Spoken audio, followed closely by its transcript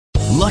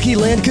Lucky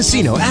Land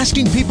Casino,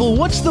 asking people,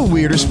 what's the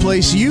weirdest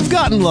place you've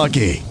gotten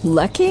lucky?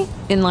 Lucky?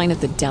 In line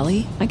at the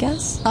deli, I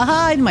guess?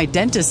 Aha, in my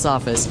dentist's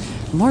office.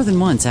 More than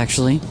once,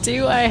 actually.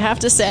 Do I have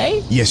to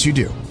say? Yes, you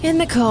do. In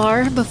the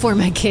car before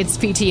my kids'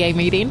 PTA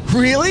meeting.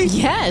 Really?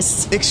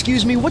 Yes.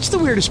 Excuse me, what's the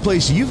weirdest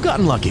place you've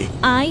gotten lucky?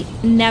 I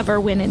never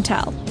win and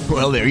tell.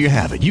 Well, there you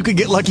have it. You can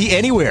get lucky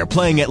anywhere,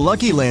 playing at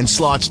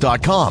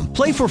LuckyLandSlots.com.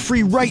 Play for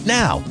free right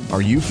now.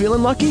 Are you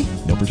feeling lucky?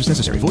 No purchase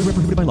necessary. Void where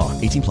prohibited by law.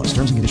 18 plus.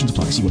 Terms and conditions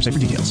apply. See website for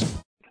details.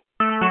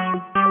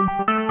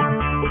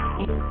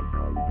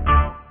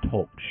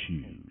 Talk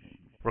shoes.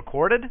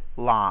 Recorded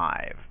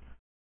live.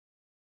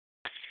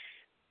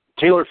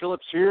 Taylor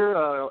Phillips here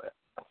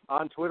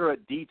on Twitter at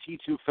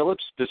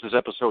DT2Phillips. This is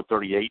episode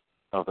 38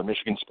 of the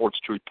Michigan Sports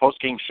Truth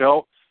postgame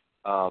show.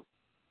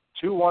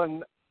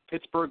 2-1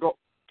 Pittsburgh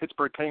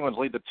Penguins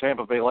lead the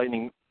Tampa Bay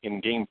Lightning in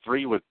Game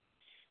 3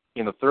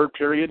 in the third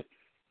period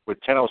with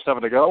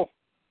 10:07 to go.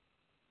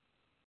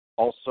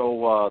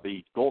 Also,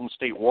 the Golden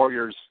State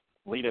Warriors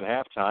lead at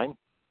halftime.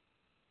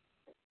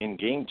 In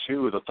Game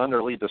 2, the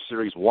Thunder lead the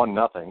series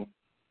 1-0.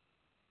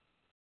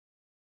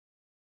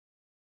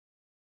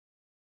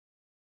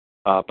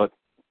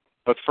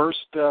 But first,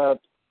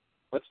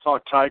 let's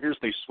talk Tigers.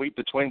 They sweep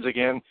the Twins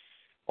again.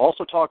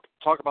 Also talk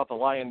about the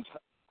Lions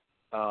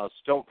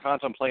still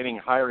contemplating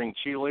hiring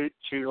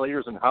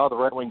cheerleaders and how the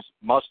Red Wings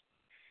must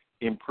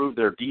improve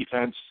their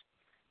defense,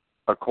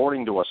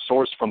 according to a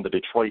source from the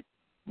Detroit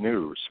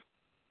News.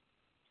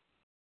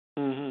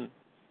 Mm-hmm.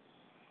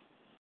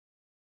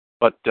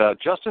 But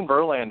Justin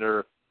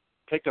Verlander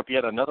picked up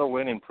yet another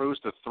win, improves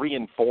to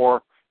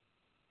 3-4.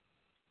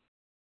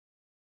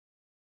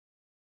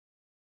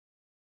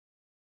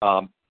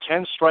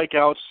 10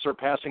 strikeouts,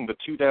 surpassing the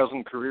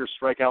 2,000 career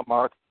strikeout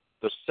mark.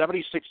 The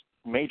 76th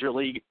Major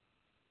League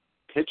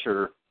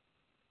pitcher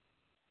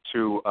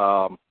to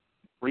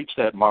reach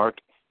that mark,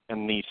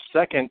 and the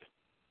second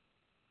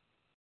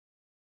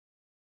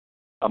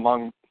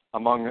among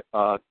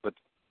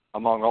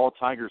all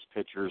Tigers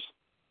pitchers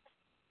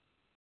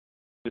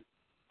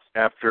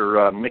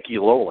after Mickey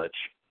Lolich.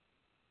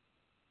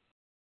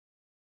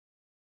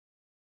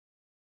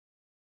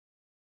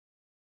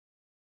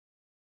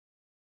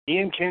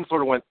 Ian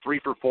Kinsler went 3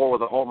 for 4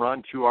 with a home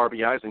run, 2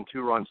 RBIs, and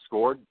 2 runs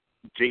scored.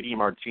 J.D.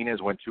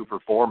 Martinez went 2 for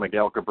 4.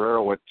 Miguel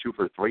Cabrera went 2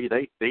 for 3.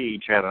 They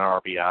each had an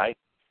RBI.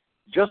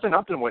 Justin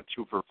Upton went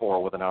 2 for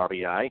 4 with an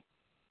RBI.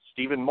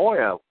 Stephen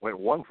Moya went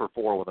 1 for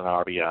 4 with an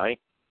RBI.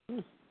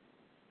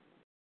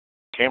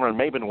 Cameron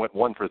Maben went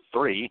 1 for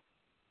 3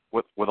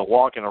 with a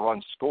walk and a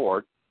run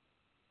scored.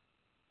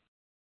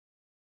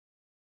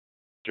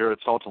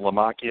 Jared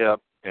Saltalamacchia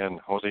and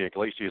Jose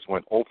Iglesias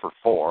went 0 for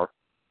 4.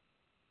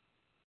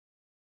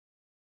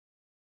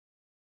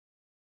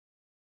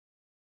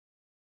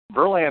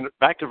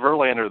 Back to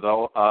Verlander,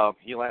 though.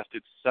 He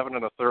lasted 7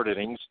 1/3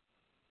 innings,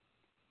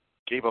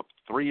 gave up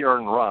 3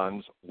 earned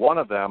runs, one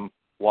of them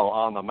while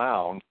on the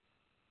mound,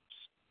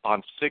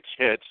 on 6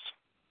 hits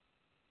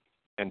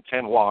and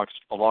 10 walks,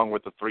 along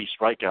with the 3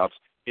 strikeouts.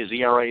 His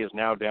ERA is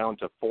now down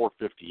to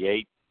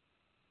 4.58.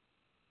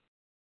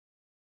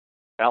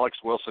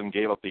 Alex Wilson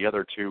gave up the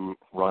other 2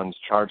 runs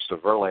charged to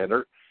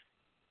Verlander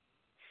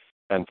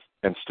and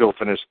still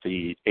finished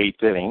the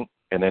 8th inning.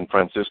 And then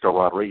Francisco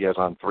Rodriguez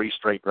on 3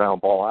 straight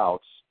ground ball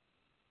outs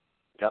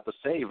got the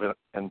save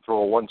and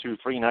throw a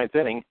 1-2-3 9th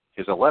inning,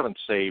 his 11th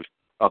save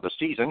of the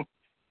season.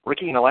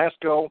 Ricky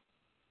Nolasco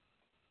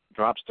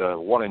drops to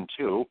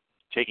 1-2,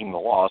 taking the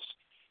loss.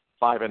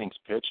 5 innings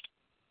pitched,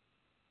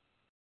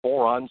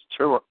 4 runs,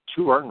 2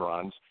 earned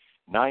runs,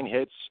 9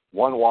 hits,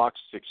 1 walk,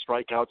 6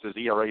 strikeouts. His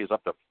ERA is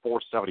up to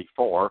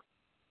 4.74.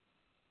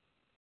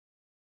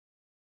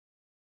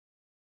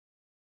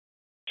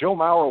 Joe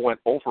Mauer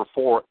went 0 for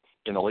 4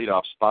 in the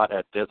leadoff spot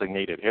at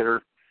designated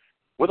hitter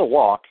with a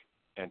walk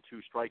and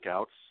 2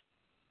 strikeouts.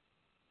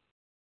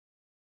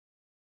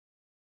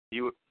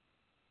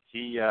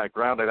 He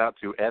grounded out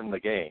to end the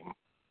game.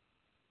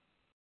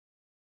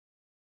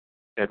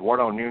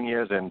 Eduardo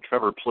Nunez and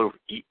Trevor Plouffe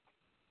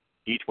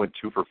each went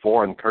 2 for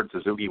 4, and Kurt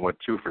Suzuki went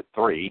 2 for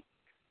 3.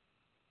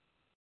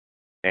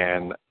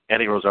 And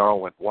Eddie Rosario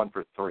went 1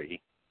 for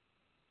 3.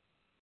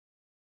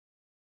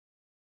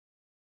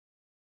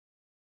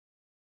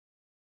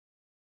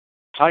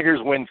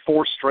 Tigers win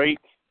 4 straight.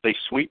 They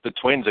sweep the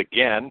Twins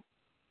again.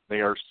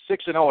 They are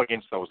 6-0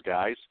 against those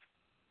guys.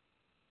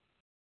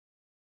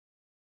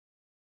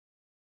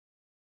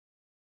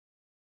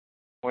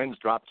 Twins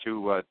drop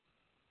to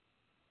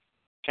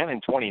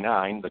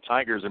 10-29. The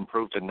Tigers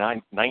improved to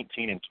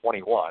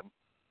 19-21.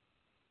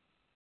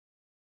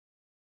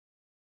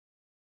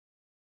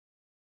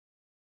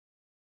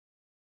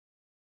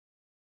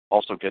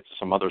 Also get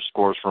some other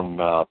scores from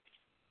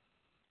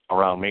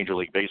around Major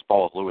League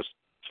Baseball with Louis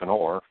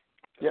Tenor.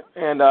 Yeah,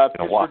 and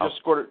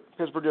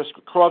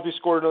Crosby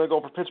scored another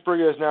goal for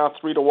Pittsburgh. It is now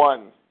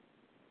 3-1.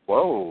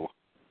 Whoa!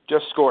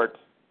 Just scored.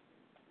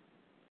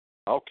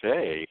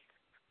 Okay.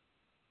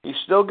 He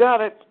still got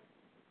it.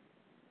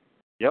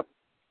 Yep.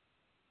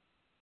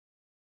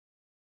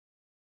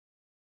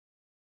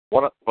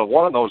 But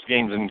one of those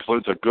games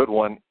includes a good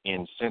one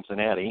in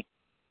Cincinnati.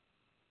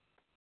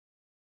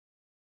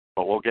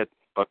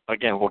 but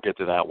we'll get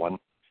to that one.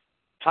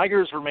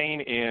 Tigers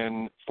remain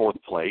in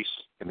fourth place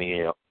in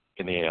the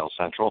AL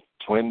Central.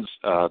 Twins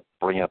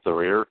bring up the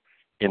rear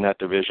in that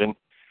division.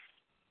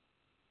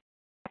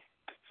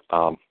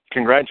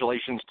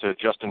 Congratulations to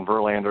Justin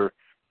Verlander.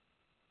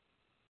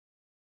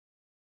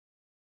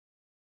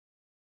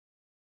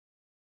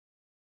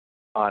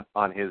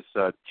 On his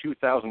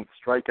 2,000th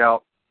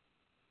strikeout.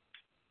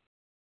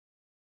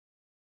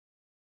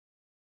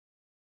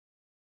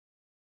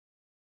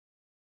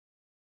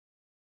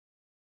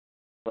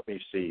 Let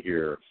me see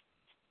here.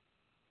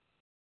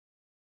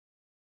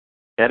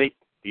 Eddie,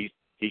 he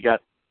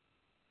got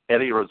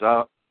Eddie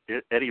Rosario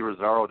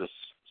to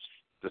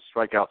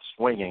strike out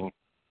swinging.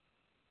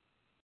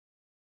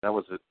 That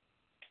was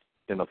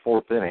in the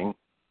fourth inning.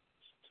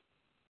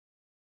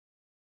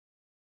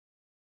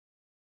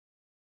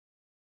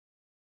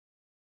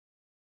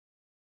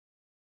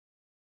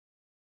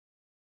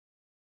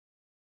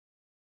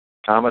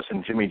 Thomas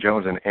and Jimmy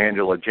Jones and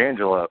Angela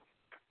Jangela,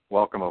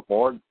 welcome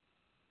aboard.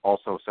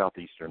 Also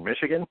Southeastern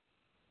Michigan.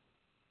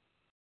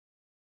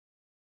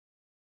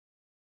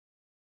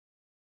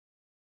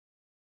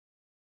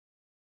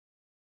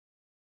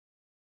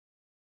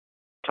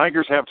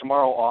 Tigers have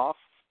tomorrow off.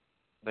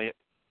 They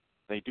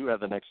do have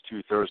the next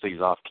 2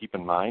 Thursdays off, keep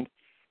in mind.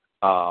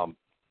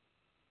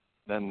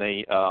 Then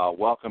they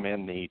welcome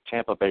in the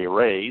Tampa Bay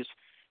Rays.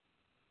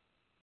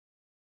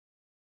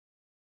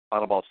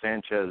 Anibal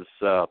Sanchez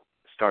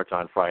starts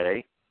on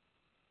Friday.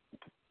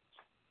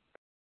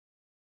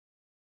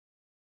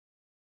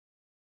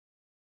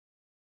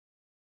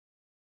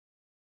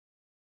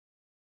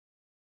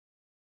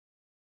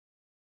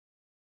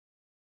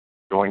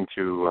 Going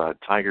to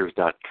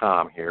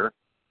Tigers.com here.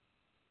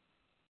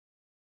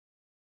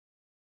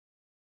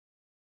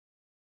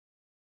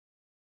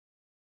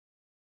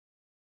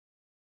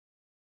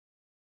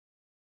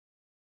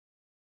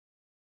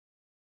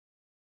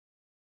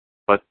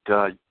 But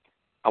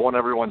I want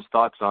everyone's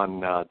thoughts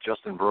on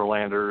Justin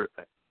Verlander,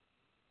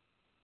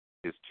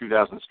 his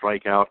 2,000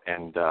 strikeout,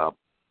 and how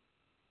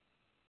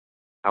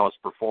his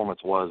performance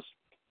was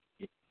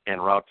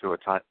en route to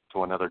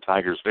another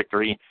Tigers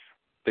victory.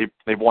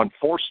 They've won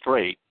 4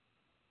 straight.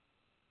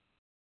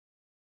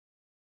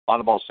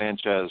 Anibal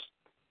Sanchez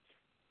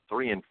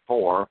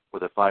 3-4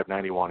 with a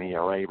 5.91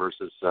 ERA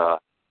versus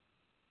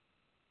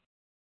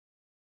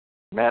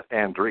Matt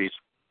Andriese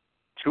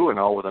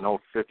 2-0 with an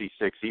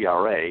 0.56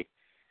 ERA.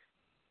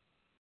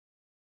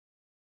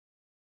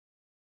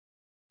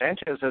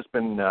 Sanchez has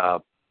been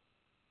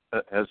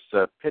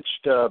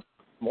pitched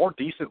more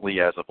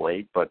decently as of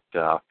late, but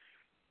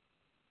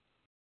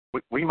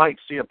we might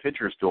see a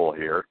pitcher's duel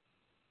here.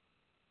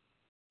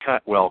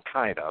 Well,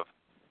 kind of.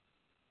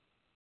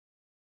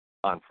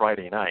 On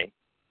Friday night,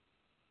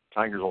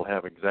 Tigers will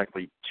have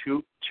exactly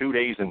 2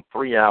 days and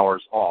 3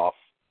 hours off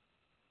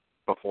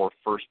before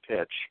first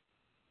pitch.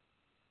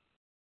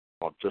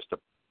 Well,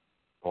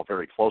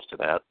 very close to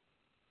that.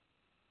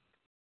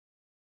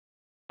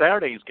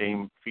 Saturday's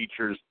game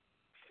features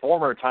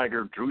former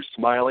Tiger Drew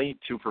Smiley,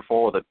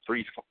 2-for-4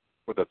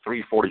 with a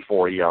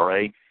 3.44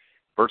 ERA,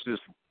 versus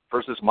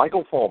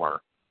Michael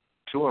Fulmer,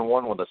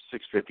 2-1 with a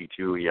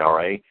 6.52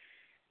 ERA.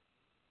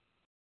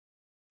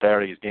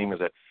 Saturday's game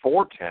is at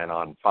 4:10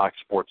 on Fox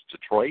Sports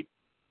Detroit.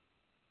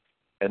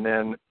 And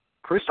then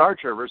Chris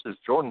Archer versus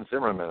Jordan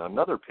Zimmerman,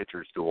 another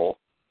pitcher's duel,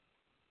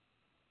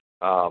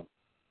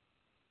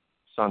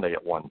 Sunday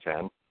at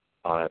 1:10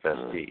 on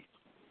FST.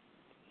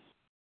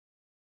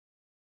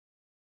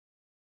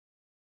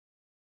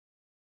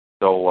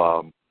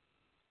 So,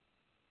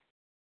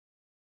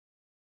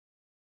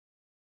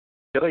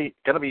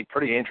 gonna be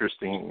pretty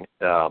interesting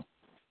in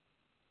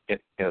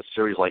a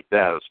series like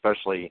that,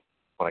 especially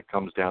when it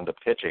comes down to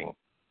pitching,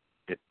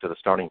 to the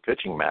starting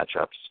pitching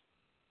matchups.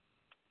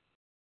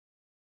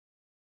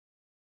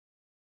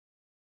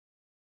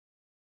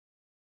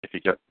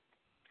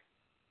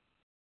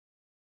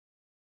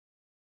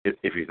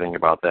 If you think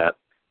about that.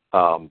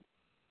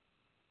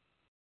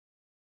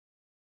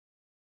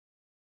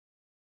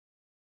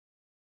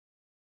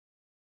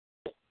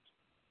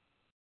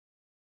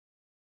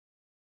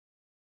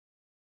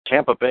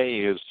 Tampa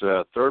Bay is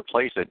third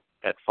place at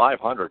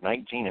 500,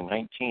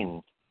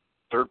 19-19.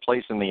 Third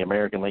place in the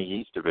American League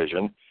East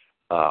Division.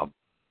 Right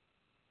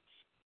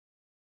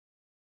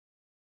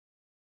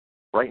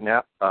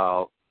now,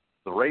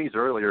 the Rays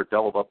earlier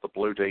doubled up the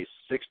Blue Jays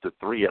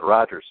 6-3 at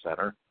Rogers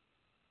Center.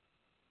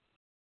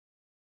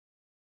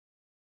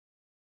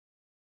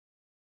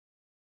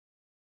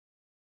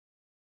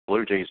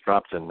 Blue Jays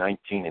dropped to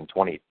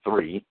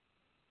 19-23.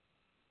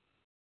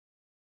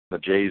 The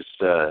Jays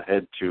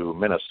head to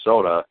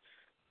Minnesota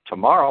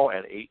tomorrow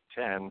at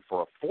 8:10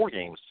 for a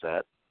 4-game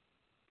set.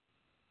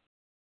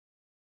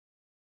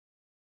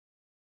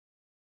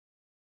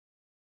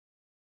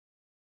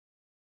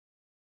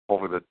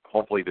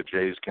 Hopefully the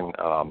Jays can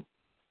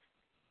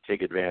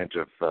take advantage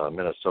of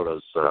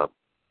Minnesota's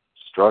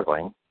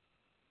struggling.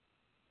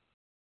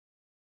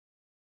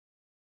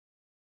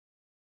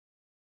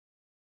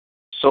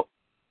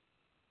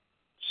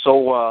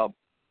 So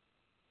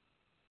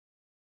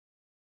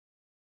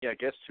Yeah,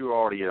 guess who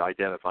already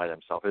identified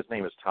himself? His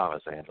name is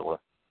Thomas, Angela.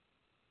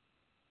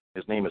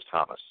 His name is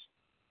Thomas.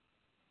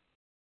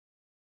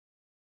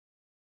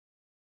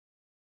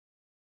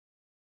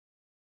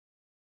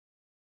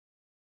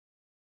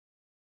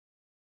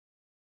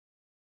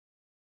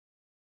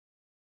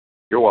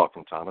 You're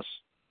welcome, Thomas.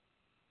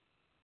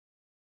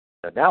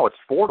 And now it's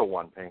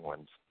 4-1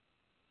 Penguins.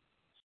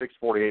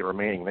 6:48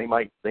 remaining.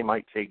 They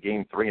might take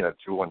Game 3 in a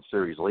 2-1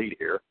 series lead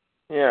here.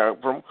 Yeah,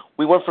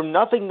 we went from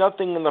nothing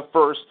in the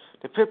first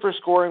to Pittsburgh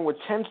scoring with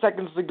 10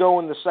 seconds to go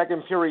in the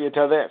second period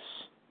to this.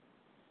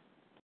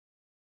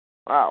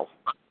 Wow.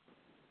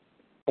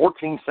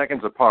 14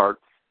 seconds apart.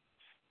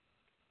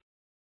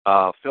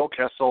 Phil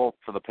Kessel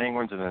for the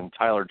Penguins and then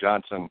Tyler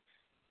Johnson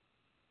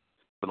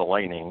for the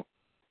Lightning.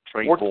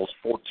 Trade goals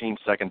 14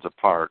 seconds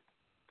apart.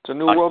 It's a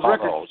new world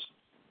record. Those.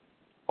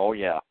 Oh,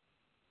 yeah.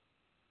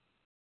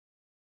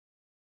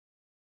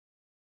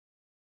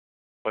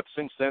 But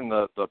since then,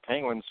 the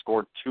Penguins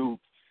scored two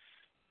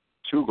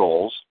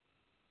goals,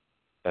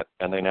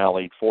 and they now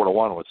lead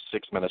 4-1 with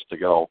 6 minutes to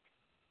go.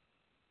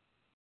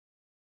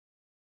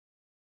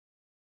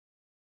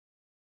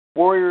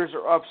 Warriors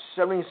are up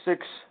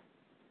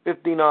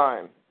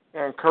 76-59,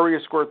 and Curry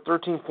has scored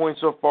 13 points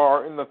so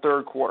far in the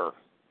third quarter.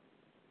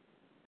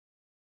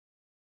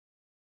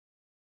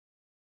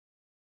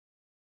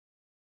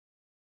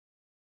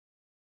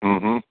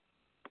 Mm-hmm.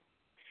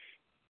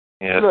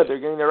 Yeah. Good, they're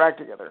getting their act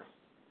together.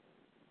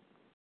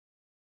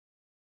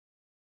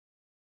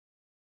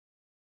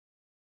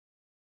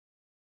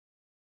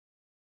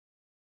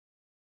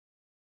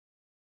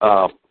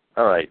 All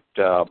right.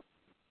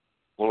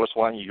 Louis,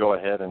 why don't you go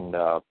ahead and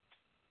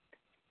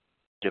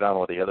get on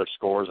with the other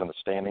scores and the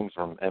standings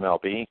from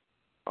MLB?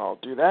 I'll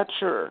do that,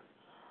 sure.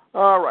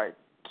 All right.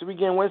 To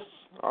begin with,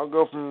 I'll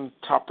go from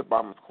top to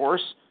bottom, of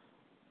course.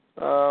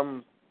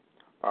 All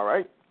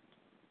right.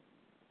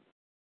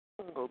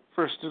 I'll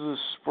first do the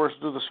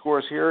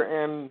scores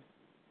here, and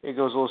it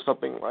goes a little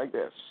something like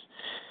this.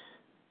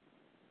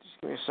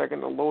 Just give me a second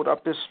to load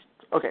up this.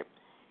 Okay.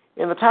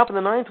 In the top of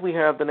the ninth, we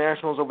have the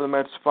Nationals over the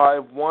Mets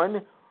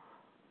 5-1.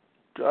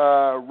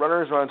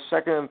 Runners are on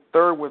second and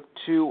third with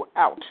 2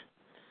 out.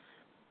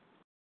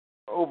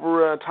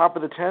 Over top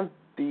of the 10th,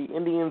 the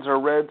Indians or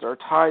Reds are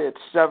tied at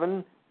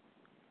 7.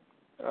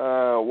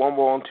 1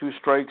 ball and 2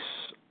 strikes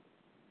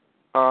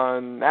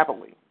on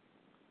Napoli.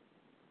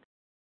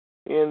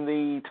 In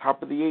the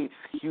top of the 8th,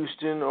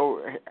 Houston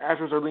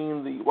Astros are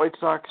leading the White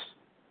Sox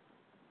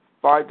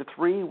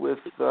 5-3 with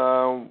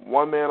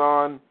 1 man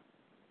on,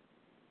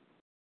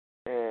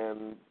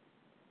 and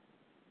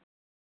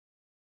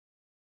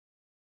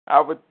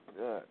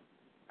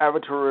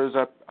Avatar is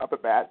up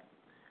at bat.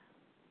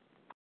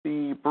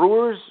 The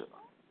Brewers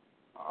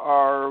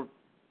are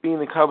beating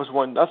the Cubs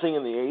 1-0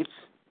 in the 8th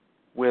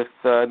with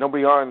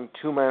nobody on,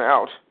 2 men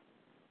out.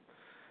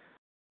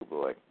 Oh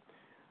boy.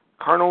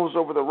 Cardinals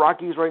over the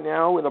Rockies right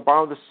now in the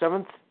bottom of the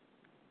 7th,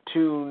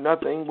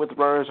 2-0 with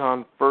runners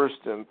on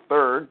first and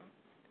third.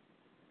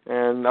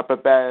 And up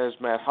at bat is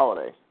Matt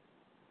Holliday.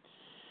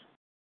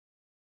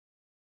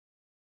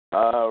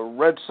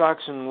 Red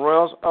Sox and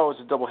Royals. Oh, it's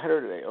a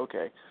doubleheader today.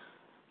 Okay.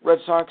 Red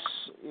Sox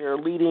are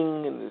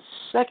leading in the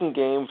second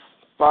game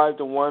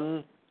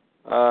 5-1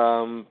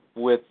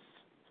 with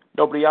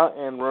nobody out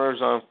and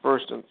runners on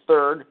first and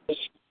third.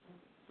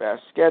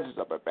 Vasquez is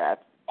up at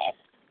bat.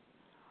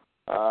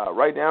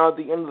 Right now, at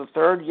the end of the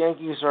third,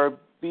 Yankees are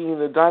beating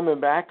the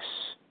Diamondbacks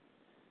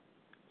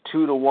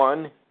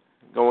 2-1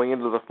 going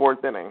into the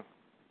fourth inning.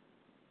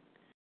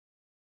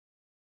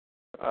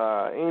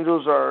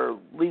 Angels are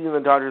leading the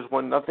Dodgers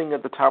 1-0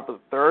 at the top of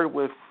the third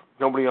with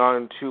nobody on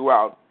and 2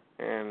 out,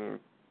 and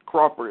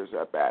Crawford is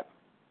at bat.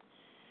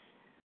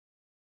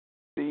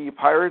 The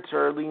Pirates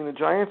are leading the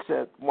Giants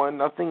at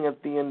 1-0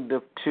 at the end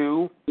of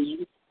 2.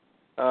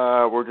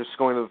 We're just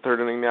going to the third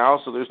inning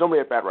now, so there's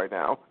nobody at bat right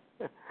now.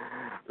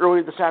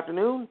 Earlier this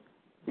afternoon,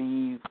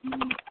 the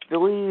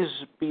Phillies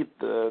beat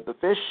the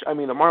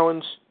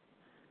Marlins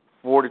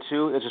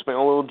 4-2. It's just my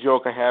own little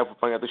joke I have for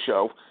playing at the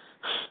show.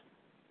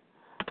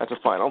 That's a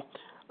final.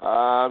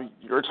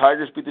 Your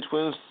Tigers beat the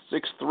Twins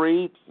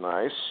 6-3.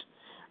 Nice.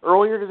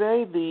 Earlier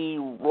today, the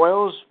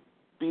Royals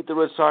beat the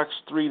Red Sox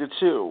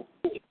 3-2.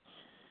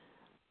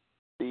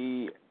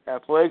 The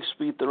Athletics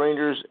beat the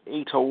Rangers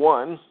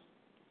 8-1.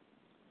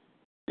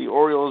 The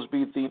Orioles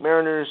beat the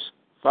Mariners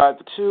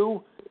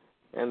 5-2.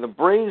 And the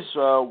Braves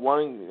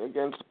won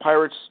against the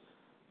Pirates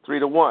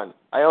 3-1.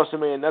 I also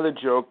made another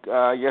joke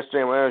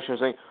yesterday on my other show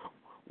saying,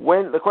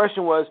 the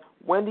question was,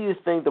 when do you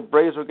think the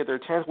Braves will get their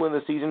 10th win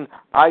of the season?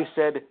 I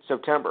said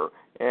September.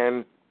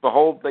 And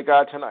behold, they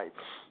got it tonight.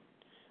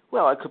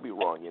 Well, I could be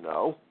wrong, you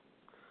know.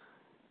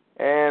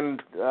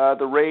 And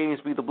the Rays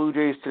beat the Blue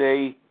Jays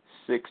today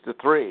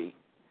 6-3.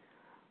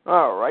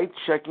 All right,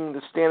 checking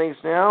the standings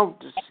now.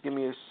 Just give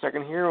me a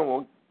second here and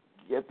we'll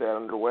get that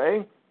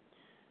underway.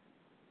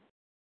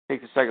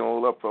 Takes a second to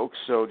load up, folks,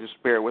 so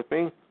just bear with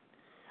me.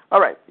 All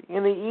right,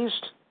 in the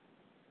East,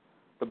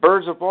 the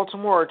Birds of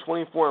Baltimore are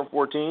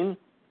 24-14.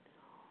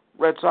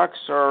 Red Sox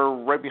are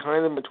right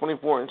behind them at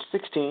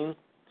 24-16.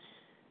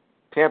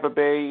 Tampa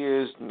Bay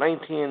is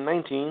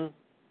 19-19.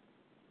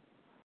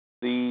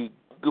 The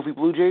Goofy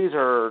Blue Jays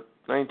are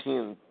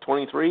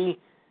 19-23,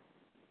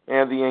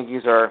 and the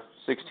Yankees are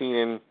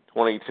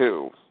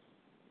 16-22.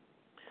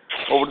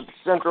 Over to the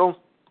Central,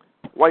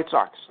 White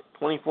Sox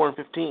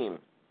 24-15,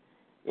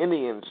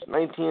 Indians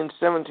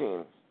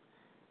 19-17.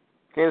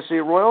 Kansas City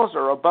Royals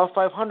are above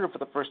 500 for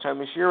the first time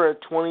this year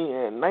at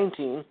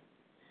 20-19.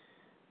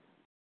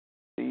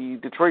 The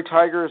Detroit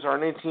Tigers are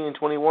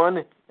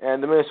 19-21,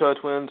 and the Minnesota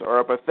Twins are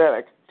a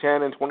pathetic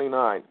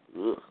 10-29.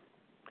 Ugh.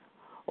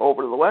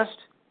 Over to the West,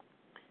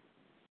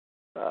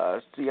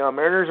 Seattle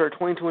Mariners are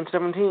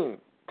 22-17.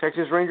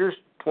 Texas Rangers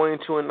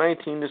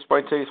 22-19,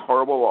 despite today's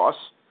horrible loss.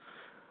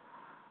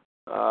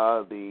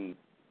 The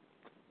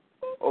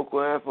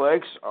Oakland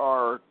Athletics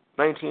are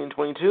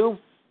 19-22.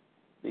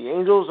 The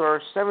Angels are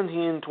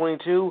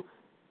 17-22,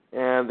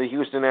 and the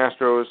Houston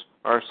Astros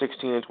are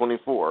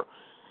 16-24.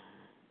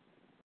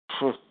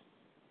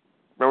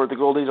 Remember the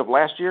Goldies of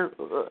last year?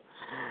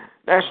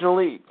 National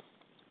League.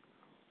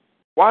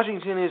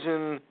 Washington is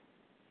in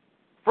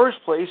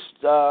first place,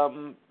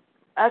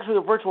 actually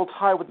a virtual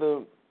tie with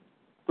the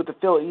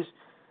Phillies.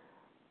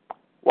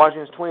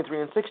 Washington is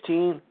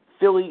 23-16.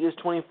 Philly is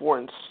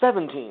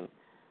 24-17.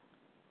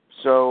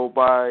 So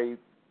by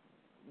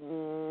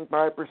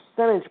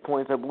percentage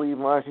points, I believe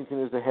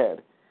Washington is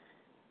ahead.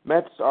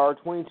 Mets are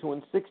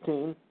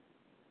 22-16.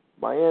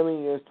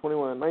 Miami is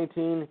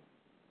 21-19.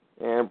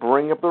 And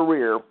bring up the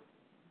rear,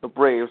 the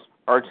Braves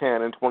are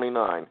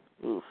 10-29.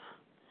 Oof.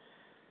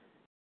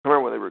 I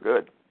remember when they were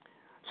good.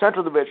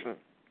 Central Division.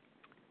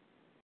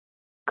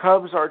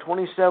 Cubs are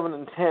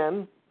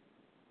 27-10.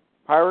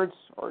 Pirates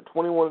are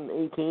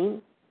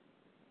 21-18.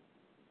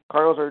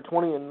 Cardinals are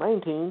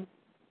 20-19.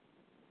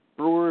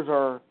 Brewers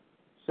are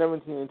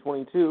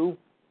 17-22.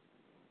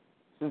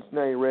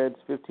 Cincinnati Reds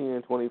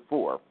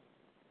 15-24.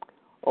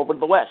 Over to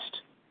the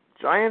West.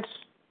 Giants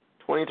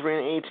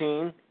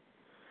 23-18.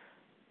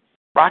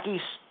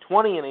 Rockies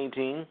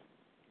 20-18.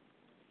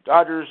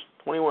 Dodgers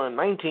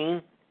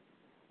 21-19.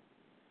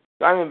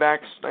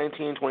 Diamondbacks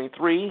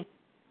 19-23.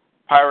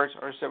 Pirates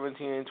are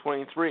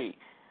 17-23.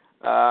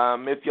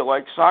 If you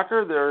like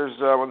soccer, there's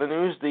on the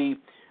news the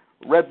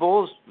Red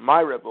Bulls,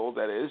 my Red Bull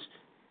that is,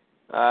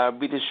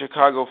 beat the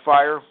Chicago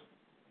Fire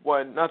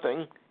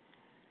 1-0,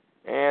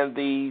 and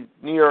the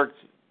New York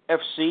the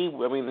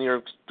New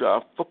York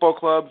Football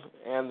Club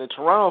and the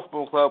Toronto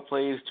Football Club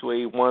plays to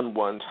a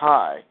 1-1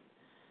 tie.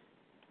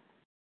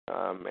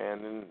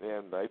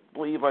 And I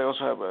believe I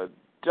also have a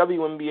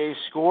WNBA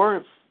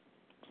score.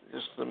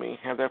 Just let me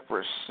have that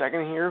for a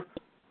second here.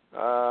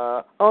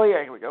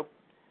 Here we go.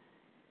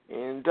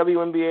 In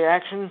WNBA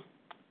action,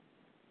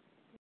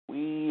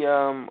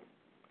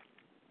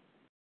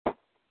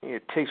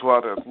 it takes a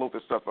while to load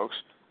this stuff, folks.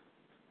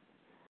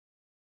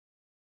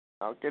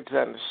 I'll get to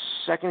that in a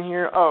second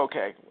here.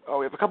 Okay.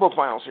 We have a couple of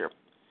finals here.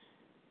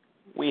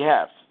 We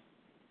have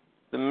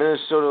the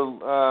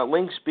Minnesota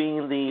Lynx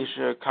being the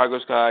Chicago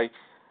Sky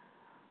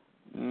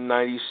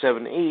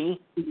 97-80.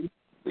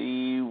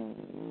 The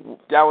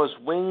Dallas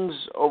Wings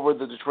over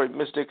the Detroit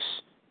Mystics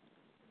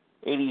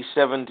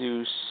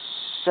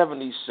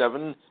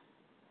 87-77.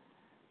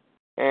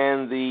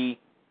 And the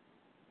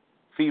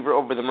Fever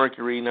over the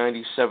Mercury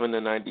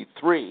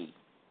 97-93.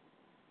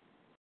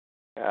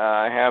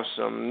 I have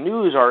some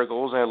news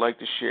articles I'd like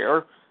to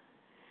share.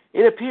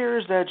 It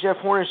appears that Jeff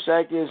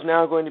Hornacek is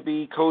now going to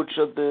be next coach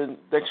of the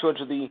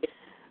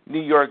New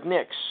York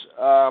Knicks,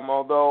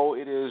 although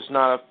it is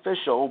not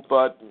official.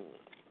 But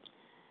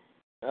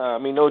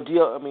no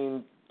deal.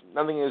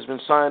 Nothing has been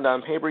signed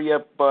on paper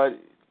yet, but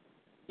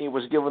it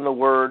was given the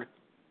word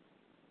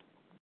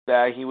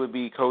that he would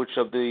be coach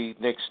of the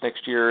Knicks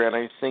next year, and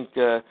I think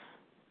they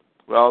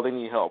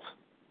need help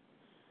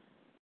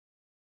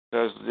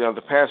because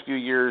the past few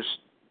years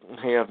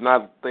they have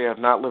not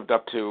lived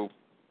up to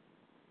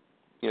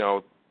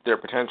their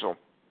potential.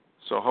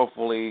 So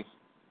hopefully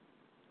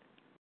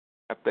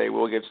that they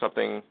will get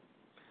something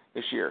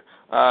this year.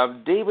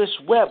 Davis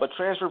Webb, a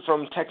transfer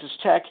from Texas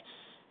Tech,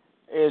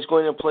 is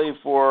going to play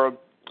for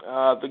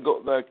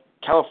the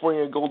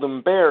California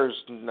Golden Bears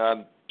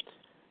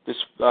this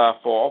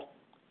fall,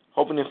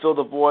 hoping to fill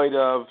the void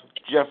of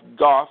Jeff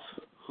Goff,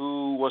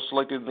 who was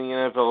selected in the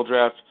NFL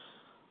draft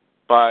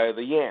by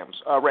the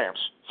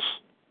Rams.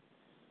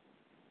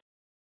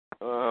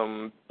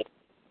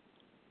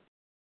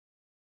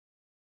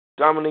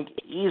 Dominic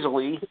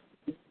Easley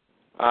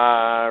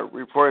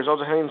reported is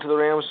also heading to the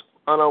Rams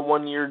on a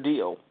one-year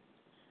deal.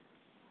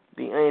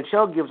 The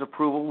NHL gives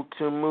approval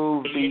to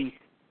move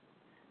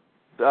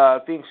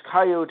the Phoenix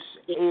Coyotes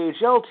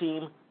AHL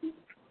team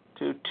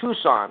to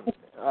Tucson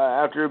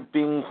after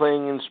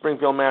playing in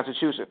Springfield,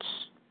 Massachusetts.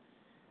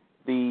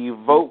 The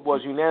vote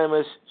was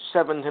unanimous,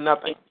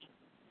 7-0.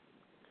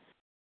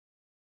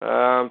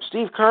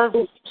 Steve Kerr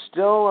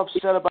still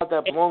upset about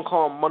that blown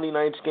call on Monday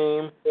night's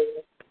game,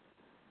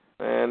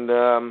 and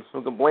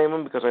who can blame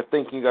him because I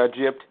think he got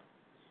gypped.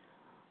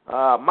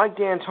 Mike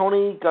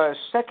D'Antoni got a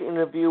second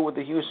interview with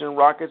the Houston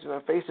Rockets and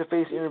a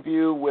face-to-face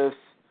interview with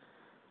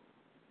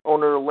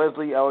owner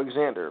Leslie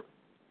Alexander.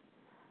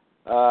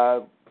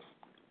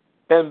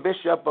 Ben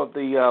Bishop of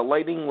the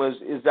Lightning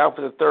is out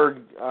for the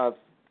third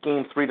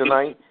Game 3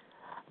 tonight,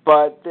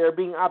 but they're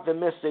being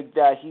optimistic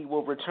that he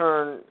will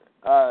return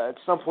at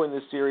some point in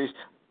this series.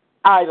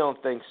 I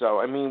don't think so.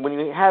 I mean, when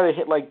you have a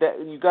hit like that,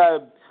 you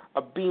got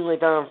a bean like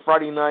that on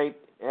Friday night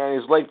and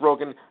his leg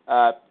broken,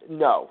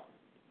 no.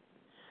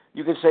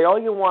 You can say all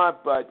you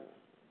want, but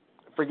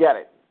forget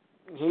it.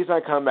 He's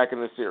not coming back in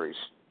this series.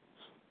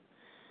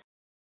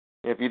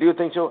 If you do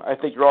think so, I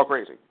think you're all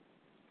crazy.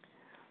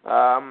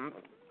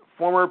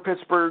 Former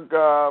Pittsburgh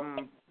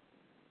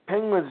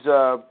Penguins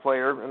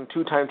player and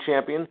two-time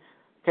champion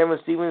Kevin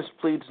Stevens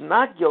pleads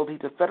not guilty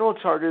to federal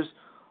charges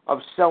of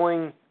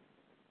selling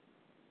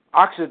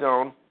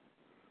oxidone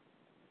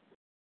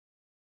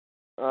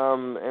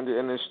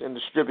and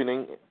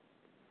distributing.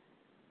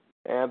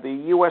 And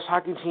the U.S.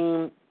 hockey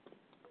team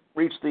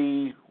reached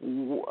the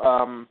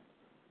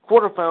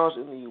quarterfinals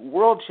in the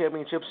World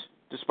Championships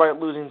despite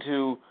losing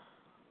to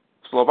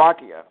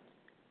Slovakia.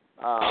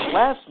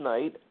 Last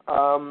night,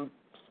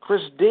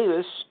 Chris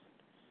Davis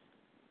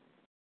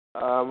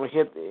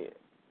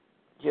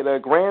hit a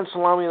grand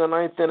salami in the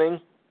ninth inning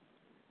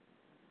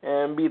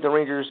and beat the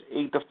Rangers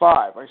 8-5.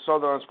 I saw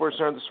that on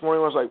SportsCenter this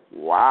morning. I was like,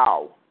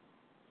 wow.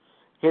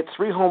 Hit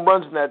 3 home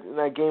runs in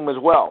that game as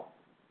well.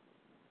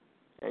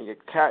 And you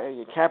cap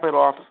it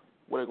off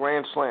with a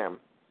grand slam.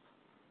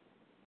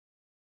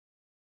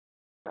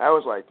 I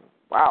was like,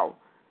 wow.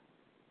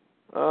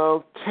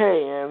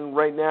 Okay, and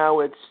right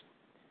now it's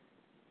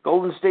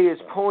Golden State is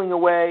pulling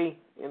away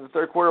in the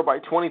third quarter by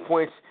 20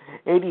 points,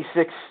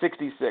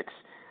 86-66.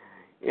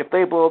 If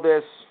they blow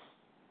this,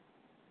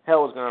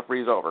 hell is going to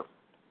freeze over.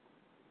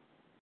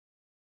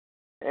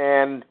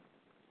 And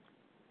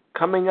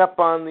coming up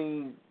on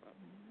the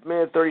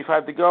minute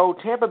 35 to go,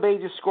 Tampa Bay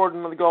just scored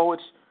another goal.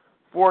 It's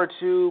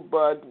 4-2,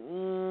 but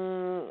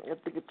I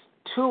think it's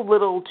too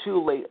little,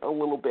 too late a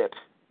little bit.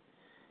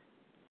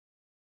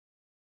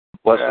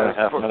 Less than a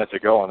half minute to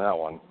go on that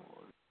one.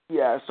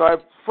 Yeah, so I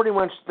pretty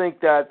much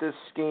think that this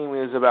game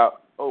is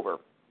about over.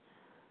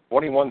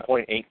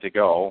 21.8 to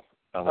go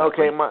on that,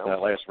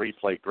 that last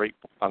replay.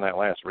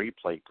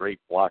 Great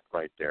block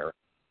right there.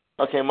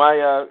 Okay,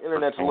 my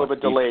internet's a little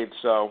bit delayed,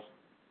 so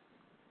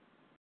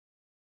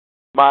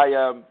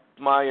my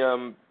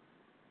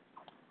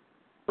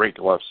great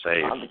glove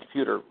save on the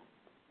computer.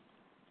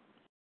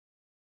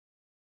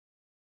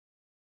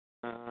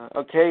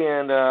 Okay,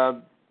 and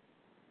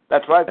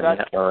that's right.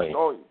 Matt Murray.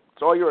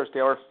 It's all yours,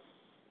 Taylor.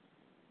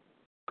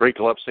 Great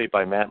glove save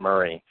by Matt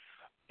Murray.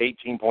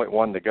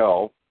 18.1 to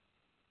go.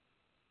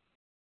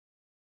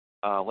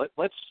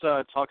 Let's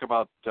talk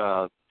about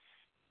the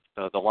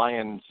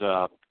Lions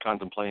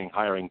contemplating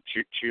hiring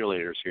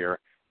cheerleaders here.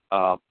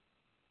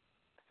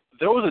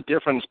 There was a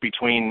difference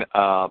between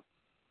Tom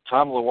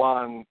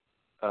Luan,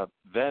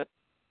 vet,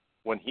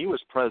 when he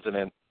was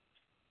president,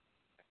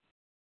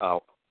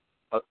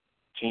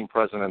 team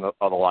president of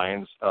the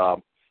Lions,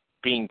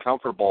 being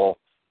comfortable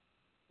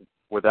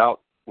without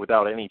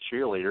any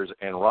cheerleaders,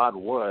 and Rod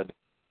Wood,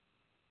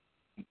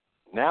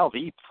 now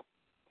the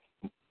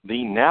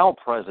now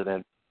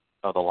president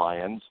of the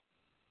Lions,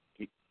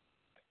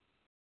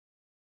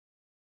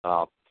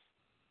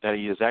 that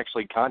he is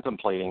actually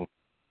contemplating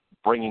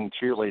hiring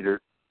cheerleaders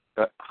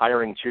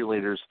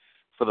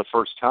for the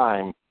first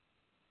time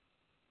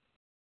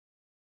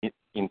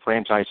in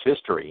franchise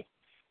history.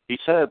 He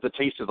said at the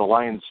Taste of the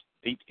Lions,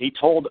 he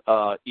told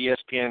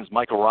ESPN's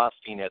Michael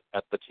Rothstein at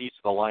the Taste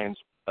of the Lions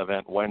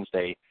event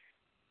Wednesday,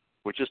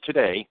 which is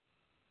today,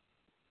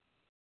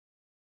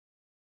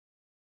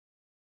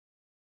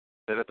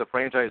 that if the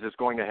franchise is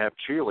going to have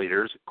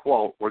cheerleaders,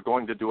 quote, we're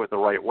going to do it the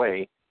right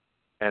way.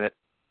 And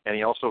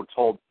he also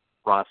told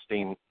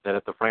Rothstein that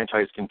if the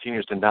franchise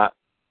continues to not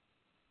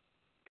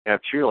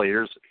have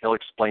cheerleaders, he'll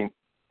explain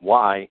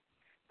why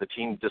the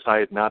team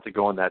decided not to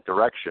go in that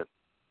direction.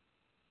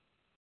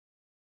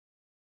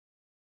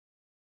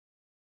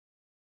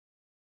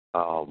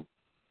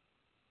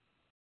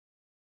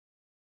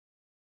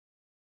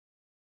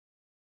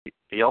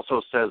 He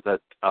also says that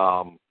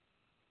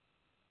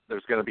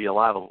there's going to be a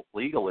lot of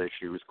legal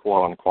issues,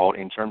 quote unquote,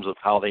 in terms of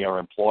how they are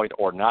employed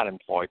or not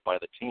employed by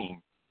the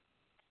team,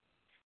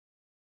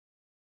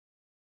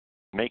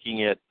 making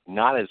it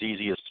not as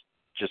easy as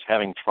just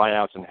having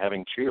tryouts and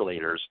having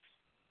cheerleaders.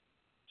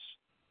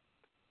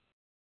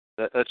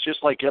 That's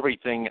just like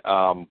everything,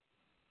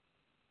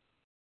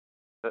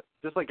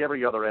 just like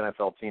every other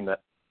NFL team,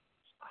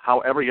 how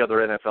every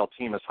other NFL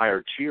team has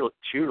hired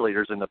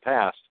cheerleaders in the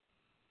past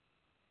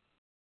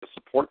to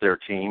support their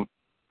team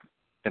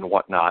and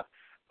whatnot.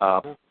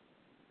 A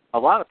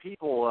lot of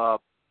people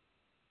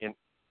in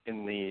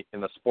the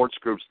sports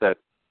groups that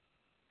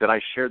I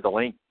shared the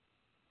link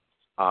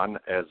on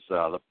as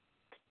the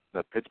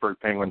Pittsburgh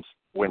Penguins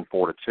win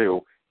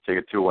 4-2, take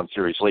a 2-1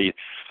 series lead.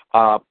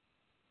 A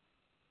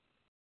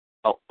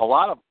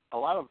lot of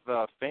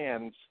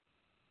fans,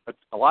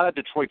 a lot of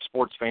Detroit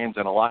sports fans,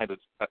 and a lot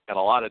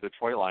of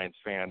Detroit Lions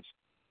fans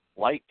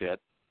liked it,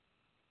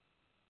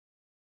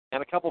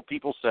 and a couple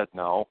people said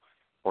no,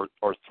 or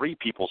 3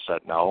 people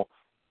said no.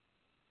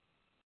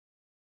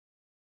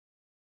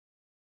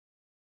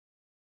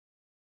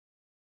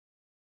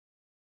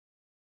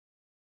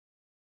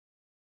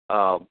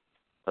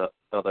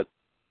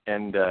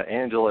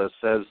 Angela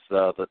says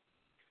that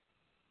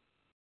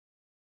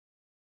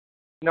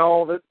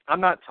no, that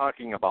I'm not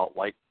talking about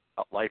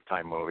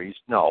Lifetime movies.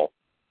 No.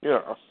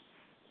 Yeah.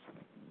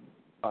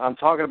 I'm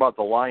talking about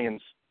the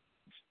Lions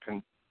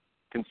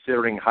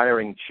considering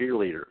hiring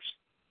cheerleaders,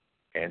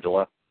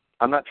 Angela.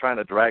 I'm not trying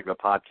to drag the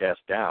podcast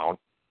down.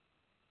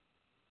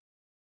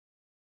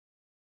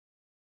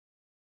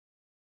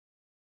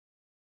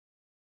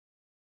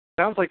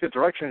 Sounds like the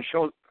direction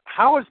shows.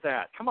 How is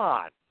that? Come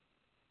on.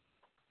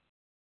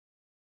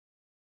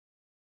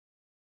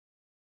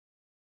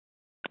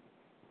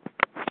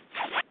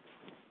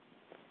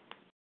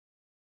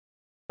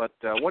 But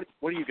what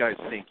do you guys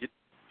think?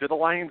 Do the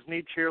Lions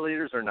need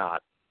cheerleaders or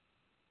not?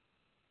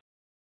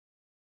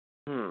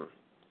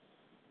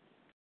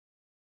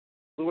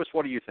 Lewis,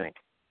 what do you think?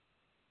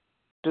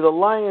 Do the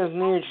Lions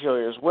need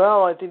cheerleaders?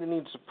 Well, I think they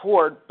need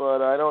support,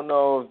 but I don't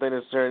know if they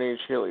necessarily need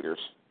cheerleaders.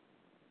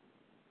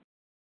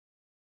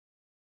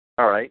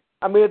 All right.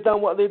 I mean, they've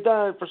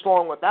done it for so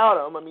long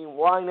without them. I mean,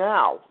 why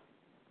now?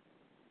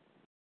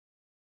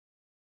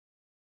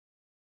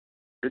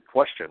 Good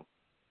question.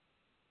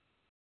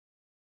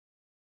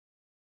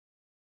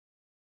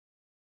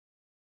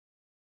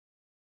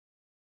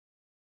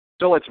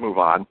 So let's move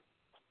on.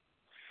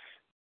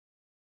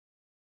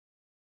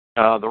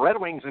 The Red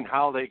Wings and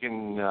how they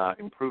can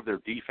improve their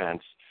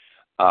defense.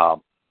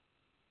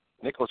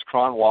 Nicholas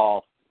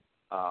Kronwall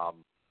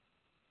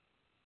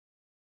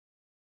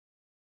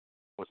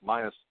was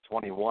minus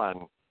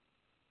 21.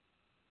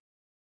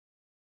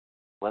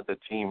 Led the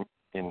team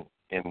in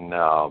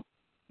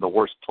the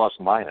worst plus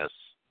minus.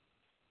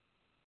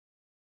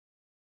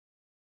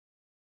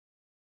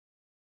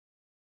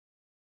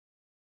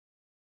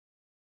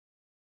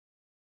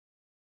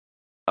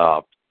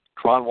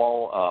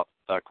 Kronwall,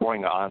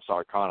 according to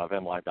Ansar Khan of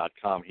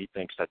MLive.com, he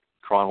thinks that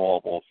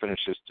Kronwall will finish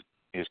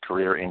his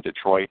career in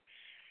Detroit.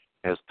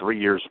 He has 3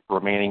 years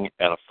remaining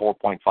at a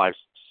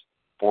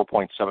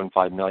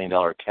 $4.75 million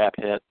cap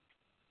hit,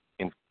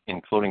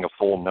 including a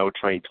full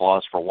no-trade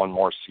clause for one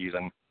more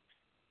season,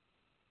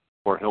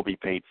 where he'll be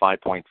paid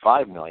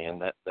 $5.5 million.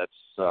 That's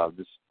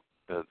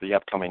the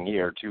upcoming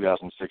year,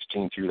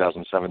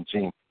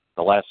 2016-2017,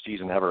 the last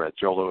season ever at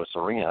Joe Louis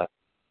Arena.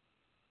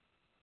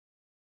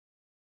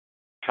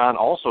 Khan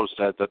also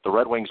said that the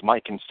Red Wings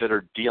might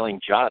consider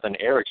dealing Jonathan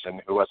Ericsson,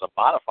 who has a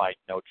modified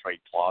no-trade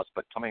clause,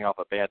 but coming off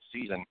a bad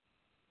season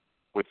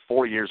with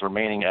 4 years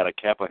remaining at a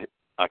cap hit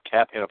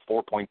of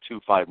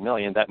 $4.25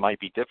 million. That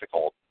might be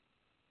difficult.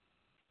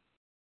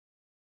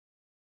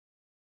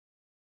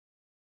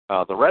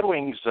 The Red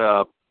Wings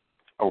were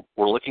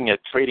looking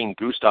at trading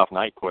Gustav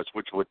Nyquist,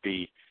 who would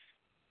be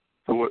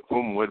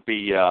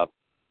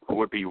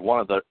one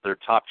of their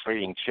top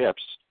trading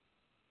chips.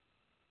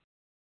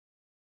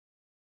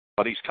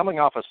 But he's coming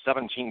off a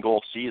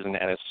 17-goal season,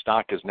 and his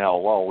stock is now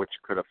low, which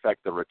could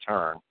affect the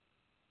return.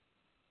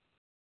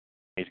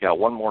 He's got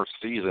one more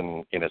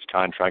season in his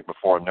contract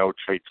before a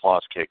no-trade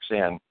clause kicks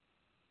in.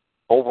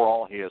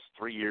 Overall, he has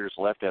 3 years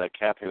left at a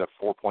cap hit of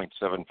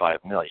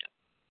 $4.75 million.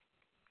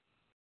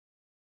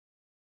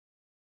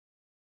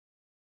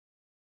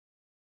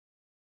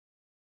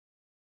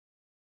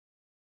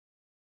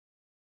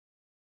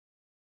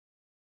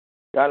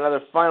 Got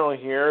another final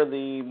here.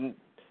 The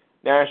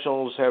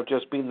Nationals have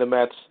just beaten the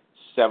Mets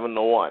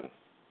 7-1.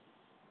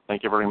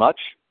 Thank you very much.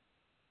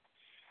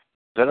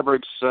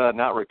 Zetterberg's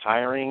not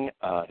retiring.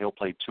 He'll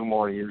play 2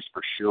 more years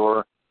for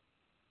sure.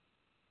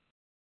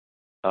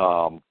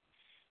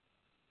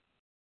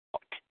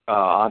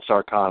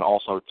 Ansar Khan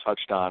also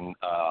touched on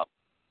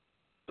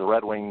the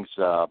Red Wings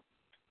on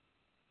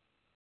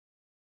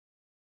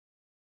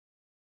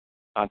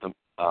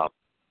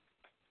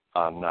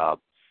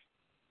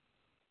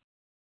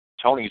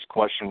Tony's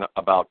question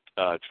about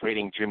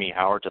trading Jimmy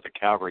Howard to the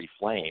Calgary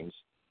Flames.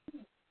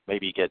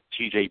 Maybe get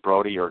T.J.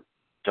 Brody or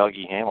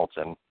Dougie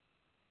Hamilton.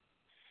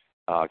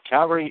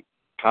 Calgary,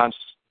 Khan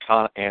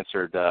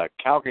answered,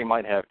 Calgary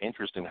might have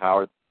interest in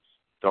Howard,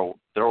 though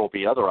there will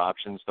be other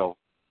options, through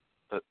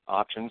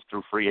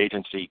free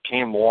agency.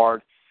 Cam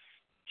Ward,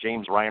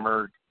 James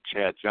Reimer,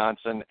 Chad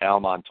Johnson, Al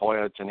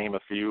Montoya, to name a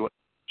few,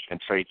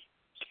 and trade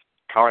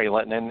Kari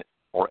Lehtinen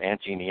or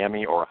Antti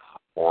Niemi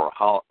or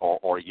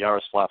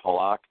Yaroslav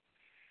Halak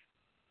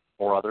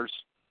or others.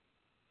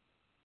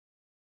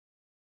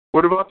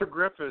 What about the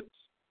Griffins?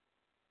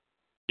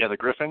 Yeah, the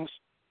Griffins.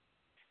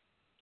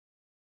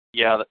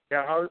 Yeah,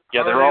 they're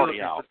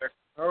already out.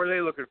 How are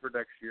they looking for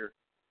next year?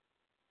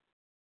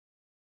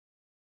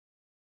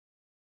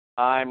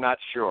 I'm not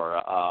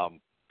sure.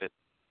 Is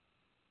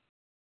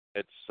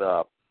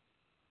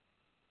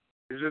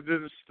it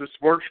the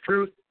Sports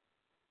Truth?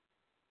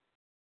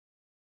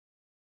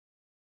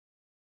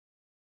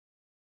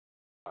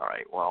 All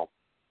right, well,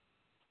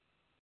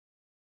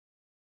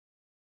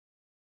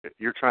 if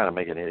you're trying to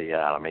make an idiot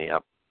out of me,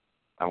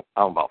 I'm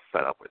about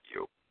fed up with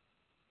you.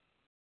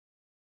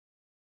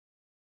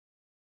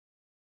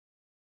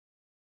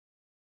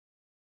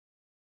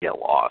 Get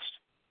lost.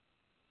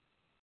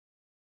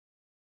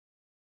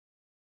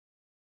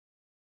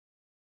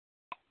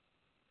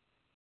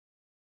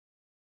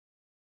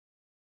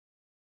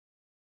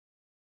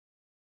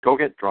 Go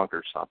get drunk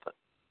or something.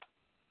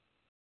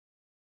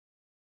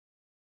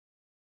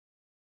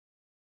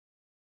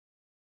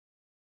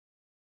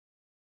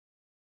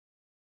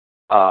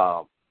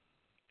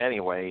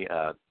 Anyway,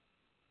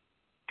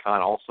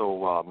 Khan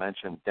also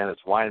mentioned Dennis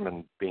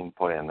Weidman being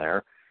put in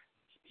there.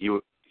 He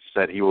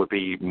said he would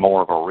be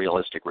more of a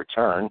realistic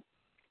return.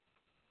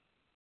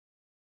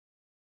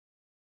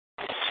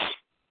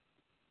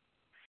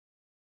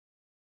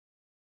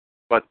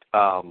 But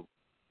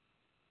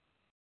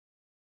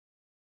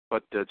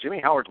Jimmy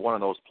Howard's one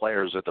of those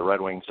players that the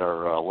Red Wings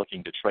are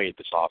looking to trade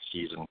this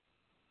offseason.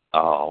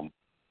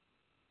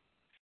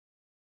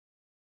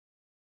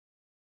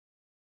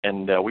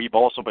 And we've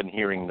also been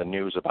hearing the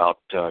news about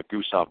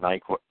Gustav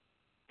Nyquist.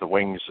 The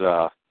Wings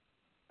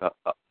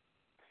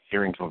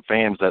hearing from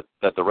fans that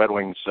the Red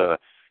Wings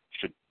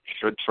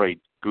should trade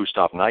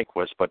Gustav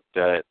Nyquist, but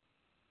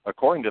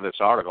according to this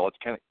article, it's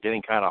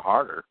getting kind of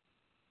harder.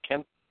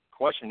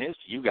 Question is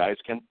to you guys: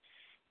 can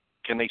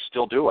they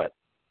still do it,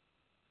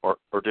 or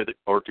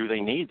do they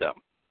need them?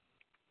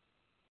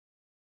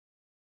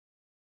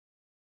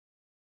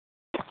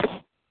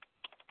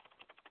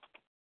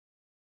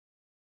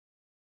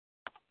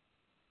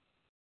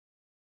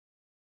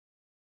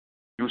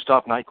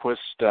 Gustav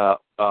Nyquist,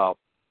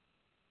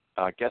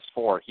 guess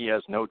 4. He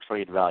has no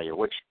trade value.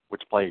 Which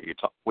player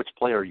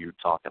are you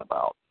talking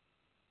about?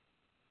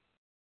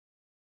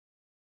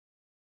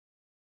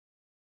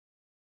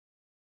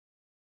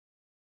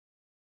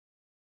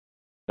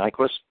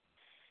 Nyquist?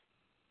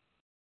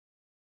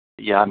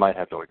 Yeah, I might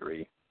have to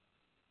agree.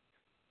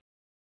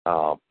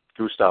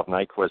 Gustav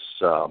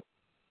Nyquist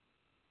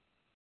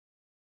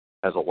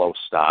has a low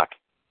stock.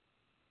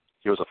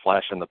 He was a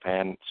flash in the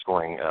pan,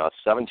 scoring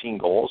 17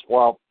 goals.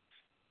 Well,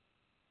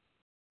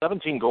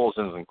 17 goals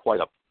isn't quite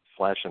a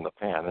flash in the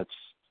pan.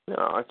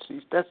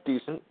 That's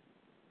decent.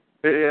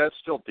 Yeah, it's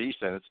still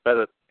decent. It's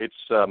better. It's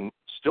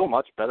still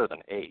much better than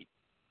 8.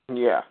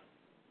 Yeah.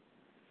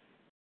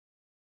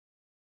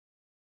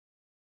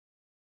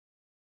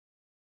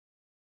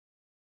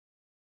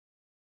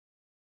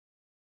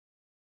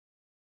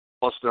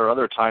 Plus, there are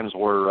other times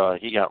where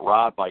he got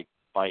robbed by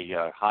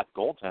hot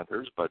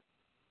goaltenders, but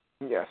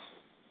yes.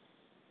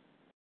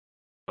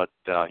 But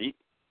he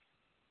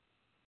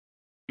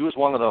was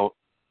one of those.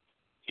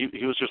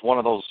 He was just one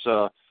of those.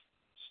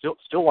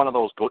 Still one of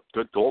those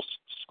good goal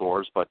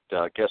scorers. But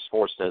guess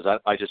 4 says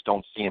I just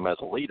don't see him as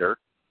a leader.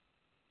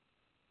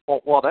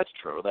 Well, that's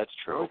true. That's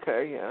true.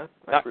 Okay, yeah,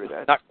 I agree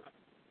with that.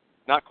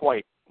 Not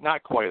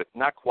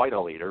quite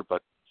a leader,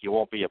 but he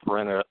won't be a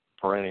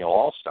perennial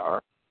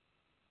all-star.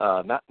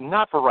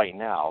 Not for right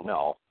now,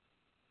 no.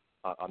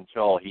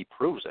 Until he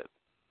proves it.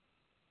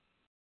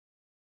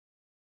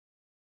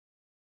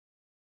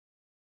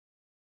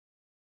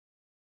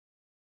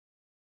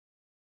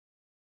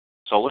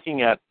 So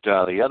looking at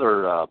the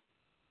other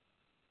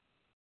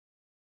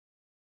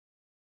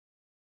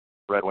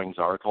Red Wings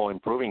article,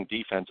 improving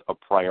defense a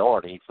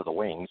priority for the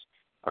Wings,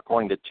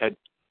 according to Ted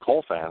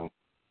Colfan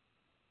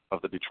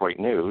of the Detroit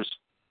News.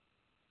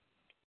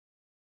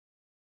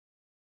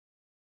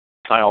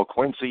 Kyle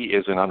Quincy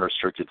is an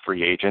unrestricted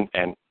free agent,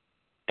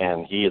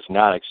 and he is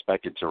not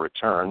expected to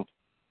return.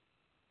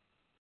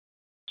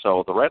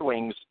 So the Red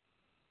Wings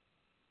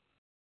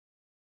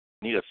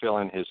need to fill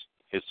in his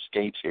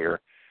skates here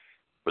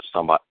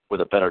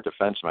with a better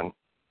defenseman.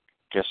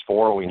 Guess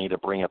 4, we need to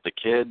bring up the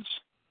kids.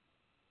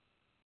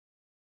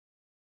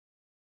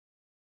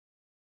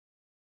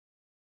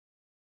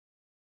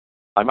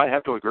 I might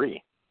have to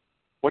agree.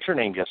 What's your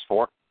name, guess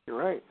 4? You're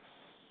right.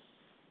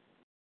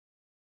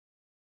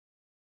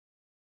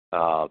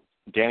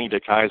 Danny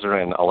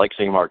DeKeyser and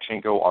Alexei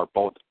Marchenko are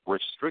both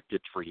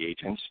restricted free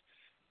agents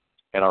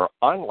and are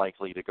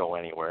unlikely to go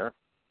anywhere.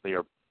 They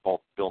are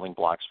both building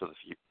blocks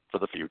for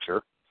the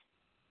future.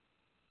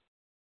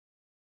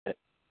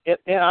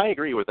 And I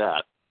agree with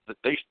that.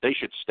 They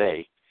should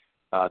stay.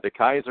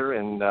 DeKeyser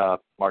and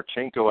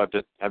Marchenko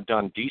have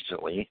done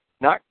decently.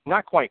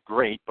 Not quite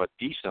great, but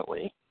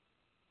decently.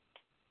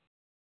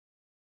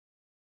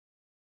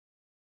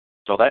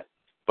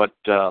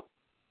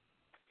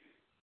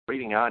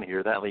 Reading on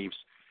here, that leaves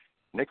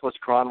Nicholas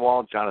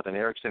Kronwall, Jonathan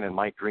Erickson, and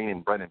Mike Green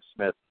and Brendan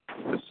Smith.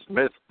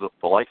 Smith, the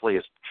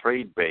likeliest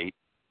trade bait,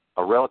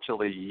 a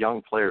relatively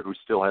young player who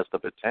still has the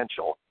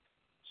potential.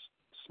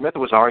 Smith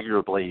was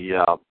arguably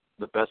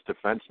the best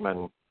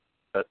defenseman,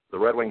 the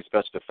Red Wings'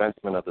 best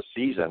defenseman of the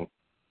season.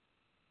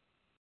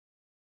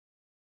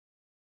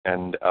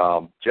 And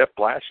Jeff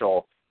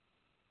Blashill,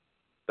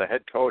 the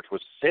head coach,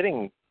 was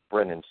sitting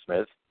Brendan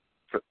Smith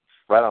for,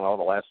 I don't know,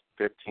 the last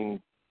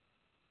 15,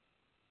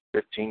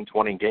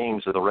 20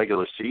 games of the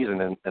regular season,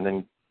 and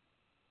then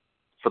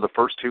for the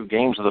first 2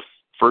 games of the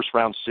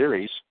first-round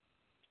series.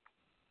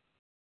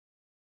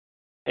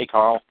 Hey,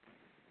 Carl.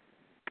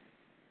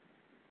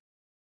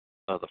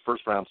 The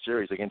first-round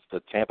series against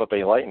the Tampa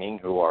Bay Lightning,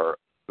 who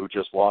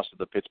just lost to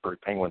the Pittsburgh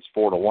Penguins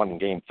 4-1 in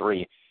Game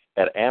 3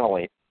 at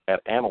Amalie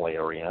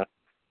Arena,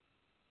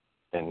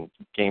 in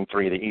Game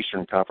 3 of the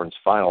Eastern Conference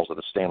Finals of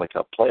the Stanley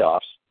Cup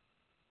playoffs.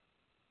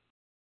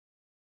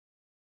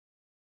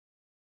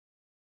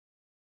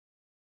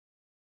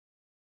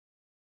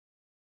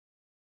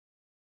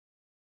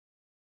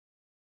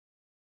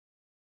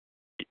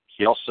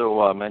 He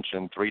also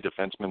mentioned 3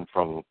 defensemen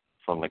from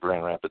the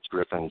Grand Rapids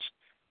Griffins.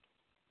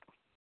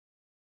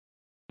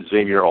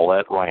 Xavier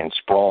Ouellette, Ryan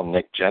Sproul, and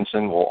Nick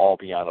Jensen will all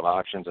be out of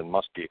options and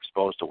must be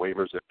exposed to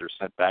waivers if they're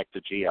sent back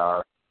to GR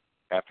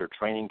after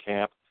training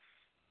camp.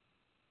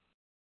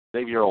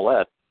 Xavier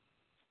Ouellette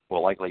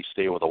will likely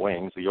stay with the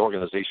Wings. The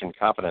organization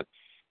confident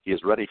he is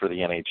ready for the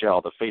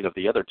NHL. The fate of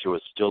the other 2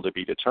 is still to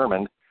be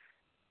determined.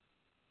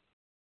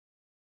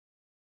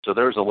 So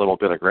there's a little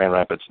bit of Grand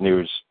Rapids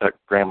news,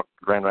 Grand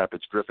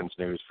Rapids Griffins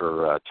news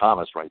for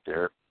Thomas right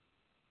there,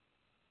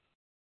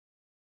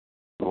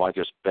 who I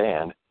just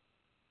banned.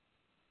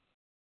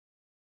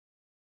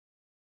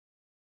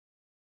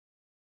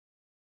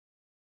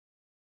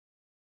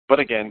 But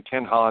again,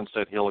 Ken Holland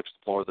said he'll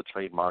explore the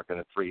trade market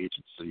and free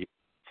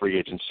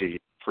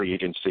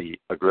agency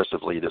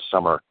aggressively this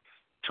summer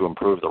to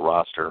improve the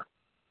roster.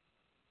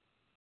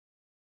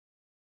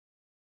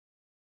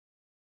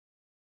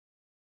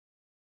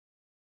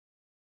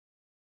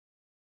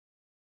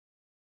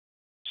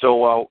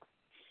 So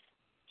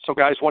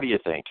guys, what do you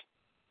think?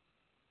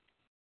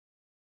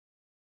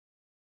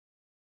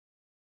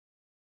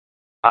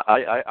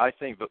 I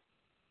think that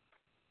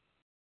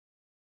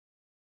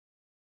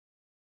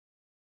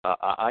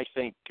I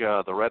think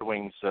the Red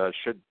Wings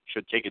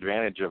should take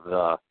advantage of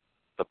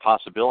the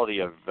possibility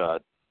of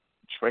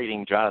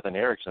trading Jonathan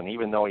Ericsson,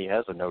 even though he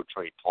has a no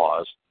trade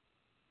clause.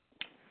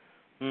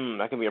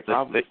 That can be a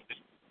problem.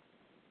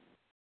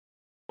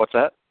 What's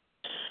that?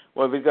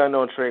 Well, if he's got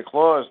no trade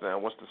clause now,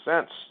 what's the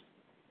sense?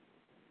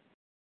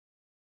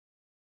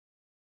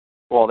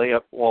 Well,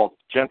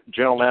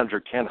 General Manager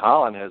Ken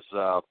Holland has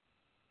the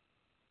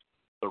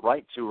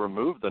right to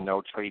remove the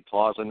no trade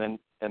clause and then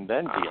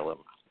deal him.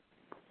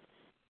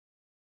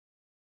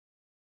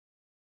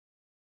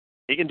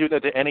 He can do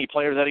that to any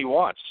player that he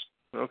wants.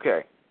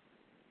 Okay.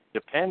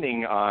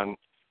 Depending on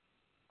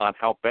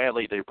how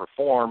badly they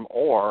perform,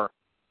 or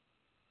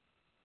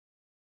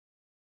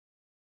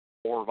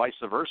vice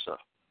versa.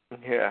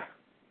 Yeah.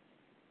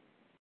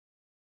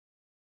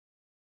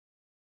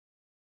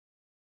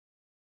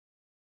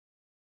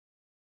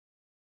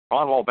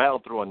 Cronwall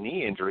battled through a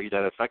knee injury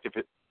that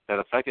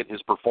affected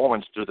his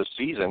performance through the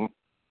season,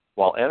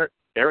 while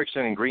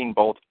Ericsson and Green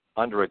both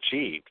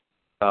underachieved.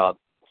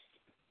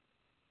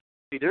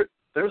 See,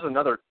 there's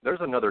another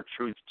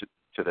truth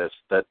to this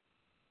that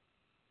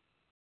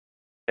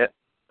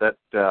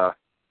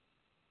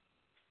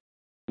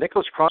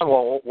Nicholas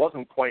Cronwall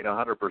wasn't quite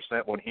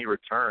 100% when he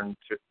returned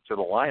to the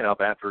lineup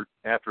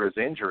after his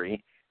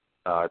injury.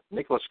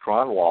 Nicholas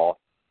Cronwall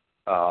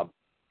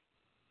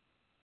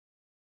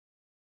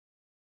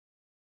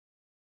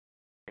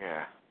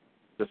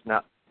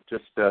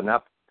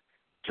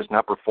just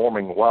not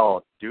performing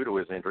well due to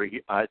his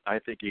injury. I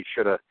think he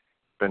should have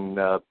been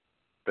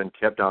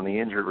kept on the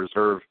injured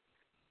reserve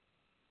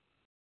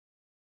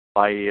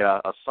by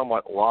a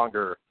somewhat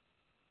longer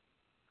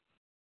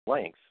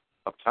length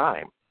of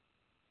time.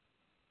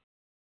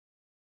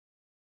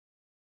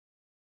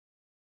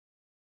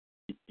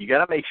 You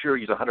got to make sure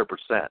he's 100%.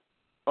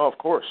 Oh, of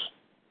course.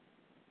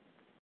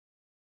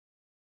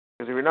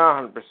 Because if you're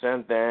not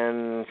 100%,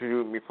 then should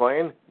you be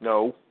playing?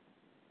 No.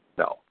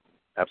 No,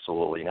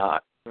 absolutely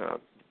not. No.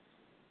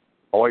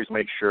 Always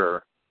make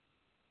sure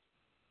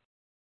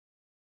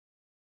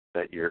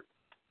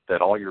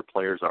that all your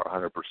players are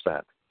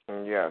 100%.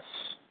 Yes.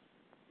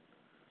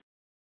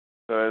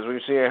 So as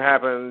we've seen it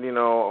happen, a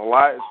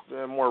lot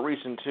more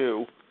recent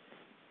too.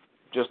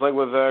 Just like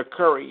with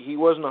Curry, he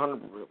wasn't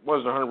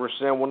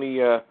 100% when he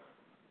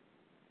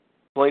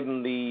played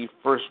in the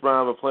first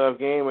round of a playoff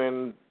game,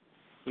 and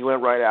he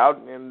went right out,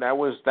 and that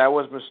was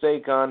a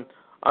mistake on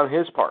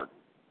his part.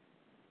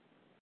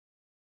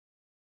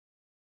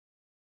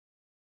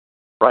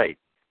 Right.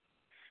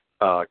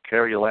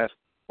 Kerry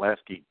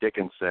Lasky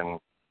Dickinson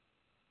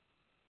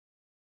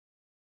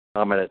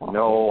commented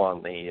no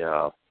on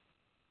the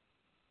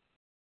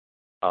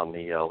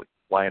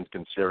Lions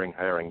considering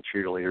hiring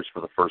cheerleaders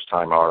for the first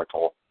time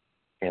article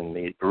in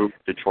the group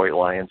Detroit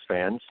Lions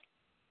fans.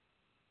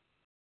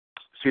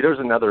 See, there's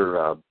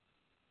another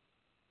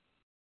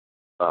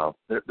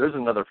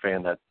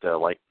fan that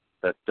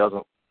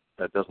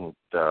doesn't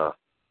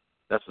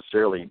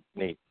necessarily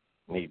need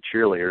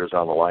cheerleaders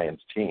on the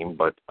Lions team,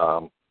 but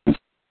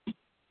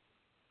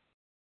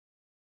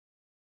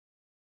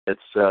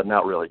it's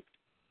not really.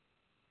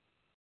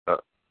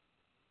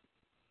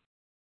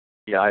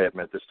 I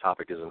admit this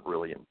topic isn't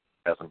really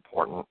as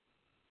important.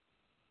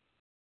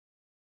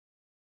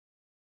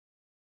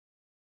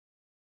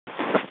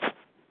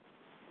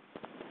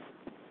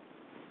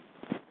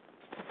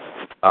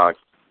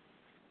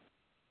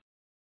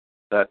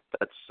 That's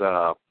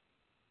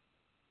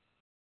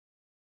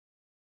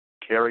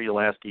Carrie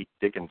Lasky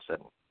Dickinson.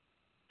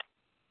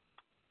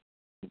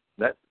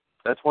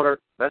 That's what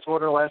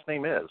her last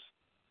name is.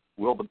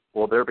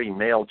 Will there be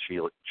male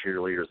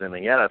cheerleaders in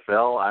the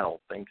NFL? I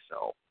don't think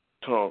so.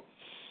 Oh.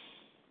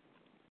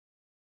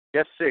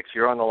 Guest 6,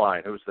 you're on the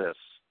line. Who's this?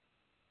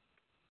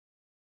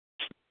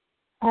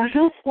 I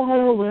just want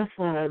to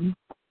listen.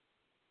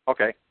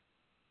 Okay.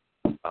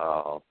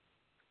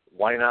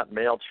 why not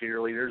male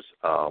cheerleaders?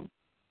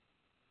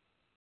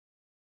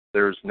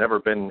 There's never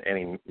been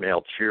any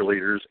male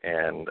cheerleaders,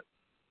 and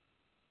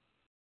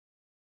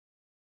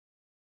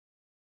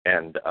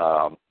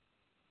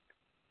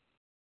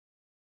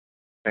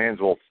fans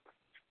will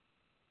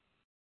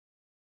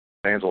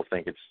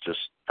think it's just,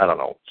 I don't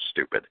know,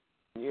 stupid.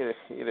 Yeah,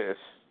 it is.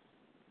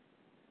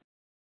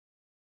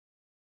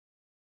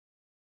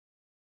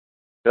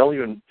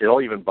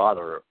 It'll even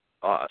bother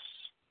us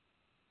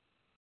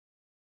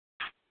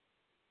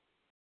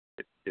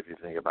if you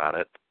think about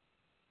it.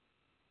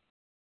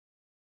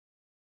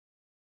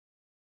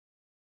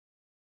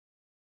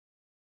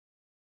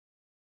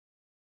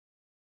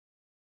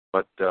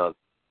 But that's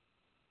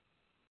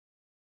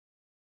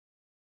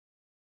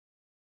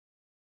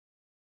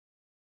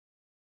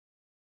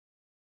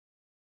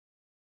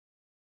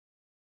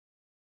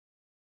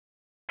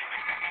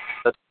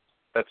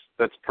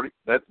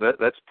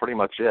pretty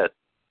much it.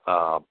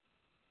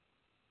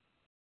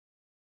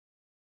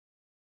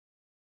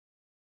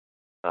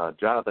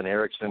 Jonathan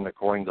Erickson,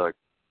 according to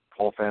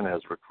Colfan,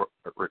 has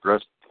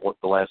regressed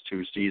the last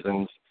 2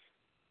 seasons.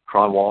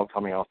 Cronwall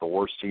coming off the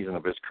worst season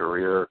of his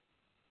career.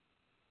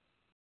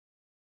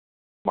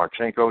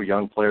 Marchenko,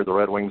 young player of the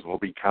Red Wings, will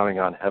be counting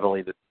on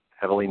heavily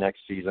next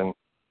season.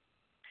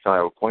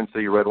 So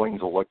Quincy Red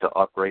Wings will look to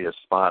upgrade his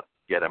spot,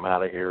 get him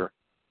out of here.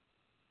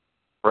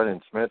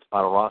 Brendan Smith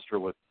on a roster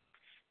with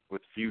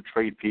few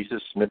trade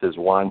pieces. Smith is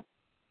one,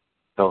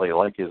 so they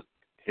like his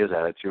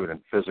attitude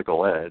and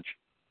physical edge.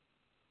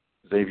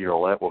 Xavier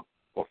Ouellet will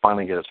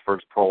finally get his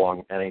first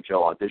prolonged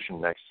NHL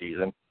audition next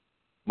season.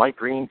 Mike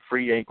Green,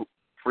 free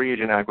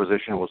agent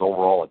acquisition, was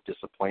overall a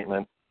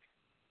disappointment.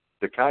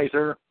 De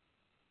Kaiser,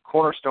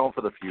 cornerstone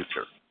for the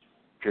future,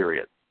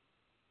 period.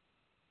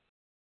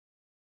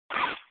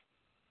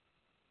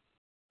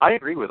 I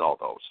agree with all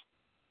those.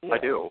 Yeah. I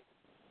do.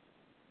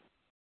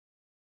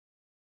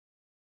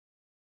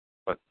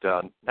 But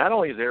not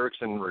only has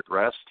Erickson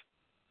regressed,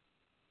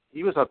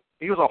 he was a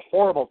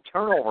horrible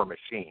turnover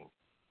machine.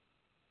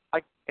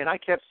 I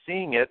kept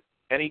seeing it,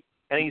 and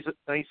he's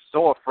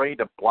so afraid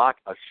to block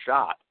a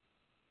shot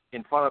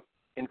in front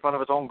of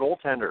his own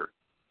goaltender.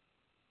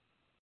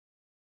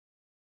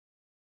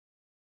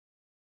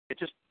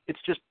 It's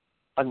just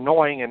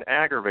annoying and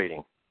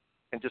aggravating,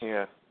 and just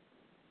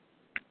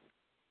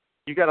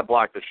you got to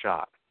block the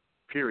shot.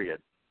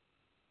 Period.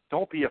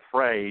 Don't be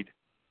afraid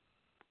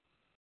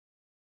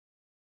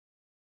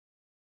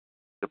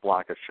to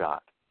block a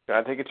shot.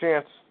 Gotta take a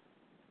chance.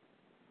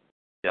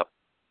 Yep.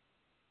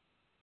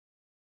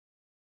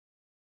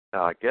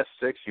 Guess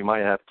 6. You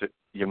might have to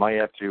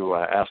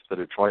ask the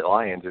Detroit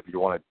Lions if you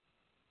want to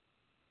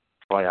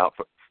try out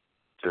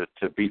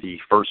to be the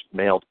first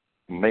male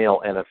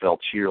NFL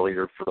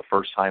cheerleader for the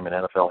first time in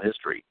NFL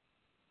history.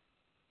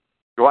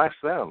 Go ask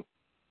them.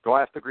 Go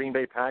ask the Green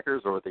Bay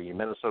Packers or the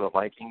Minnesota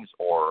Vikings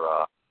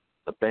or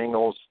the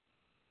Bengals.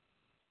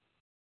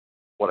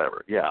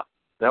 Whatever. Yeah,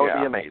 that would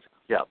be amazing.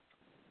 Yeah.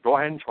 Go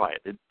ahead and try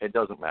it. It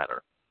doesn't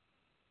matter.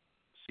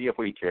 See if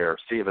we care.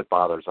 See if it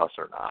bothers us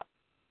or not.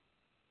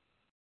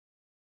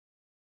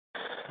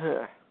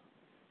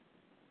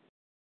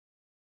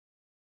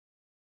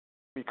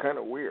 Be kind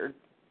of weird.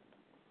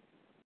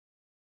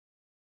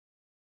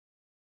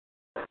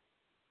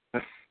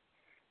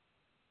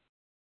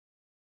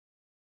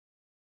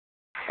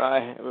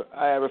 I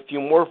have a few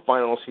more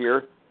finals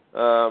here.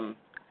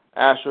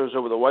 Astros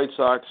over the White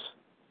Sox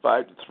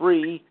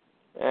 5-3,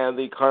 and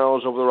the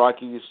Cardinals over the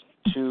Rockies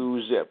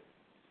 2-0.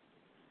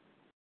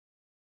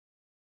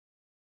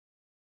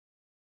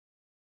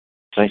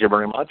 Thank you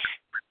very much.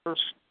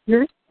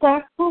 You're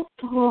so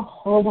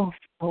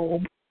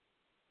homophobe.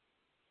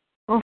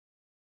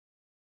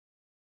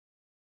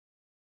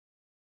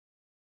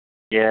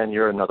 Yeah, and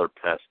you're another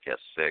pest, guess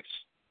 6.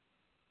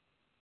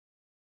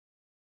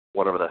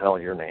 Whatever the hell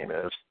your name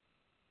is.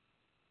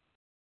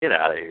 Get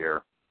out of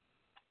here.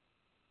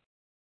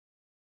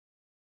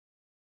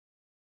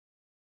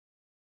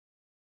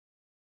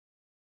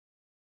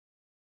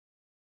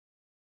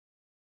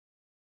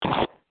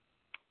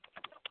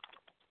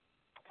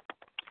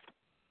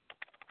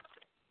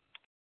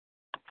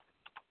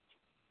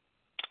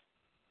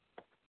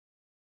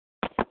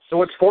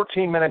 So it's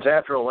 14 minutes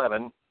after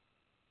 11.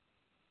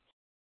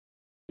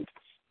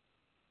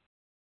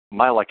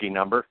 My lucky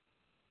number,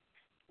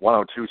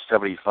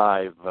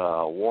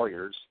 102.75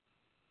 Warriors.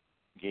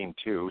 Game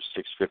 2,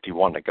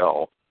 6:51 to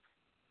go.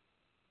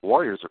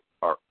 Warriors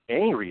are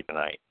angry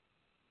tonight.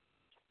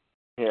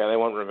 Yeah, they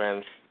want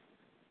revenge.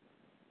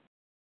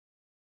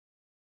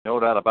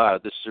 No doubt about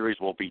it. This series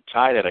will be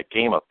tied at a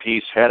game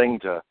apiece heading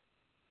to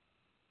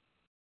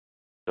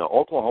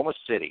Oklahoma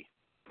City,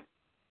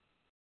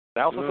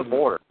 south of the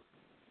border.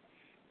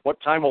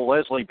 What time will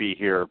Leslie be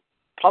here?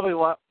 Probably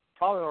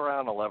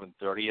around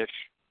 11:30ish.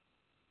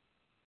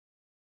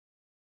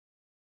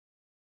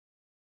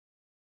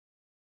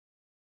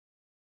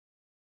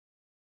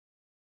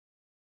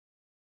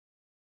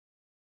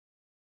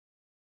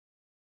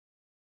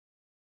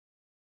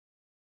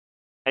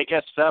 Hey,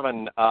 guess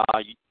 7.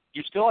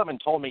 You still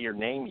haven't told me your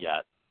name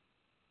yet.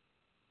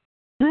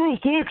 You're a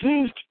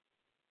sexist.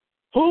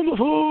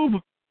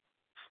 Homophobe.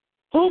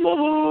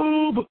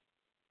 Homophobe.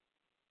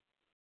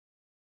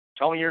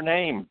 Tell me your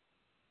name.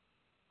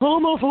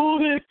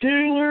 Homophobic,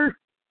 Taylor.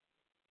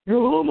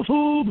 You're a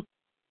homophobe.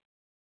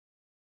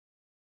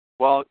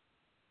 Well,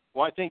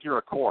 I think you're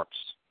a corpse.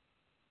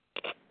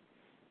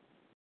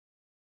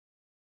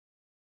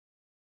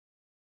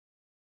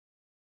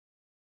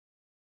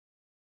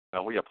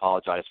 Well, we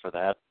apologize for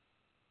that.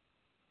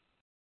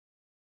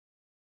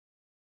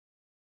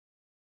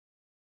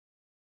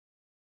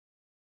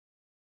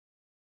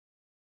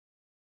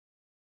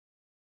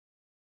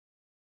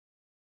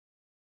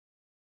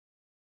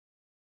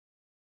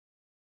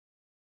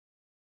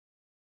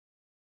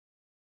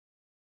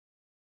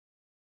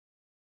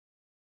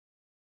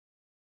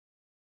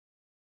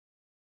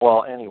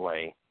 Well,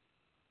 anyway,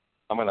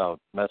 I'm going to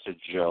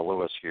message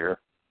Lewis here.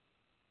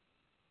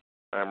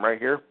 I'm right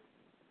here.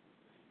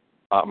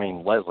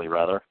 Leslie,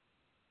 rather.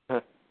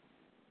 It's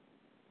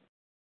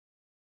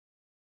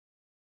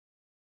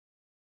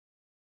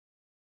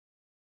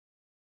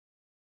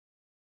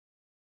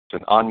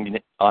an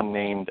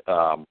unnamed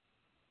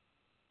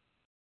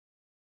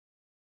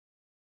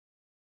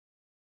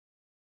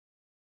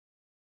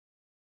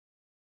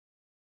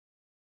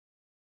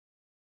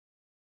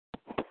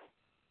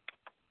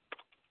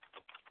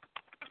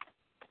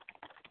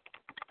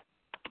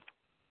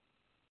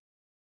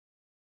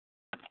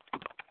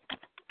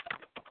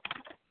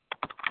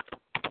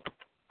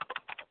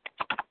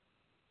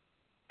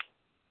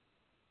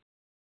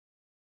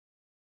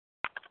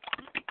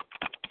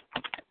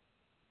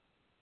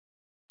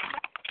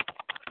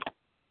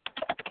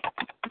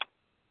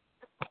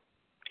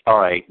All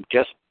right,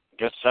 guest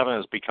 7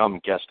 has become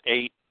guest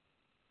 8.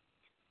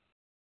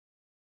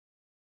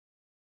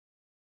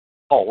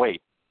 Oh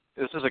wait,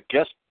 this is a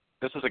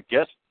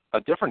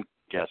different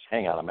guest.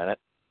 Hang on a minute.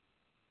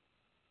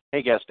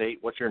 Hey, guest 8,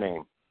 what's your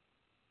name?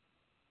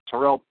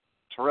 Terrell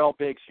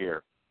Biggs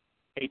here.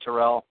 Hey,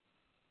 Terrell.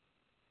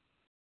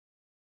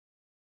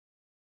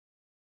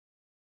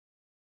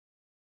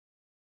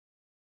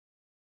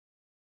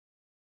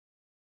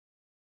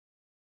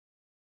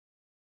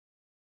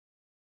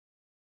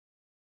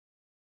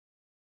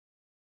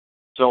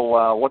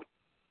 So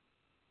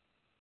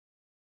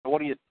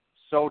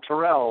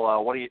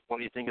Terrell, what do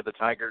you think of the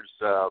Tigers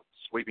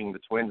sweeping the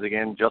Twins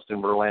again?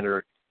 Justin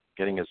Verlander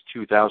getting his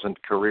 2,000th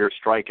career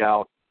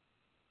strikeout.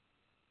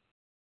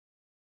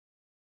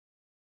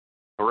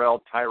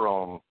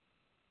 Tyrone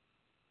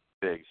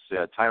Biggs.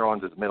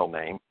 Tyrone's his middle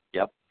name.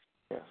 Yep.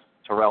 Yes.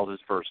 Terrell's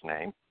his first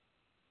name.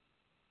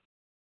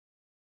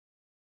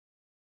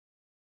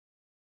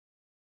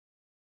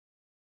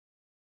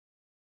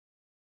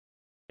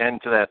 And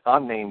to that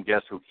unnamed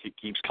guest who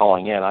keeps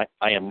calling in, I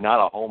am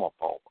not a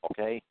homophobe,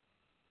 okay?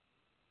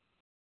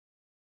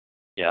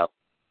 Yeah,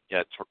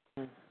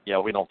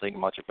 we don't think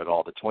much of it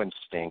all. The Twins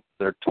stink.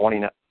 They're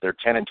 10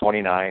 and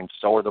 29.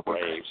 So are the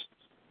Braves.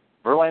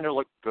 Verlander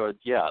looked good.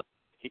 Yeah,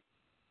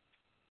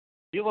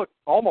 he looked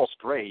almost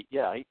great.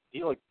 Yeah,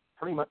 he looked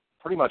pretty much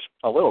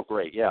a little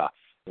great. Yeah,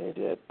 he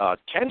did. 10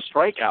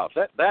 strikeouts.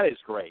 That is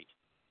great.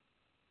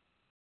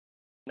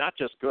 Not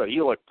just good.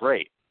 He looked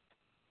great.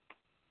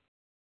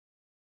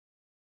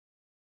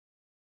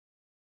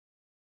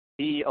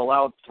 He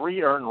allowed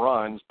 3 earned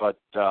runs, but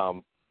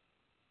total.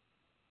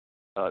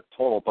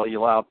 But he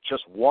allowed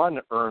just 1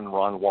 earned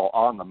run while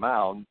on the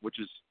mound, which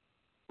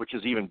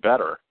is even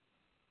better.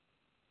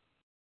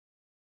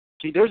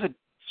 See, this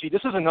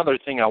is another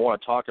thing I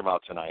want to talk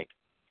about tonight.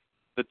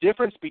 The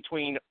difference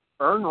between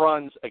earned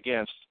runs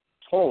against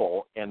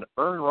total and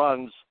earned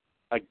runs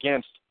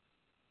against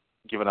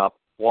given up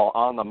while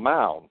on the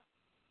mound.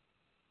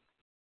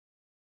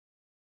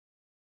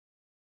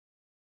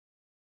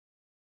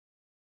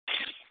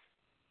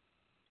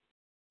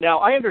 Now,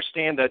 I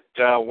understand that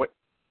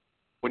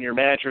when your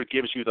manager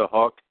gives you the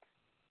hook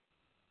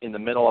in the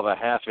middle of a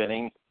half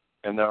inning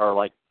and there are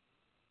like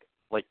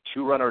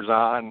 2 runners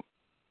on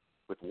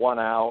with 1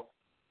 out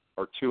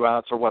or 2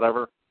 outs or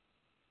whatever,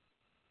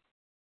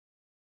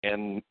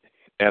 and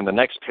the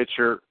next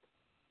pitcher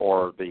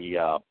or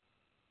the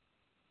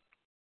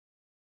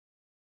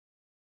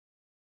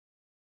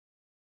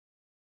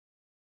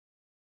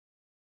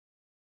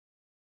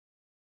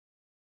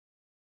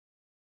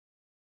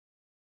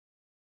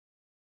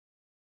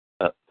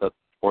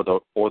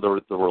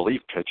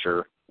relief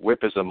pitcher,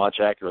 whip is a much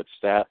accurate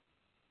stat,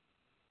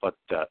 but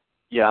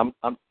I'm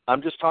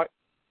just talking.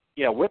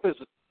 Yeah, whip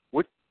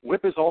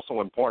is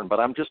also important, but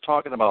I'm just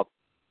talking about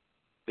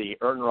the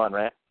earned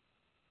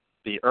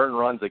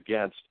runs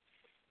against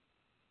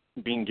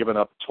being given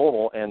up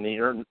total, and the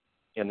earned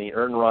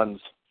runs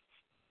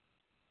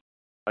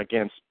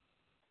against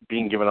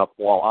being given up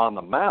while on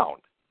the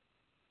mound.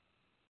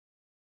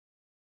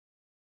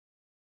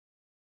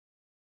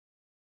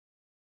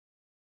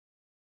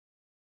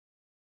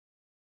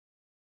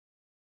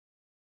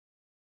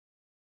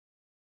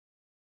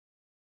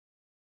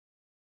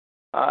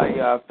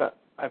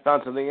 I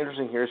found something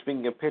interesting here.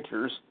 Speaking of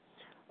pitchers,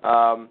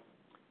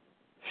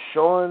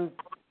 Sean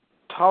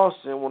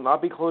Tollefson will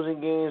not be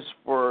closing games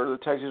for the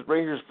Texas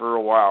Rangers for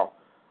a while.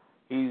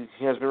 He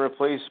has been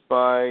replaced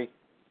by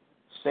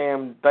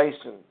Sam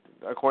Dyson,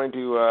 according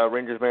to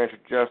Rangers manager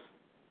Jeff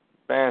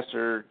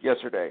Bannister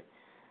yesterday.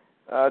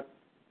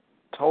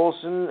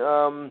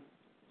 Tollefson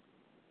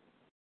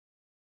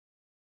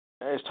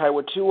is tied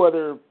with two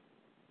other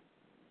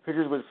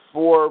pitchers with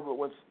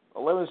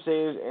 11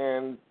 saves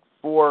and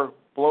 4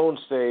 blown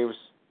saves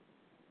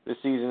this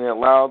season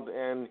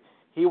and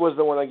he was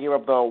the one that gave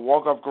up the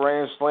walk-off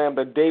grand slam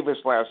to Davis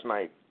last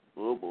night.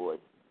 Oh boy.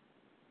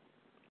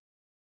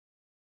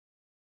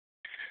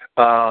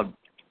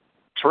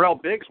 Terrell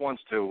Biggs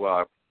wants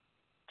to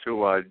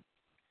let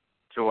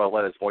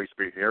his voice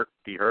be heard.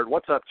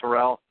 What's up,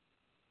 Terrell?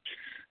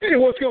 Hey,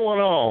 what's going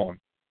on?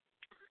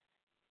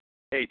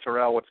 Hey,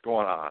 Terrell, what's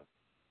going on?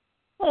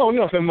 Oh,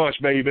 nothing much,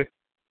 baby.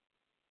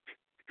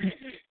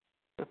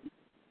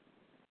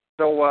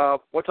 So,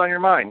 what's on your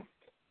mind?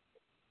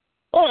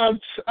 Oh,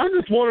 I'm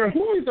just wondering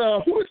who is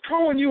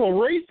calling you a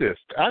racist?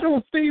 I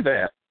don't see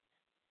that.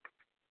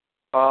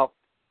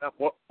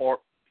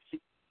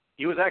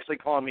 He was actually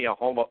calling me a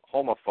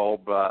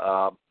homophobe.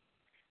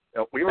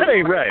 We were that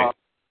ain't right.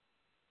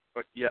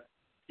 But yeah,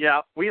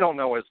 we don't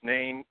know his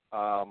name.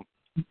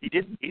 He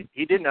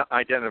didn't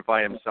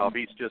identify himself.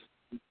 He's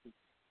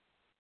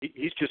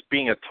just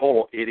being a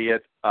total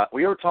idiot.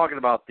 We were talking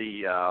about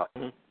the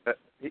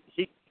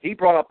he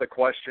brought up the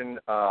question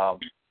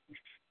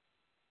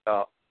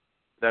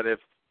that if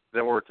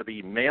there were to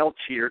be male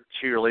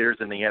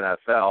cheerleaders in the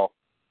NFL,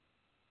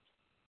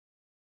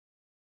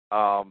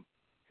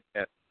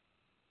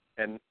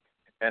 and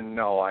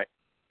no, I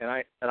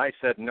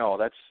said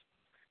no.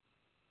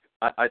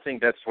 I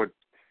think that's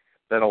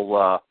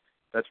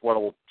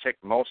what'll tick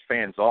most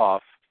fans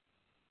off.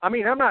 I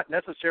mean, I'm not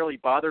necessarily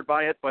bothered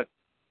by it, but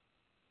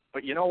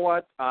you know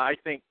what? I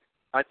think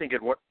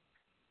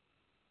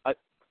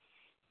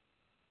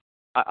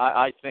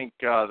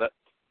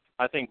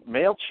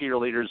male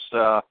cheerleaders.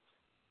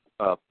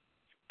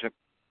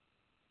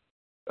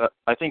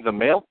 I think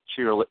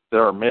there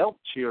are male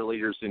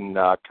cheerleaders in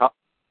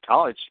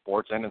college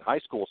sports and in high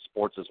school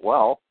sports as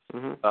well.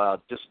 Mm-hmm.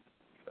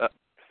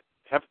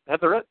 Have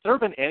there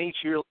been any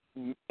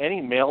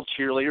male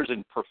cheerleaders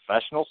in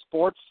professional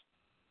sports?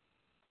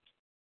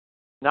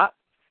 Not.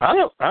 I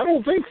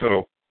don't think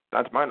so.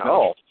 That's my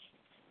knowledge.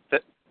 No.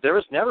 There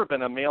has never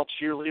been a male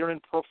cheerleader in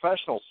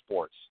professional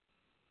sports.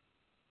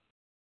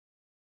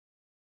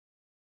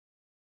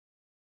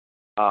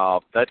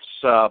 That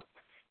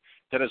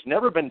has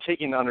never been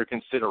taken under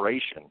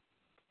consideration.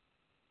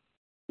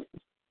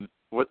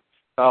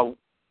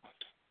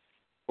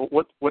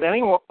 Would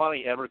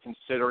anybody ever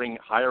considering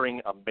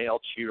hiring a male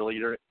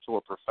cheerleader to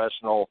a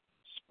professional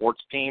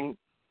sports team,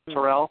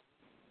 Terrell?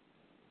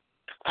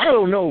 I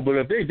don't know, but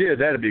if they did,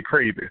 that'd be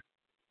crazy.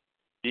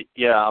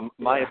 Yeah,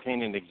 my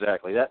opinion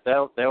exactly.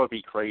 That would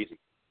be crazy.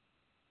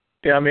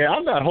 Yeah, I mean,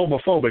 I'm not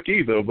homophobic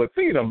either, but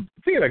seeing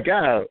a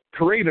guy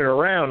parading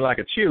around like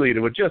a cheerleader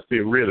would just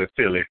be really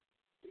silly.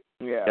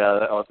 Yeah,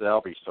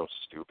 that'll be so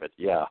stupid.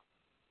 Yeah,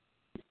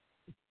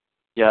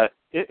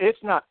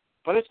 it's not,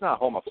 but it's not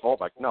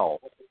homophobic. No.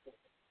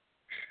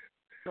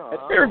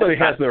 Everybody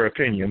has their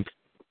opinions.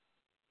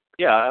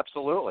 Yeah,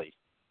 absolutely.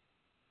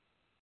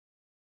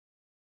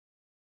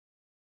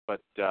 But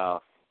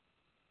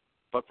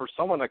for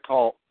someone to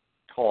call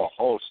a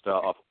host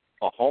a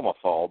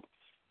homophobe,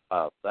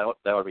 that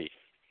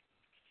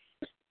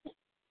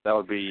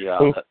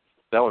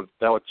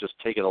would just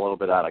take it a little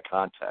bit out of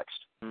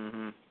context.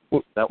 Mm-hmm.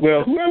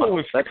 Well, whoever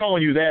was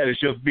calling you that is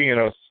just being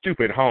a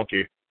stupid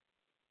honky.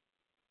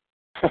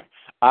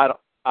 I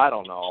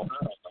don't know.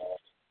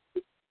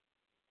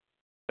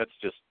 That's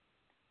just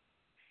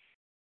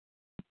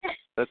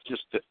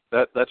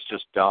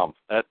dumb.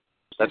 That's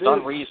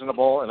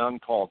unreasonable and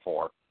uncalled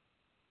for.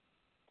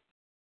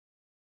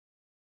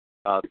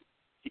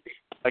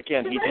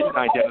 Again, he didn't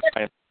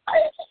identify.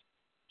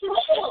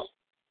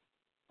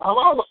 I'm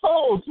on the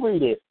phone,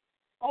 sweetie.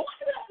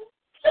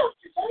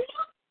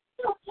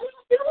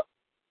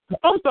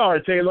 I'm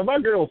sorry, Taylor. My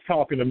girl's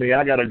talking to me.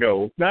 I gotta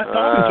go. Not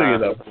talking to you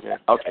though.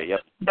 Okay,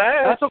 yep.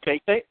 Bye. That's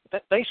okay.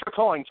 Thanks for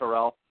calling,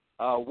 Terrell.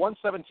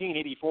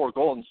 117-84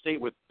 Golden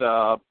State with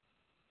 2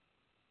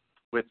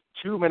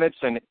 minutes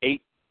and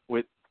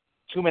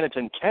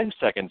 10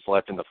 seconds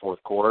left in the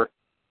fourth quarter.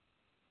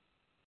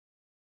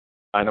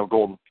 I know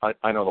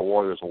the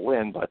Warriors will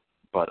win, but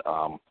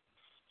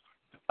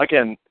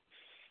again,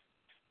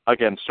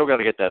 still got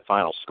to get that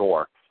final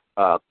score.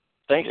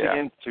 Thanks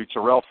again to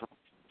Terrell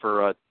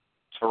for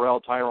Terrell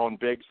Tyrone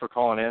Biggs for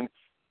calling in.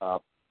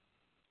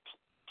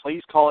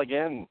 Please call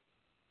again,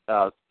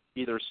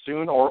 either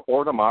soon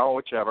or tomorrow,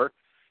 whichever.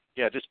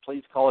 Yeah, just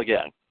please call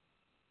again.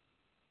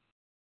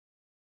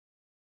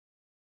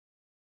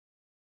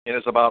 It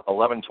is about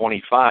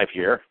 11:25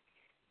 here.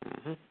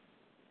 Mm-hmm.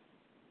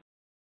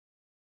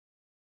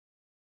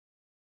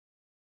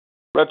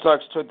 Red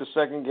Sox took the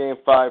second game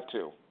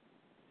 5-2.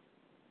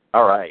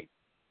 All right.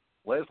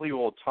 Leslie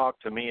will talk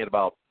to me in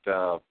about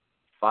 5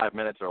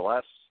 minutes or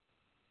less.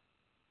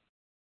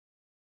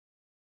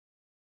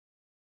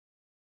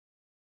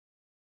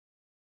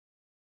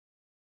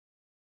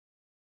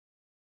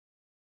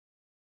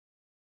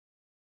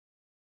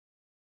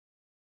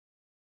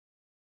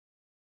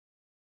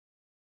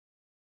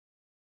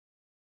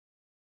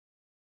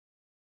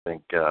 I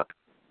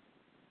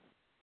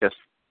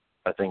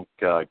think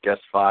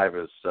guest 5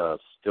 is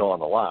still on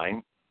the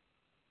line.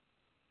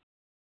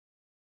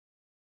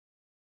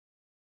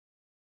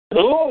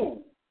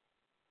 Hello.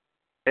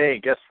 Hey,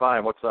 guest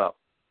 5, what's up?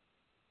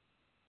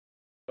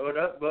 Oh,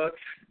 not much.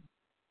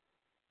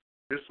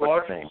 Just What's your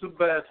watching name? some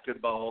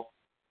basketball.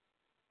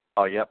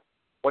 Oh, yep.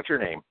 What's your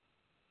name?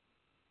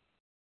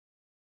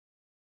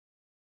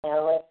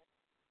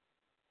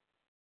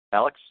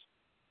 Alex?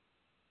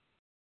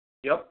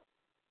 Yep.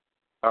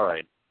 All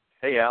right.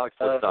 Hey, Alex,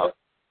 what's up?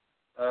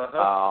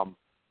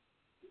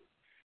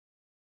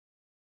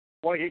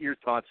 Want to get your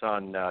thoughts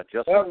on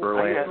Justin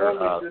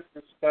Verlander.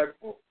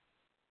 Disrespectful.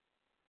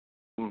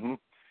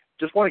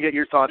 Just want to get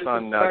your thoughts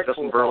on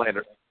Justin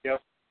Verlander.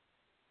 Yep.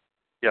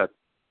 Yeah,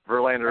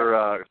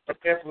 Verlander. I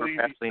can't believe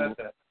he said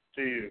that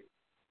to you.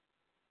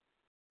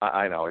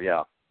 I know.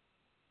 Yeah.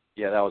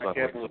 Yeah, that was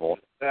unbelievable.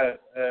 Yeah,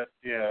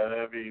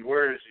 I mean,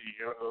 where is he?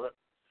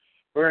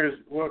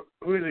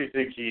 Who does he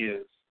think he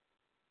is?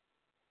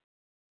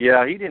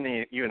 Yeah, he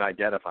didn't even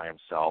identify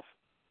himself.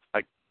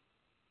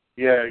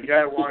 Yeah, you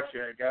gotta watch it.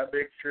 You gotta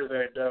make sure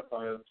they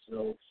identify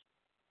themselves.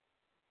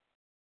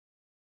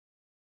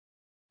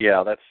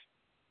 Yeah,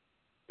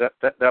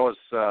 that was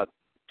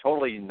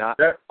totally not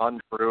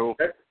untrue.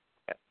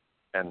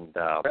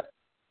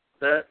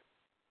 That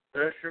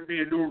should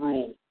be a new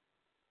rule.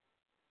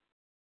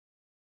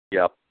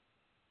 Yep.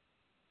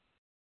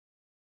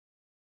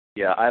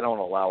 Yeah, I don't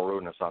allow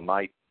rudeness on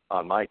my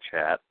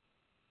chat,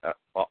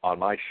 on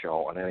my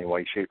show in any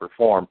way, shape, or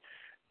form.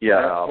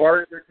 Yeah. Or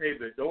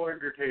entertainment. No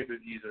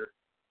entertainment either.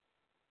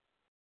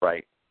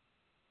 Right.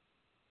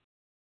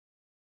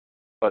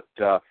 But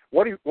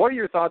what are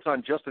your thoughts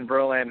on Justin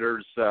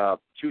Verlander's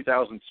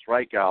 2,000th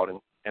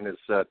strikeout and his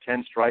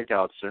 10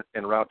 strikeouts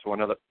en route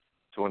to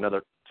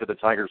the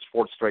Tigers'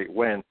 fourth straight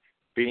win,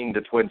 beating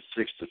the Twins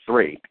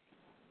 6-3?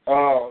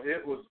 Oh,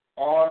 it was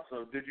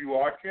awesome. Did you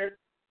watch it?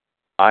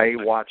 I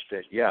watched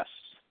it. Yes.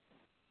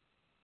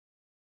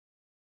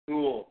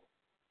 Cool.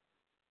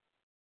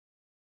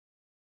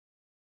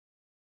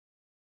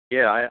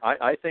 Yeah,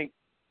 I think.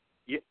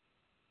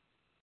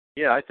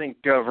 Yeah, I think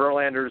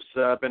Verlander's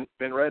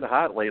been red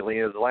hot lately.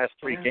 In his last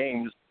 3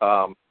 games,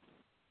 4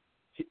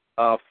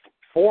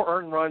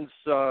 earned runs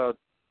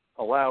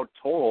allowed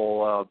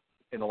total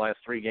in the last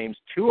 3 games.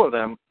 2 of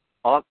them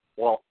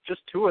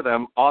just 2 of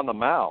them on the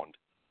mound.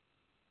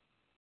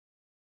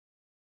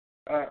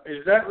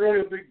 Is that really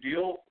a big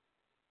deal?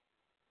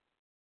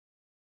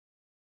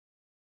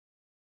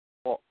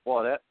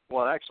 Well, it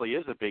actually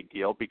is a big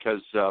deal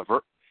because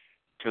Verlander,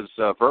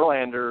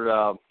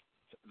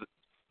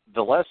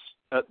 the less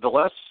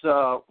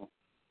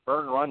earned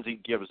runs he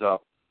gives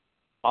up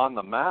on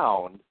the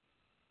mound,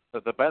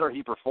 the better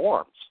he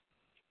performs.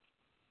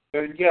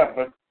 Yeah,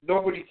 but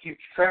nobody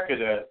keeps track of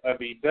that. I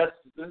mean, this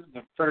is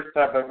the first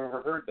time I've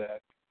ever heard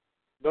that.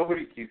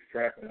 Nobody keeps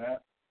track of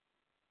that.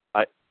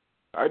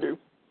 I do.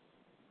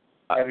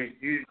 I mean,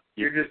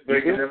 you're just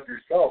making it up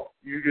yourself.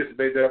 You just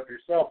made that up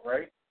yourself,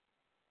 right?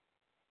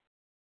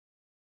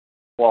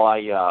 Well,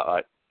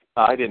 I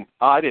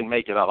didn't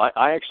make it up.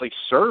 I actually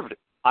surveyed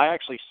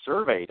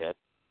it.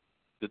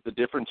 The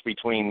difference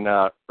between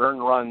earned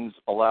runs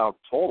allowed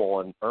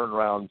total and earned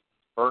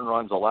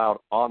runs allowed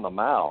on the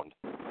mound.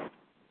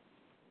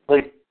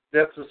 Like,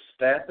 that's a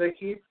stat they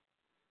keep?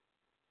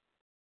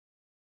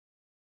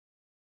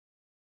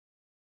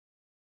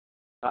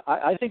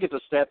 I think it's a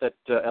stat that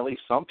at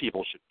least some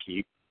people should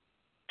keep.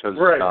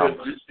 Right.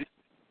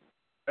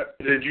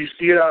 Did you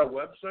see it on a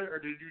website, or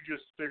did you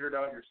just figure it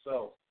out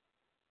yourself?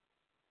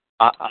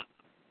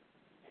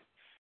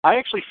 I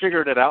actually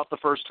figured it out the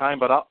first time,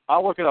 but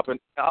I'll look it up and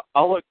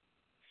I'll look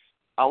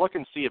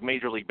and see if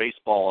Major League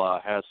Baseball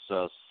has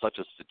such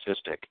a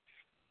statistic.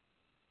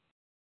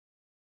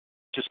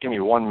 Just give me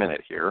 1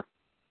 minute here.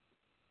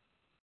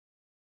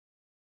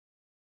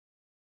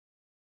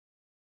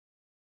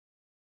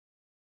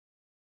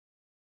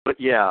 But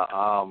yeah,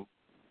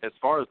 as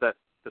far as that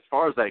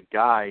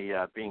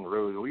guy being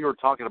rude, we were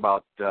talking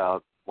about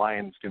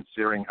Lions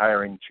considering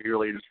hiring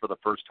cheerleaders for the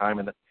first time,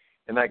 and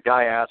that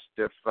guy asked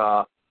if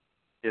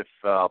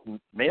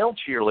male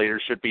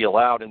cheerleaders should be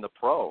allowed in the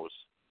pros.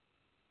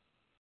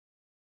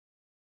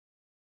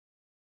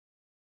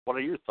 What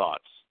are your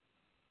thoughts?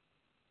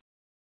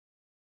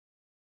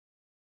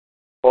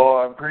 Well,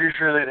 I'm pretty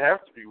sure they'd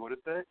have to be,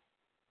 wouldn't they?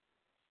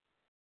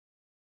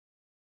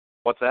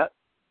 What's that?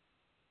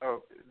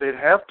 Oh, they'd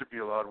have to be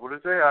allowed,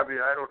 wouldn't they? I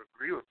mean, I don't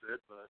agree with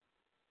it, but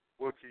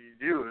what can you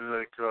do?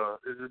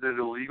 Isn't it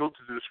illegal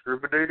to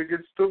discriminate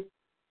against them?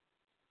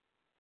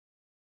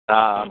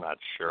 I'm not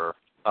sure.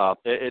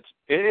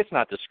 It's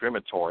not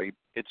discriminatory.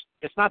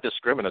 It's not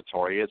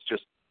discriminatory. It's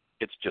just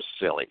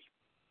silly.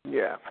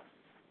 Yeah.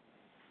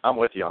 I'm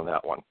with you on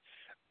that one.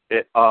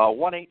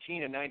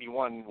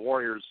 118-91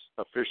 Warriors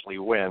officially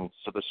win,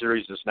 so the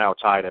series is now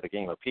tied at a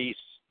game apiece.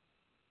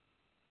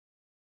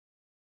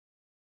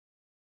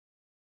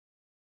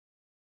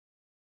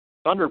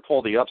 Thunder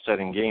pulled the upset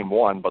in Game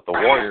 1, but the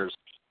Warriors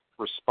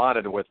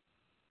responded with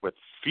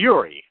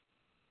fury.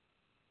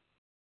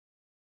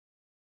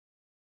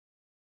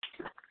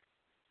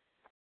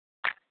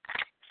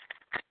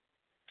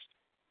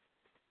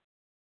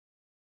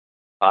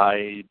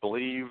 I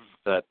believe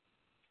that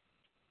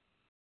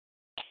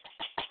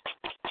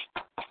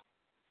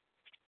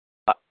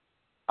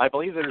I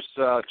believe there's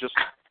just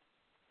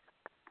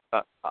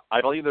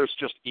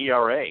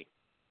ERA.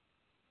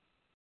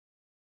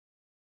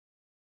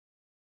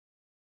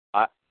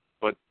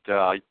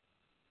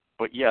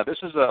 But yeah, this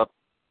is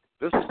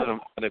an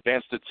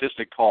advanced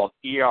statistic called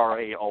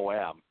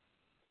ERAOM.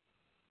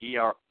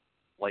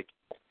 Like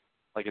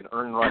an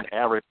earned run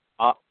average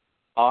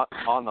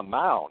on the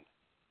mound.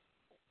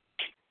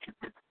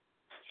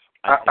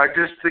 I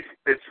just think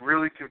it's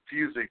really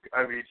confusing.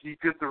 I mean, he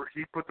put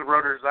the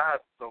runners on,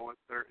 so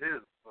they're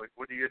his. Like,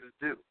 what are you going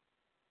to do?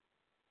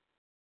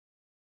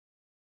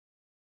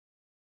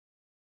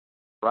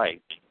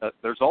 Right.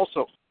 There's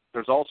also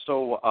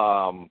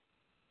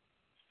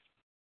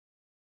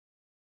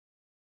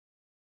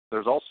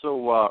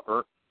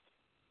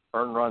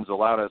earned runs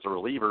allowed as a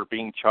reliever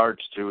being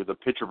charged to the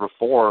pitcher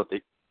before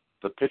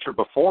the pitcher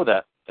before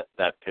that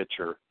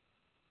pitcher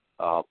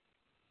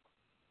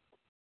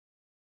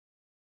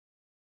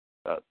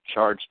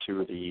charged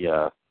to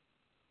the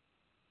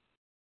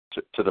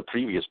to the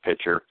previous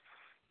pitcher,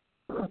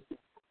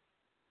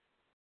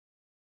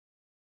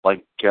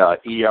 like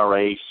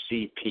ERA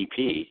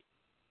CPP.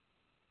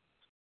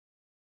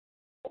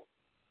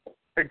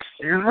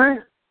 Excuse me?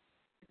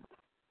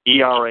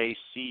 ERA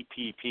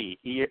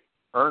CPP.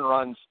 Earned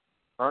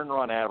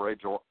run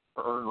average or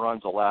earned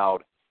runs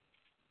allowed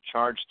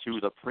charged to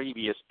the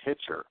previous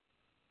pitcher.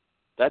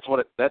 That's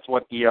what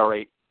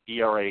ERA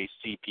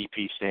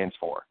CPP stands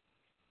for.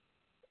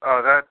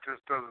 Oh, that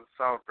just doesn't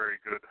sound very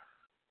good.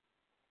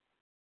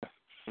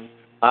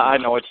 I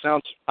know it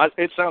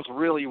sounds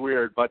really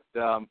weird, but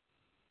sounds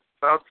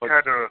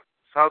kind of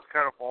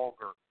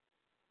vulgar.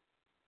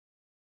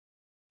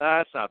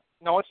 It's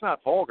not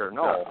vulgar.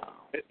 No,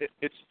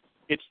 it's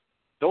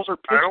those are.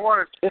 I don't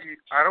want to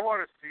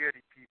see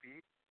any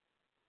PP.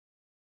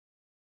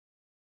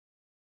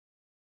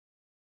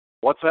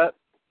 What's that?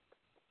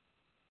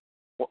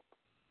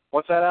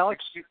 What's that,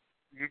 Alex?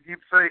 You keep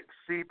saying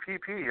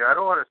CPP. I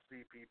don't want to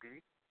see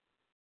PP.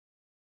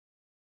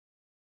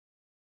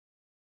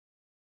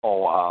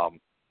 Oh,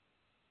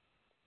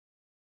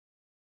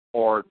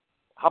 or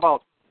how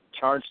about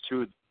charge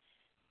to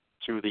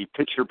the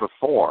pitcher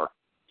before,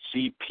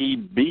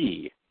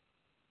 CPB?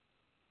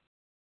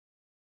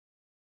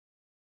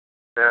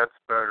 That's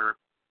better.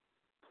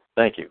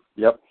 Thank you.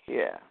 Yep.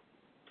 Yeah.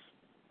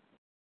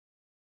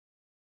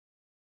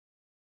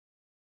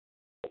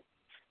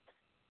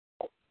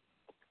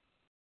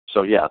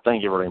 So yeah,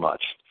 thank you very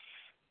much.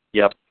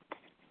 Yep.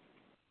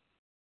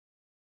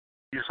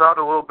 You sound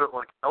a little bit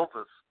like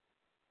Elvis.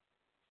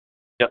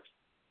 Yep.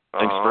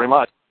 Thanks very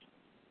much.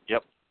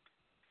 Yep.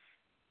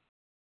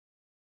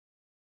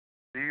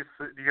 Do you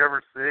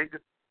ever sing?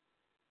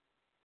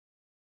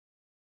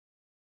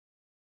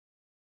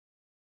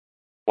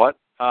 What?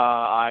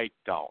 I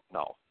don't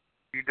know.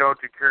 You don't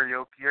do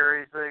karaoke or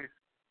anything?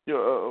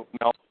 No.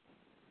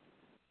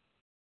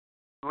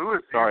 Louis,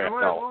 Sorry, you do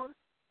no. it, Louis?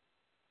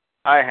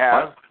 I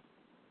have. What?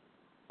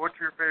 What's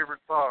your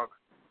favorite song?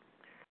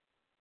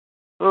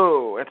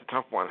 Oh, that's a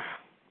tough one.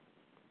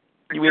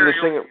 You mean to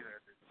sing it?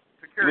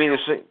 You mean to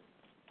sing?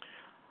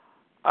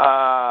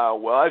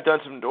 Well, I've done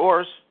some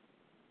Doors.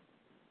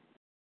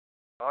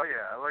 Oh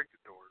yeah, I like the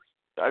Doors.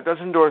 I've done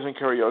some Doors in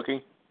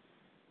karaoke.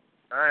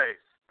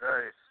 Nice.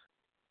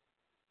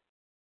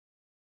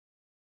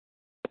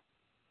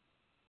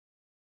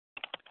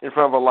 In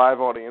front of a live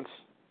audience.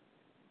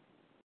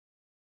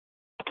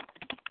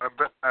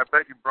 I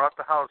bet you brought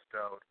the house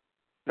down.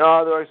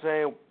 No, they're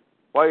saying,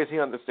 why is he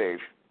on the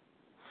stage?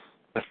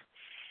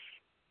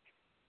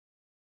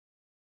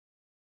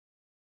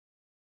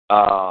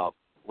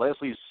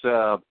 Leslie's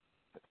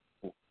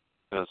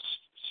is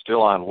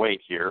still on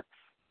wait here.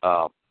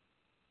 Why?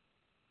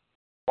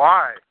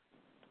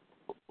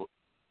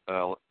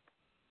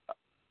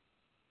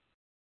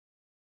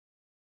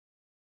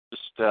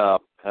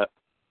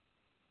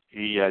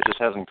 He just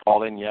hasn't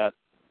called in yet.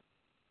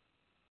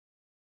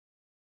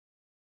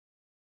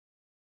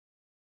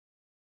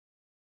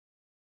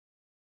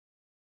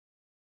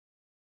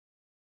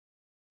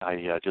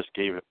 I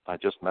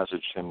just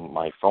messaged him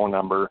my phone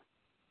number.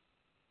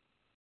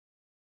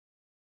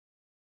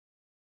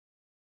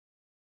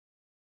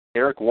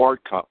 Eric Ward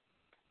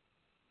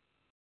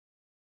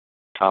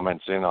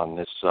comments in on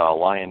this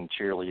Lion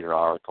cheerleader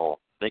article.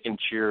 They can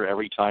cheer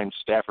every time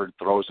Stafford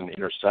throws an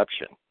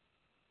interception.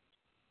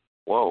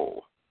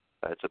 Whoa,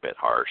 that's a bit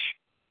harsh.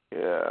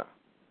 Yeah.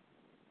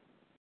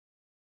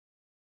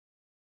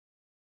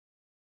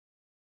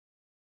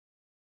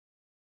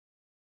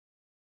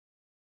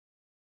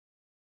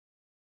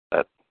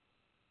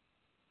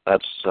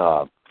 That's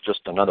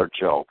just another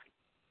joke.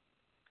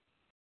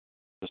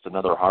 Just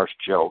another harsh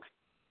joke.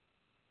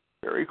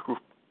 Very cruel.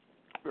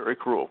 Very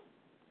cruel.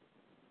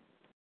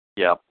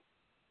 Yep.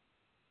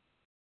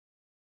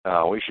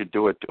 We should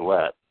do a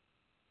duet.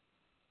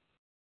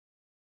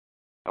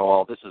 Oh,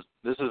 well, this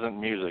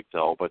isn't music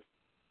though. But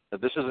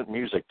this isn't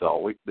music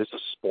though. This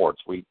is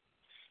sports. We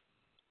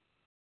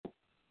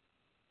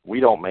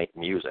don't make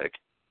music.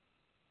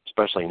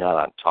 especially not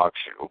on talk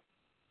show.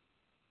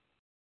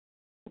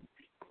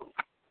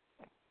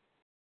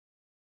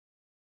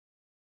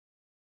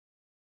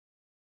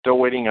 Still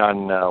waiting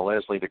on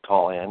Leslie to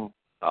call in.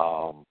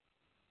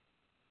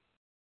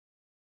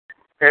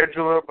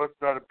 Angela must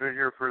not have been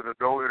here for the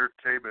no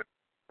entertainment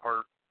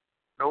part.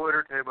 No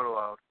entertainment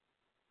allowed.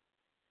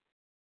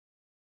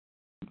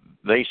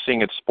 They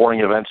sing at sporting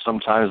events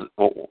sometimes.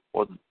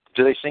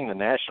 Do they sing the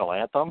national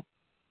anthem?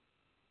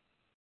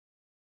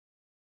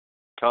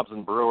 Cubs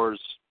and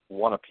Brewers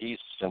 1 apiece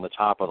in the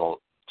top of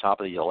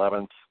the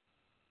 11th.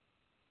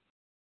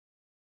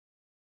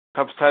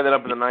 Cubs tied it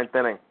up in the 9th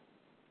inning.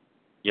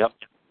 Yep.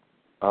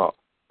 Oh,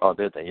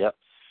 did they? Yep.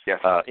 Yes.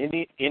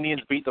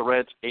 Indians beat the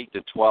Reds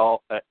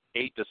 8-7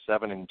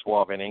 in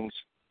 12 innings.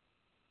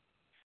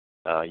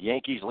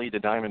 Yankees lead the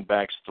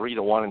Diamondbacks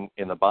 3-1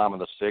 in the bottom of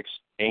the 6th.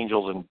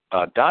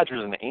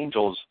 Dodgers and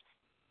Angels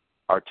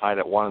are tied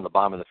at 1 in the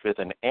bottom of the 5th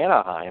in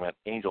Anaheim at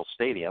Angel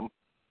Stadium.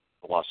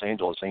 The Los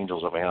Angeles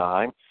Angels of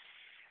Anaheim.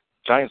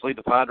 Giants lead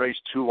the Padres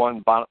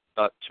 2-1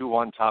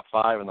 top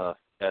 5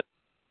 at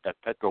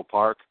Petco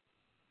Park.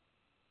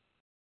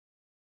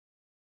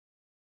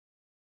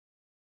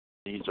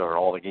 These are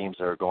all the games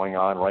that are going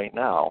on right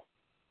now.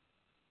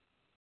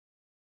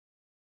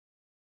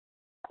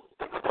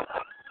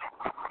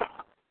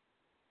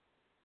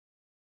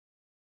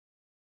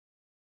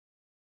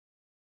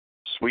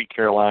 Sweet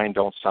Caroline,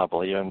 Don't Stop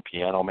Believin',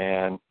 Piano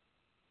Man.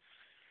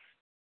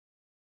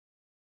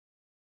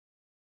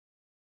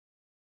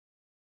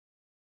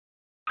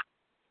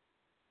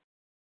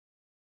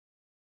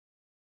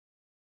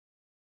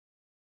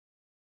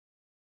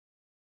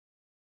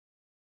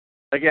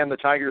 Again, the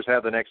Tigers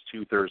have the next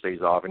 2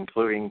 Thursdays off,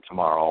 including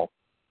tomorrow.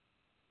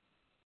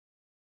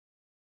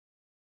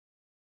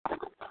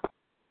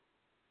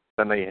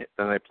 Then they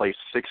play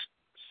six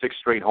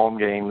straight home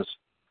games.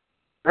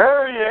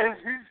 There he is.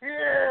 He's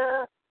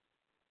here.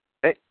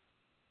 Hey,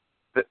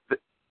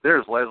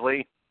 there's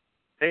Leslie.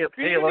 Hey,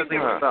 Leslie,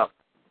 what's up?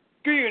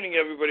 Good evening,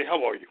 everybody.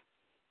 How are you?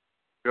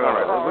 Good. All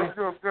right, Leslie. I'm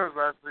doing good,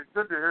 Leslie.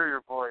 Good to hear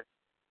your voice.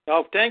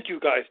 Oh, thank you,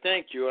 guys.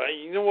 Thank you.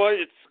 You know what?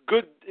 It's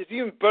good. It's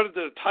even better that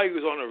the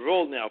Tigers on a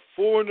roll now.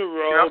 4 in a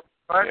row. Yep.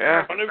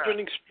 Yeah.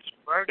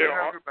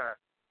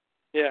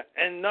 Yeah,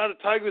 and now the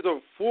Tigers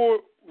are 4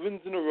 wins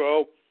in a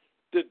row.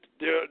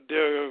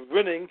 They're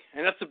winning,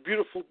 and that's a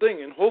beautiful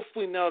thing. And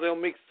hopefully now they'll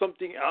make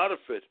something out of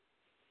it.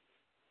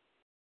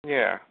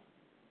 Yeah.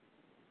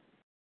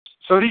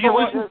 So did you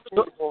listen?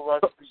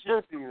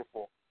 You're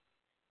beautiful.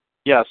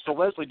 Yeah. So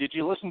Leslie, did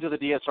you listen to the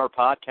DSR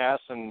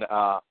podcast and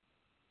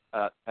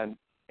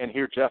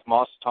hear Jeff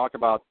Moss talk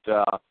about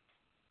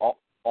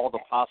all the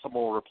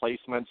possible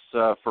replacements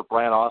for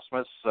Brad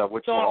Ausmus,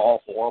 which were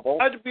all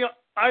horrible? I'd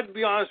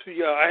be honest with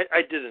you,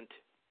 I didn't.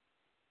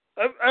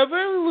 I've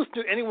rarely listened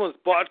to anyone's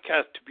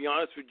podcast, to be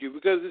honest with you,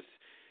 because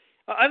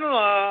I don't know.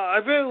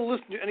 I've rarely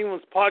listened to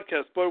anyone's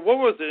podcast, but what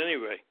was it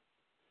anyway?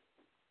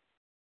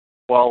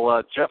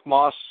 Well, Jeff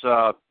Moss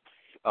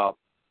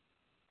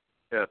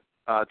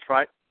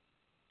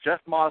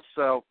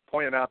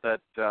pointed out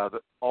that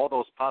all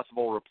those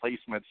possible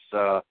replacements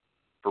for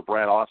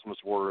Brad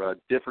Ausmus were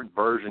different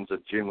versions of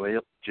Jim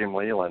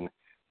Leyland.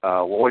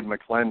 Lloyd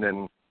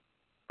McClendon,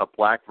 a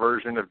black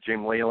version of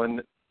Jim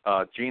Leyland.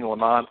 Gene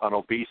Lamont, an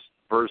obese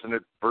version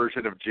of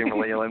Jim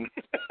Leyland.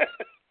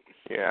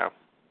 Yeah.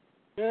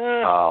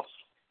 You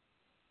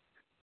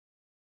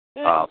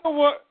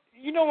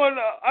know what?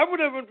 I would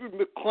have went with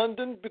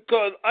McClendon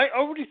because I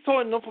already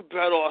saw enough of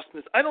Brad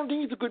Ausmus. I don't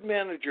think he's a good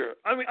manager.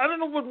 I mean, I don't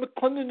know what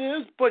McClendon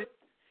is, but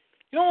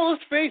you know,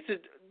 let's face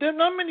it, there are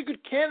not many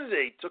good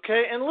candidates,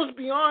 okay? And let's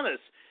be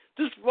honest,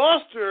 this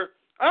roster,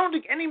 I don't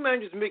think any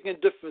manager's making a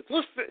difference.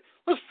 Let's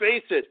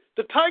face it,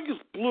 the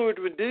Tigers blew it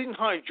when they didn't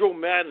hire Joe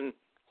Madden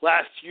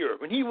last year,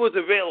 when he was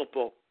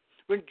available.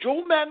 When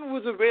Joe Madden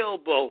was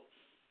available,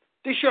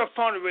 they should have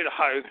found a way to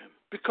hire him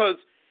because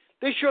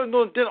they should have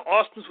known then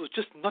Ausmus was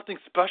just nothing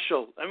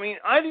special. I mean,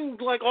 I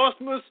didn't like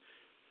Ausmus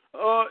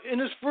in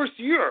his first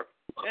year,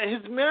 and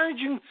his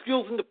managing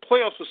skills in the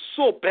playoffs were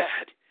so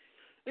bad.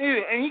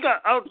 And he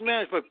got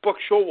outmanaged by Buck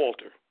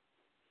Showalter.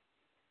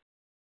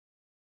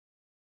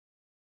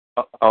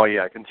 Oh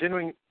yeah,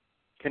 continuing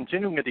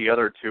with the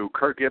other two,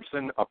 Kirk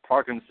Gibson, a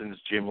Parkinson's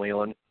Jim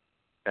Leyland,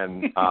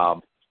 and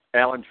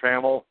Alan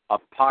Trammell, a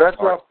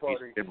pockmarked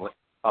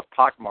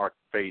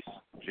face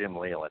Jim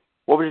Leyland.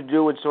 What would you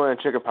do with someone in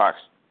chickenpox?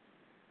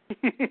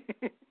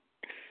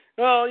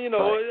 Well, you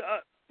know,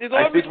 it's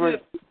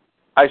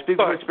I speak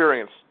from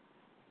experience.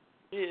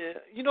 Yeah,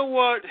 you know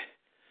what?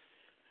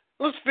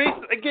 Let's face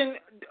it, again,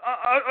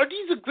 are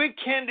these great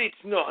candidates?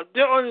 No,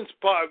 they're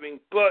uninspiring,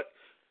 but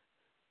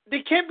they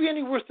can't be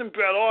any worse than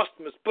Brad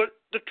Ausmus. But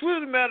the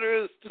truth of the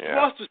matter is, this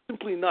roster is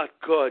simply not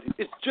good.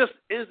 It just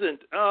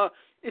isn't.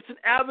 It's an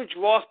average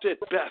roster at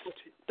best.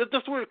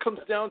 That's what it comes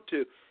down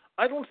to.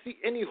 I don't see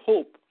any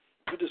hope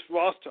for this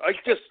roster. I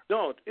just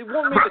don't. It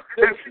won't make a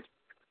difference.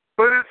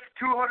 But it's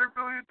 $200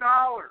 billion.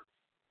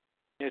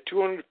 Yeah,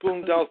 $200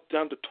 billion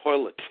down the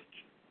toilet.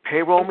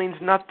 Payroll means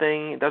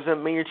nothing. It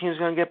doesn't mean your team's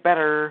going to get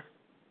better.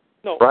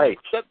 No. Right.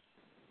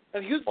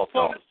 And here's the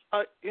problem.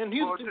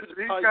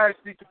 These guys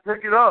need to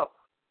pick it up.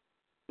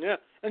 Yeah,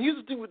 and here's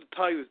the thing with the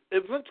Tigers.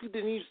 Eventually,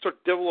 they need to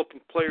start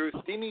developing players.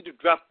 They need to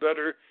draft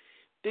better.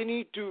 They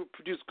need to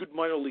produce good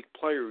minor league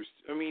players.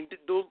 I mean,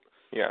 the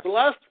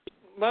last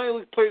minor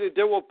league player they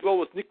developed well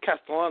was Nick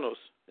Castellanos,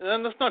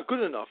 and that's not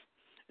good enough.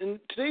 In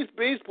today's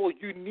baseball,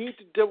 you need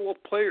to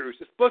develop players,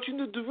 especially in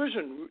the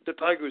division the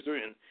Tigers are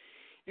in.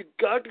 You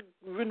got to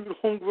win with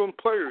homegrown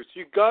players.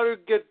 You got to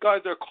get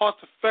guys that are cost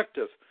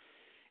effective,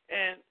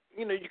 and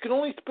you can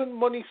only spend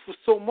money for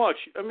so much.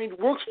 I mean, it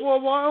works for a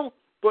while,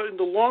 but in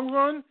the long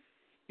run,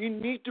 you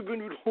need to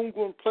win with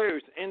homegrown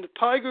players. And the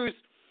Tigers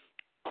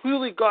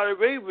clearly got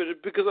away with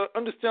it because,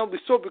 understandably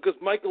so, because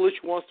Mike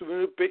Ilitch wants to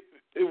win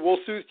a World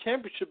Series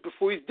championship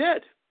before he's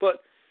dead.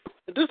 But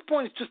at this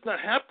point, it's just not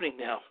happening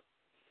now.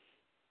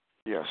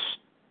 Yes.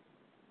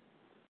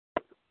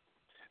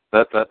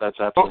 That's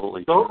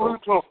absolutely Don't true. lose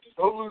hope.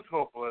 Don't lose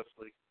hope,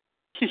 Leslie.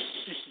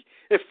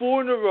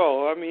 4 in a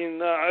row. I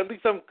mean, at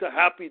least I'm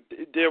happy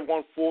they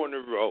won 4 in a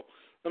row.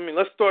 I mean,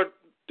 let's start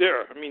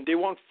there. I mean, they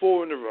won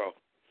 4 in a row.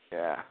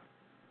 Yeah.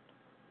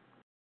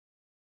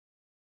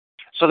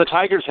 So the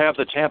Tigers have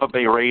the Tampa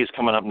Bay Rays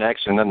coming up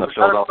next, and then the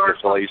Philadelphia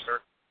Phillies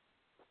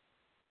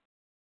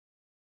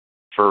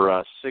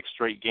for 6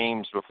 straight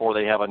games before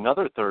they have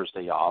another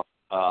Thursday off.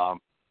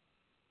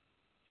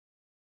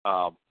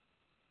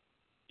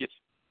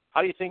 How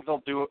do you think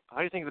they'll do? How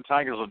do you think the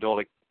Tigers will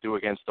do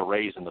against the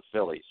Rays and the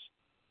Phillies?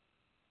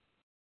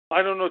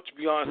 I don't know, to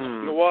be honest.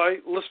 You know why?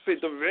 Let's face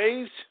it, the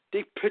Rays,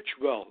 they pitch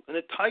well, and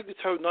the Tigers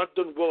have not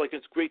done well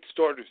against great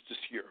starters this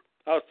year,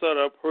 outside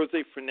of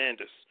Jose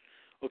Fernandez.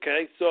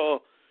 Okay,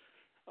 so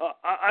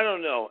I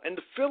don't know. And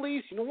the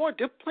Phillies, you know what?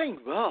 They're playing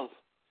well.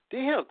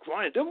 They have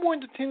grind. They're more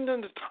entertaining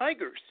than the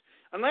Tigers.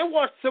 And I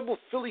watched several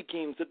Philly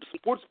games at the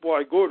sports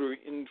bar I go to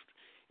in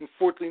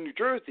Fort Lee, New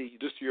Jersey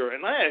this year,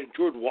 and I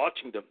enjoyed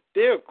watching them.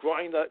 They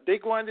grind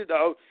it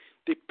out.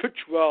 They pitch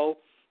well.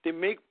 They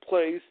make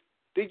plays.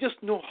 They just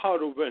know how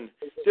to win.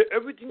 They're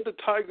everything the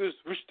Tigers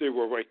wish they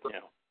were right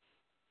now.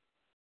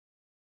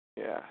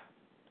 Yeah.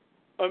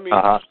 I mean,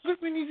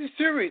 it's an easy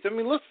series. I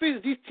mean, let's face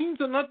it, these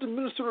teams are not the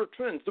Minnesota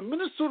Twins. The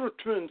Minnesota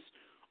Twins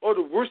are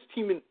the worst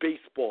team in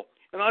baseball,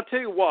 and I'll tell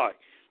you why.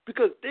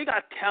 Because they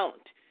got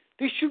talent.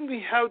 They shouldn't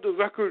have the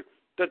record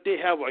that they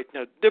have right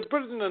now. They're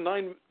better than a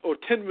 9 or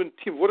 10-win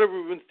team,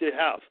 whatever wins they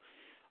have.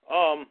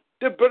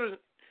 They're better.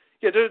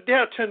 They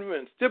have 10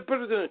 wins. They're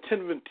better than a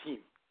 10-win team.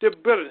 They're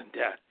better than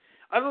that.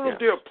 I don't know if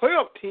they're a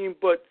playoff team,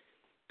 but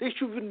they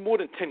should win more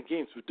than 10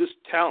 games with this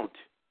talent.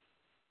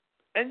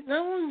 And not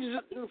only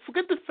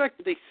forget the fact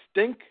that they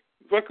stink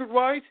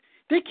record-wise,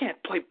 they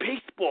can't play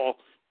baseball.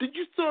 Did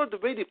you saw the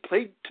way they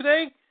played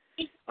today?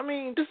 I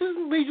mean, this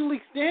isn't Major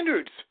League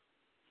standards.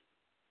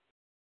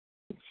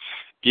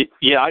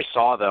 Yeah, I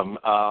saw them.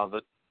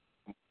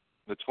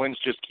 The Twins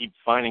just keep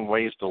finding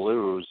ways to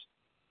lose,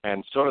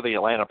 and so do the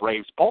Atlanta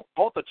Braves. Both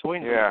the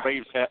Twins and the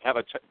Braves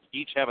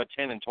each have a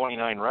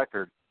 10-29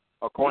 record,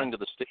 according to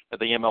the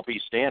MLB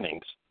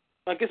standings.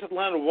 I guess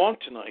Atlanta won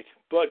tonight,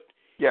 but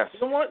yes.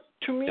 You know what?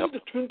 To me, the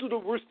Twins are the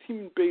worst team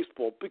in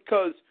baseball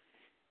because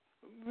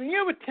when you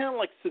have a talent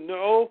like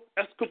Sano,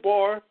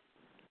 Escobar,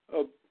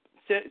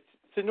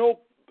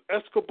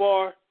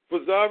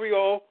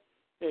 Rosario,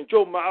 and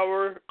Joe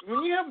Mauer,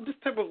 when you have this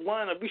type of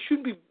lineup, we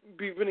should be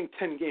winning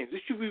 10 games.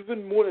 They should be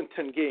winning more than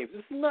 10 games.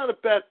 This is not a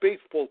bad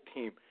baseball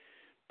team.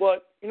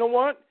 But you know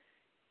what?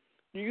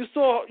 You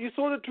saw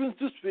the Twins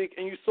this week,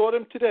 and you saw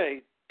them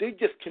today. They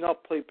just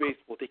cannot play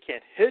baseball. They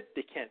can't hit.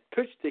 They can't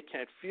pitch. They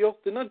can't field.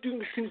 They're not doing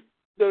the things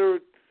that are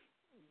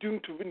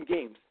doomed to win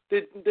games.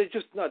 They're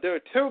just not. They're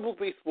a terrible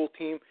baseball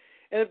team.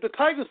 And if the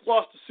Tigers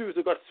lost the series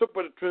or got swept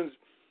by the Twins,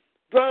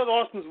 Brad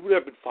Ausmus would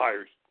have been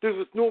fired. There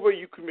was no way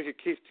you could make a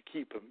case to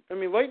keep him. I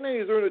mean, right now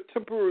he's earned a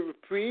temporary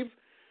reprieve,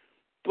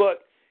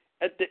 but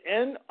at the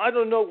end, I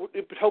don't know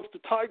if it helps the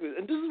Tigers.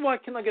 And this is why I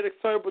cannot get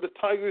excited about the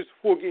Tigers'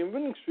 4-game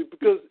winning streak,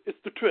 because it's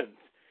the Twins.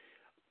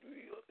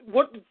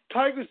 What the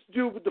Tigers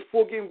do with the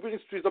 4-game winning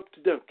streak is up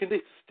to them. Can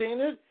they sustain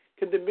it?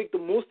 Can they make the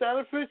most out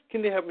of it?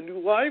 Can they have a new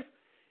life?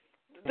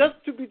 That's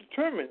to be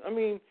determined. I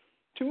mean,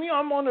 to me,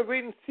 I'm on a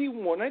wait-and-see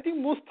mode, and I think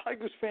most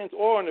Tigers fans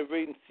are on a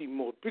wait-and-see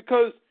mode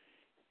because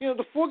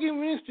the 4-game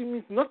winning streak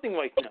means nothing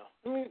right now.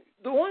 I mean,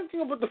 the only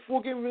thing about the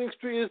 4-game winning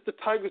streak is the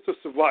Tigers are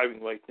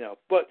surviving right now.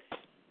 But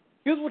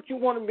here's what you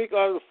want to make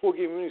out of the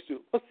 4-game winning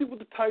streak. Let's see what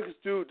the Tigers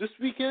do this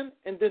weekend,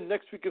 and then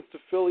next weekend it's the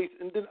Phillies,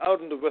 and then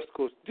out on the West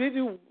Coast. They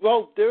do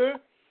well there.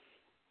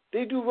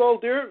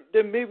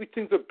 Then maybe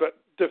things are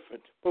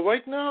different. But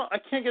right now, I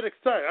can't get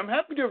excited. I'm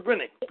happy they're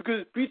winning because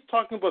it beats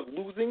talking about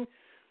losing,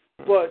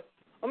 but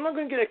I'm not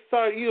going to get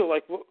excited either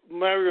like what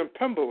Mario and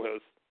Pembo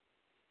is.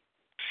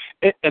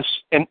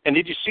 And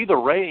did you see the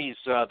Rays,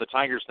 the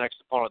Tigers' next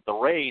opponent, the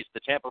Rays, the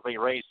Tampa Bay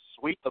Rays,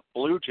 sweep the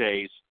Blue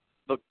Jays,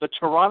 the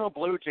Toronto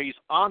Blue Jays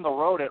on the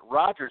road at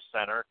Rogers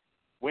Center,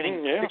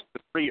 winning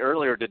 6-3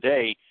 earlier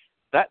today.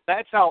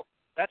 That's how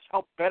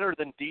better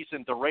than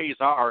decent the Rays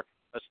are,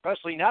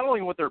 especially not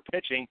only with their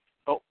pitching,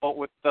 but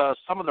with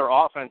some of their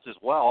offense as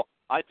well.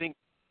 I think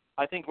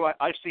I think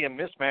I see a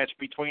mismatch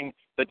between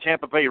the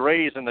Tampa Bay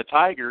Rays and the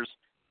Tigers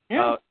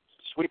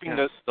sweeping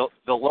the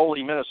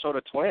lowly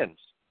Minnesota Twins.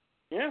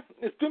 Yeah,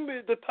 it's going to be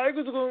the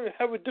Tigers are going to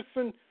have a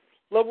different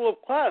level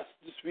of class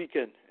this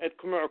weekend at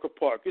Comerica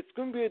Park. It's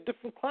going to be a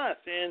different class,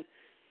 and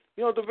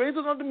the Rays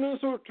are not the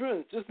Minnesota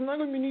Twins. This is not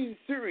going to be an easy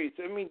series.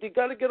 I mean, they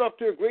got to get off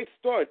to a great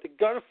start. They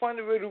got to find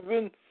a way to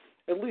win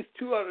at least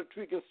 2 out of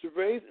 3 against the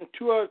Rays and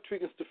 2 out of 3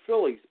 against the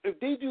Phillies. If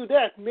they do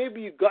that,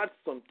 maybe you got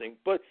something.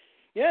 But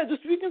yeah, this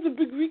weekend's a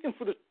big weekend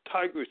for the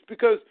Tigers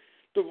because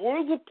the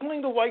Royals are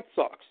playing the White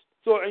Sox.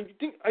 So, and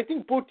I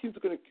think both teams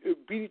are going to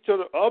beat each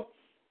other up.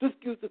 This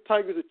gives the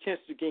Tigers a chance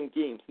to gain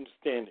games in the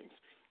standings,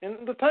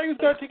 and the Tigers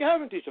got to take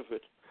advantage of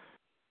it.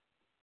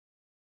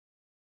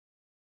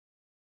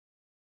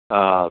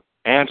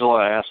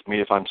 Angela asked me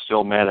if I'm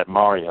still mad at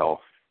Mario.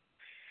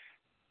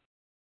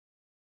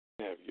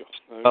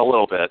 A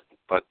little bit,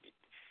 but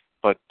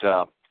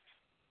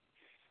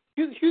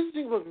here's the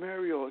thing about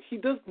Mario. He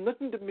does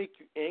nothing to make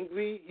you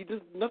angry. He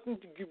does nothing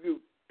to give you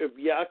a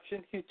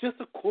reaction. He's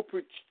just a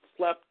corporate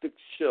slapstick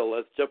shill,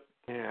 as Jeff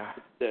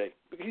would say.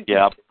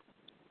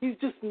 He's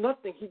just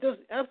nothing. He does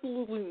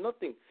absolutely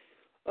nothing.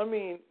 I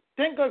mean,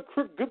 thank God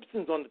Kirk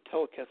Gibson's on the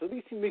telecast. At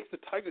least he makes the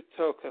Tigers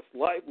telecast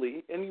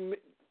lively, and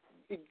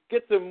he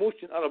gets the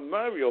emotion out of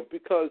Mario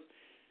because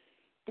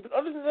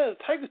other than that,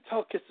 the Tigers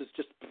telecast is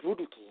just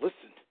brutal to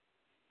listen.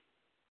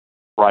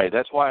 Right.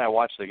 That's why I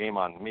watch the game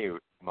on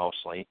mute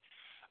mostly.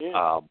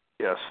 Yeah.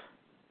 Yes.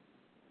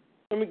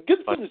 I mean,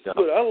 Gibson is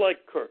good. I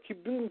like Kirk. He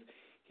brings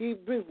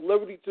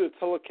levity to the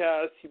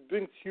telecast. He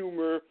brings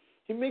humor.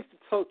 He makes the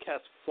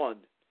telecast fun.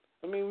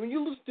 I mean, when you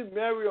listen to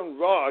Mario and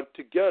Rod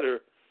together,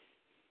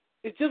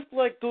 it's just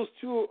like those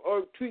two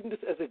are treating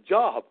this as a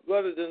job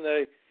rather than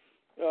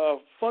a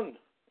fun.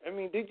 I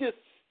mean, they just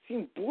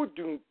seem bored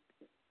doing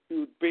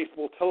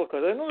baseball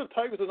telecast. I know the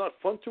Tigers are not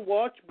fun to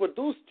watch, but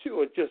those two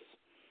are just,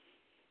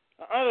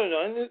 I don't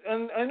know.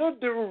 And I know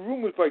there were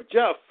rumors by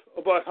Jeff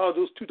about how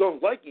those two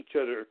don't like each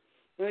other,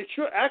 and they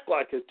sure act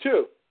like it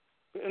too.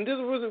 And there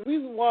was a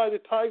reason why the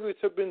Tigers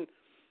have been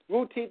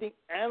rotating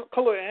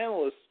color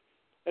analysts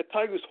at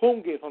Tigers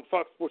home games on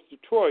Fox Sports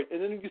Detroit,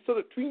 and then you saw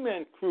the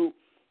 3-man crew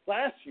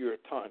last year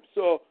at times.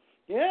 So,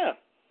 yeah.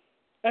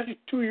 Actually,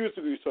 2 years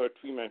ago you saw a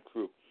 3-man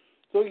crew.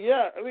 So,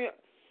 yeah, I mean,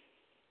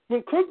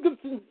 when Kirk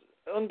Gibson's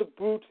on the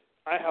boot,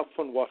 I have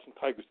fun watching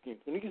Tigers games.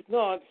 When he's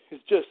not,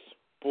 it's just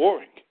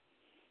boring.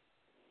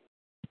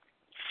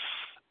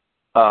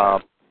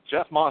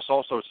 Jeff Moss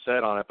also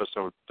said on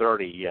episode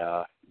 30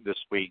 this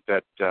week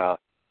that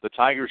the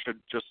Tigers should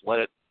just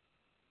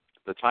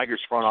the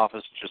Tigers front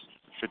office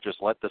should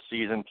just let the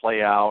season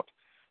play out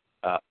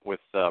with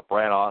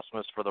Brad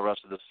Ausmus for the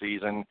rest of the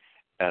season,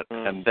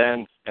 and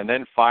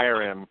then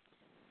fire him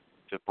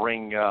to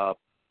bring a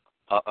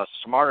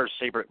smarter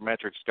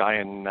sabermetrics guy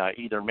in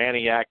either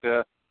Manny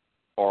Acta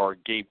or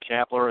Gabe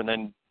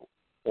Kapler,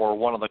 or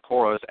one of the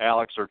Coras,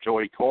 Alex or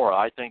Joey Cora.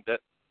 I think.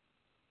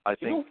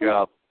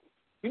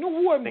 You know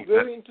who I'm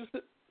very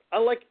interested? I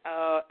like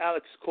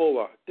Alex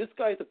Cora. This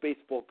guy's a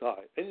baseball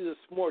guy, and he's a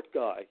smart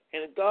guy,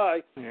 and a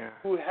guy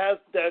who has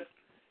that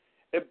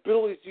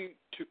ability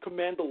to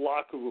command the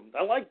locker room.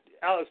 I like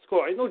Alex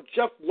Cora. I know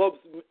Jeff loves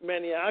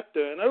Manny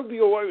Acta, and I would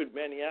be all right with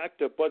Manny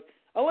Acta, but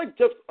I like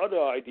Jeff's other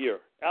idea,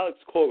 Alex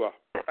Cora.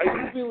 I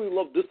really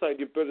love this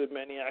idea better than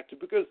Manny Acta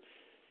because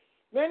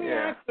Manny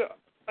Acta,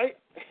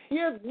 he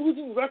has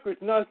losing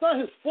records. Now, it's not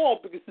his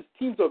fault because his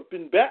teams have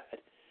been bad,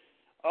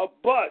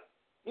 but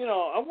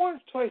I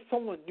want to try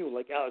someone new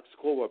like Alex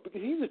Cora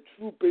because he's a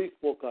true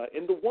baseball guy.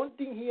 And the one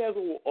thing he has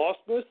over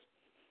Ausmus,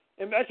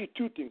 and actually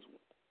two things.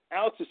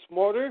 Alex is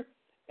smarter,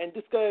 and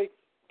this guy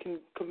can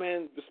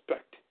command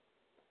respect.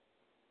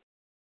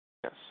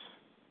 Yes.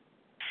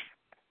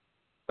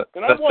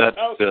 And I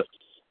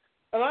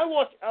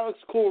watched Alex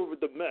Cora with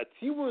the Mets.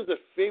 He was a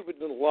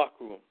favorite in the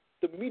locker room.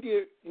 The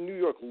media in New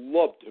York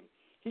loved him.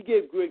 He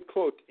gave great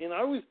quotes, and I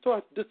always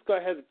thought this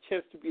guy had a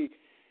chance to be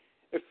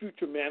a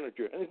future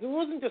manager. And it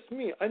wasn't just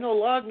me. I know a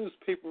lot of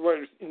newspaper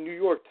writers in New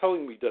York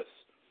telling me this.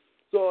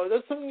 So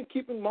that's something to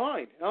keep in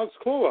mind. Alex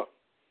Cora.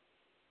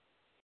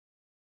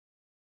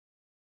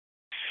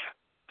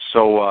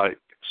 So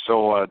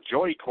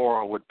Joey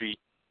Cora would be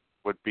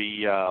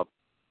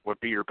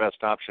your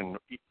best option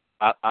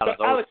out of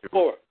those Alex two.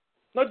 Cora.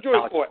 Not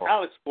Joey Cora.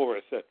 Alex Cora,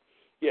 I said.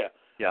 Yeah.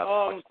 Yeah,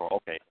 Alex Cora.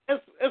 Okay. As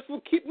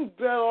for keeping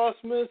Brad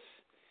Ausmus,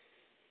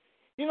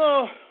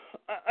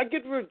 I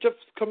get where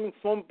Jeff's coming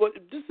from, but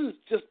if this is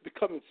just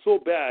becoming so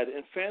bad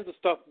and fans will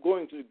stop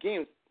going to the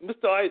games,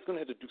 Mr. I is going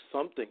to have to do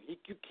something.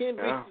 You can't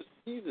waste the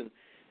season.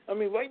 I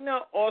mean, right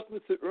now,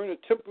 Ausmus has earned a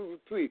temporary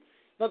reprieve.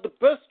 Now, the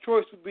best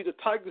choice would be the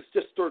Tigers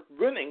just start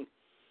winning,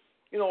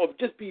 of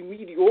just be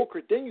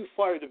mediocre, then you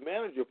fire the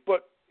manager.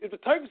 But if the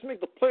Tigers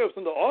make the playoffs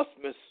under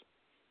Ausmus,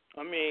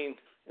 I mean,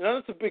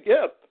 that's a big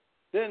if,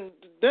 then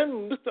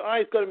Mr.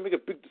 I's got to make a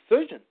big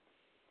decision.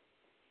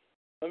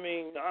 I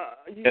mean,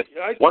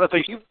 what if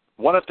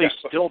they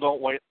still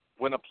don't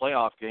win a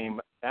playoff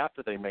game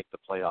after they make the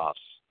playoffs?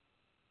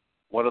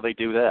 What do they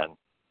do then?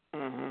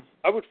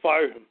 I would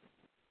fire him.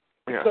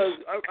 Because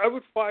I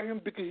would fire him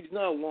because he's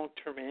not a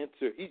long-term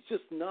answer. He's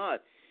just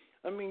not.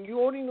 I mean, you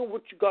already know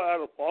what you got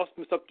out of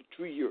Ausmus up to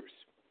 3 years.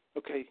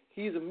 Okay?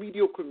 He's a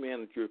mediocre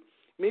manager.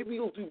 Maybe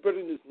he'll do better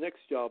in his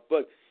next job,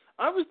 but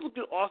I was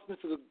looking at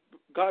Ausmus as a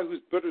guy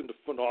who's better in the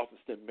front office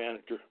than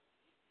manager.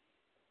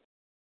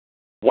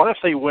 What if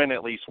they win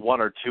at least 1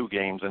 or 2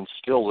 games and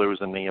still lose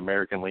in the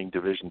American League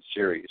Division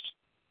Series?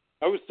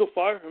 I would still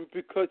fire him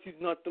because he's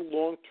not the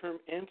long-term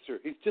answer.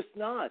 He's just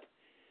not.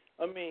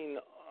 I mean,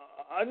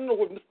 I don't know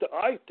what Mr.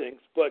 I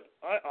thinks, but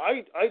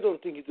I don't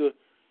think he's a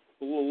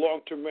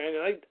long-term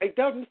manager. I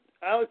doubt Mr.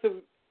 Alex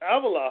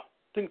Avila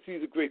thinks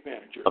he's a great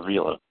manager.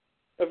 Avila,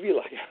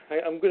 yeah.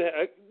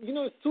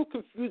 It's so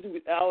confusing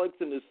with Alex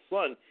and his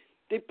son.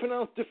 They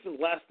pronounce different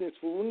last names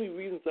for only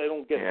reasons I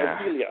don't get.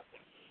 Avila.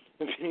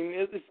 I mean,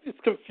 it's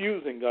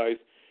confusing, guys.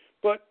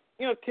 But,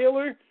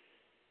 Taylor,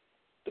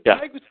 the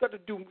Tigers got to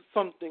do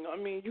something. I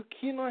mean, you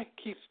cannot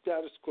keep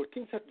status quo.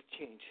 Things have to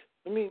change.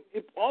 I mean,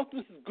 if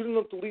Ausmus is good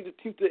enough to lead the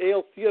team to the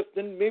ALCS,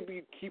 then maybe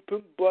you keep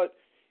him. But,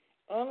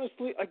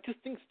 honestly, I just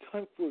think it's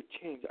time for a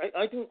change.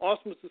 I think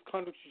Ausmus'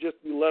 contract should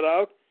just be let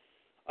out.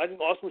 I think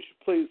Ausmus should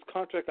play his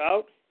contract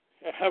out,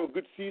 have a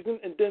good season,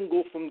 and then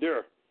go from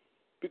there.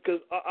 Because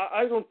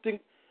I don't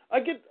think – I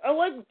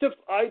like Jeff's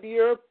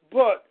idea,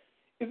 but –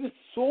 if it's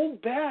so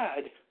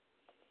bad,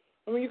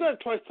 I mean, you got to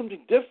try something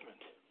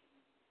different.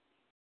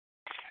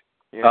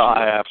 Yeah,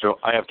 I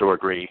have to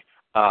agree.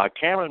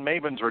 Cameron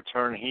Maben's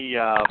return,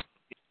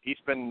 he's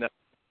been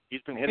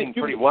hitting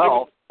pretty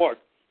well. Yeah,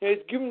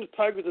 he's given the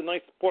Tigers a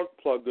nice spark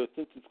plug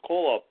since his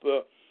call up.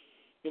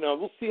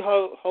 We'll see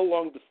how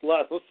long this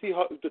lasts. Let's see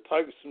how the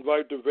Tigers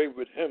survive the raid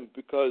with him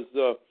because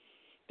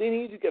they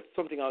need to get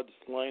something out of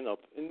this lineup,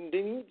 and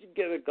they need to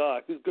get a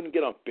guy who's going to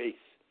get on base.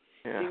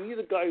 Yeah. They need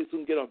a guy who's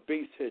going to get on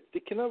base hits. They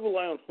cannot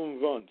rely on home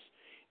runs.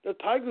 The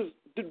Tigers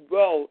did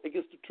well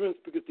against the Twins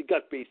because they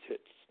got base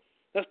hits.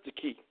 That's the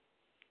key.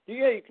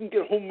 Yeah, you can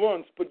get home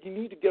runs, but you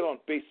need to get on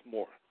base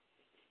more.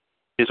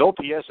 His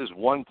OPS is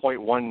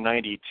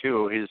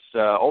 1.192. His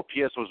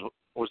OPS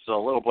was a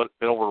little bit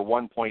over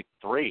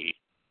 1.3.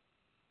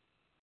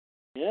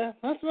 Yeah,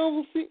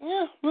 we'll see.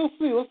 Yeah, we'll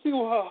see. Let's see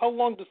how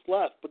long this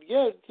lasts. But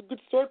yeah, it's a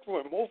good start for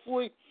him.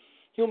 Hopefully,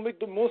 he'll make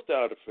the most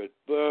out of it.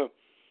 But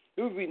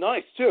it would be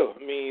nice, too. I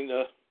mean,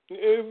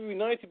 it would be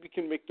nice if he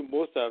can make the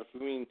most out of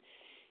it. I mean,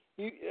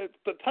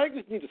 the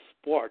Tigers need a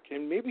spark,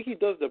 and maybe he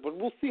does that. But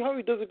we'll see how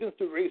he does against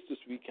the Rays this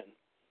weekend.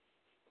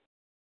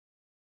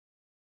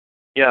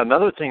 Yeah,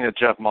 another thing that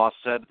Jeff Moss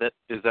said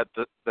is that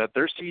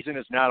their season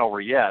is not over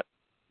yet.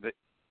 This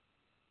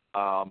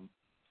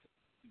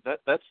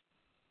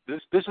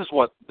is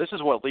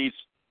what leads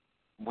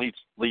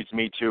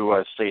me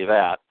to say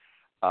that.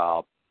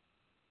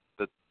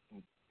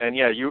 And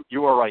yeah,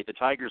 you are right. The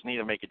Tigers need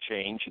to make a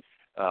change.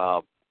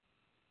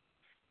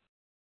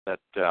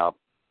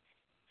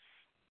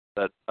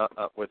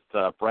 With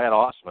Brad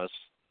Ausmus,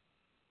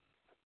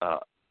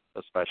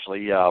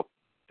 especially,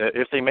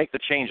 if they make the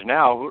change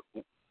now,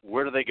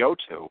 where do they go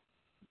to?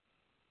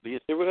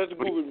 They would have to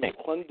go with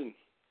McClendon.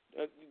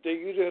 They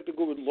either have to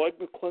go with Lloyd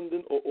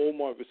McClendon or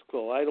Omar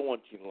Vizquel. I don't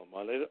want Gene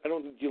Lamont. I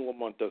don't think Gene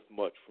Lamont does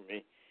much for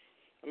me.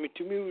 I mean,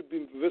 to me, it would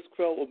be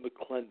Vizquel or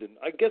McClendon.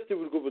 I guess they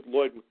would go with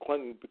Lloyd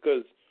McClendon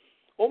because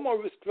Omar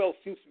Vizquel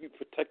seems to be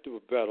protective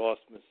of Brad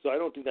Ausmus, so I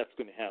don't think that's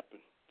going to happen.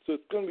 So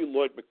it's going to be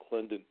Lloyd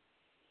McClendon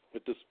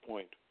at this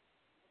point.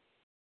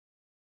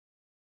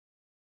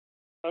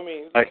 I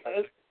mean,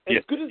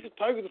 as good as the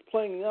Tigers are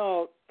playing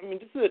now, I mean,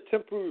 this is a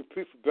temporary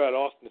reprieve for Brad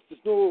Ausmus.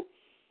 There's no,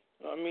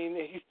 I mean,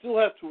 he still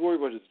has to worry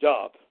about his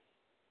job,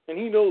 and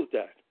he knows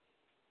that.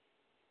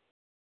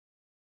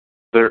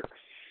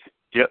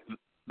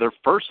 Their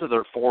first of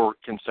their 4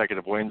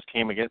 consecutive wins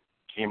came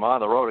on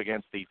the road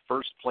against the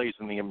first place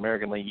in the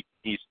American League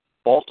East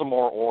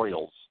Baltimore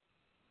Orioles.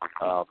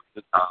 Now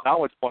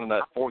it's won in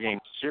that 4-game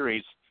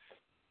series.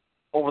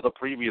 Over the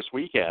previous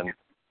weekend,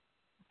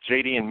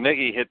 J.D. and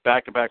Miggy hit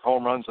back-to-back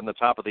home runs in the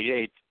top of the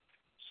 8th,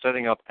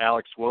 setting up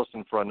Alex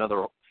Wilson for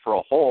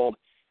a hold,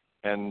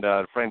 and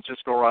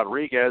Francisco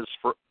Rodriguez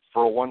for a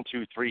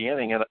 1-2-3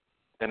 inning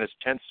and his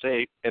 10th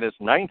save and his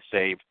 9th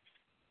save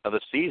of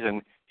the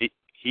season.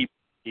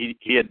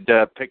 He had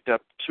picked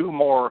up 2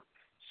 more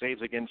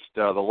saves against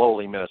the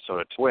lowly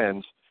Minnesota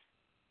Twins.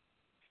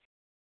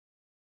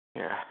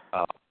 Yeah.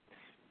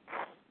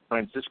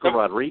 Francisco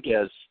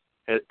Rodriguez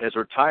has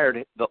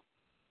retired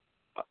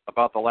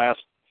about the last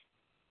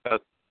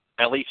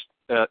at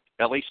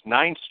least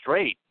 9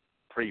 straight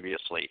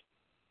previously.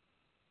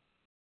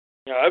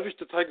 Yeah, I wish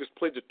the Tigers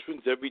played the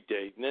Twins every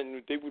day, and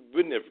then they would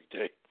win every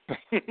day.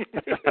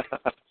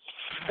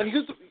 And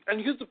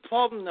here's the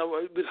problem now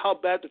with how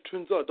bad the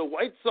Twins are. The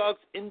White Sox,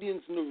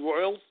 Indians, and the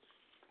Royals,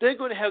 they're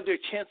going to have their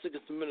chance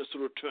against the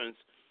Minnesota Twins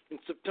in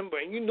September.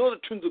 And you know the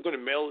Twins are going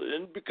to mail it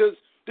in because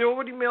they're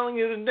already mailing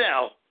it in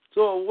now.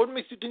 So what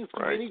makes you think it's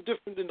going to be any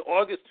different in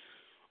August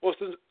or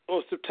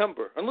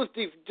September? Unless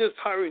they just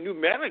hire a new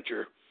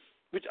manager,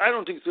 which I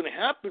don't think is going to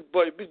happen.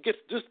 But if it gets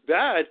this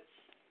bad,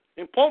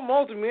 and Paul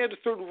Molitor may have to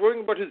start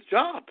worrying about his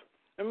job.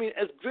 I mean,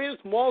 as great as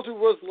Molitor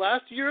was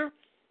last year,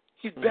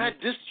 he's bad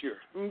this year.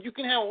 I mean, you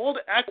can have all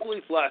the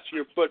accolades last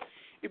year, but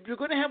if you're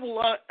going to have a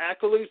lot of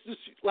accolades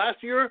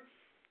last year,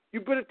 you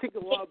better take a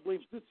lot of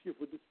blame this year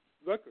for this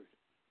record.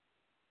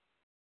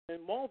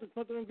 And Malton's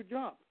not doing a good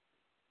job.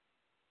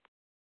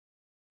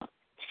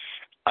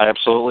 I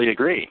absolutely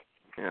agree.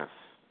 Yes.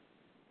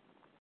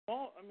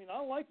 Well, I mean, I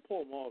like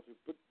Paul Malton,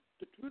 but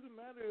the truth of the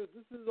matter is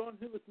this is on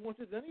him as much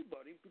as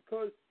anybody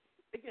because,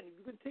 again, if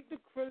you can take the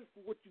credit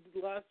for what you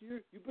did last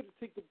year, you better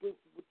take the blame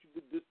for what you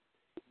did this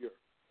year.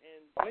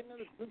 And right now,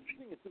 it's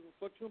interesting. It's a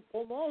reflection of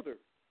Paul Malton.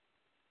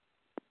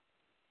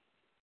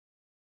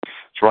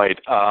 That's right.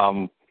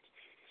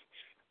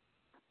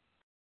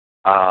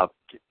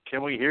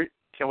 Can we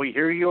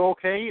hear you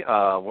okay?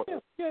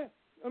 Yeah.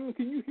 I mean,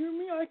 can you hear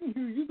me? I can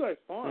hear you guys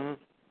fine.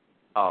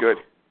 Good.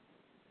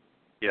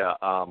 Yeah.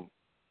 I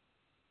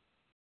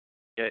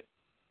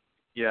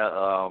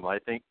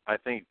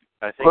think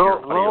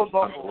your audio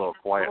sounds a little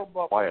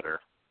quieter.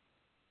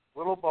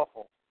 Little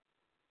muffled.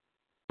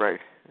 Right.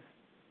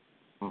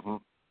 Mm-hmm.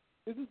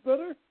 Is this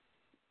better?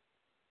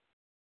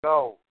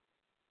 No.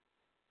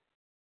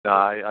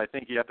 I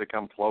think you have to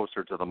come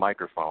closer to the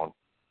microphone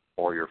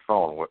or your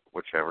phone,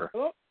 whichever.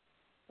 Hello?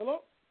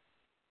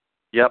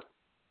 Yep.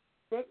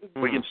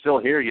 We can still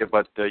hear you,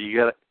 but you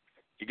got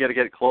to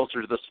get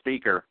closer to the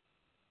speaker.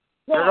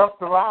 Turn up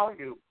the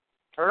volume.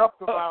 Yeah.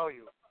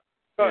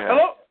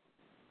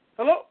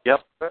 Hello?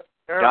 Yep. There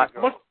we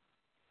go.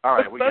 All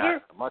right, we better? got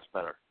it. Much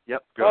better.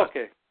 Yep, good.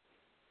 Okay.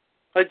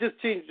 I just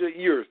changed the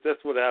ears.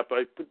 That's what happened.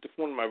 I put the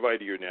phone in my right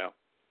ear now.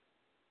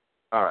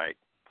 All right.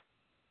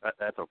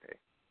 That's okay.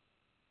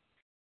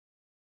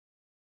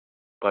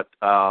 But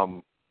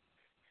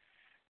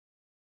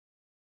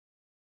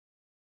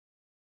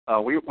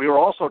we were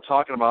also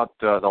talking about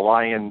the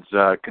Lions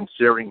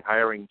considering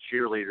hiring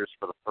cheerleaders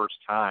for the first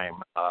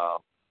time.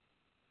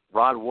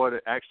 Rod Wood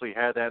actually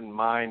had that in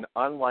mind,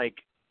 unlike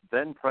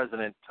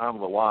then-President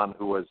Tom Luan,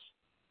 who was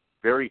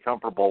very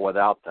comfortable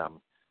without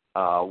them.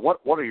 What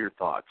are your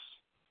thoughts?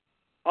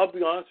 I'll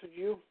be honest with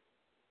you.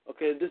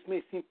 Okay, this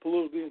may seem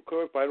politically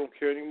incorrect, but I don't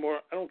care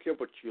anymore. I don't care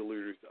about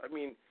cheerleaders. I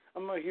mean,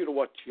 I'm not here to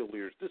watch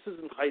cheerleaders. This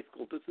isn't high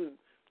school. This is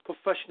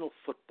professional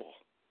football.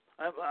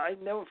 I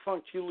never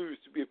found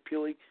cheerleaders to be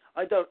appealing.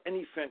 I doubt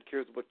any fan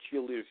cares about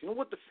cheerleaders. You know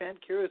what the fan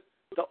cares?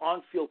 The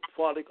on-field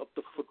product of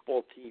the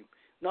football team,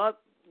 not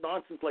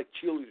nonsense like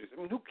cheerleaders. I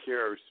mean, who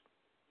cares?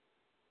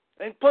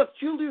 And plus,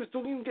 cheerleaders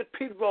don't even get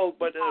paid well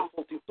by the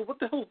NFL team. So what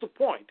the hell's the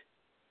point?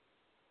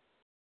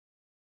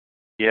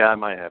 Yeah, I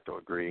might have to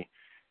agree.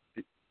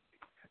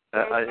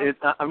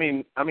 I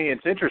mean,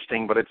 it's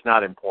interesting, but it's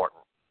not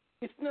important.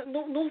 It's not,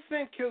 no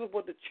fan cares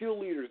about the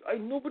cheerleaders.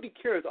 Nobody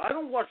cares. I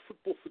don't watch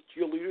football for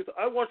cheerleaders.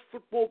 I watch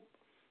football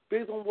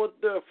based on what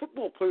the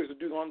football players are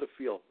doing on the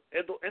field,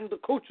 and the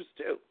coaches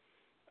too.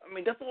 I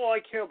mean, that's all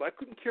I care about. I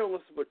couldn't care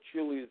less about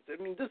cheerleaders. I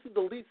mean, this is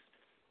the least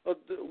of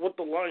what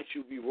the Lions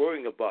should be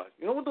worrying about.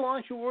 You know what the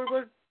Lions should worry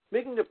about?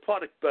 Making their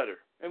product better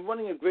and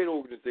running a great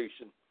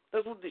organization.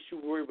 That's what they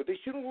should worry about. They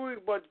shouldn't worry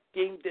about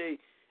game day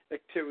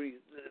activities.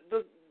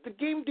 The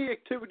game day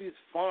activity is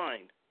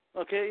fine.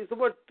 Okay, it's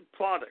about the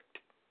product.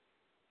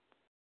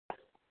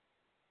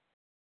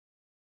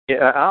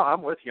 Yeah,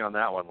 I'm with you on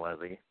that one,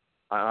 Leslie.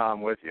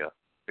 I'm with you.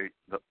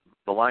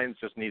 The Lions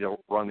just need to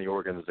run the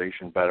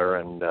organization better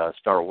and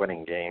start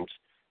winning games.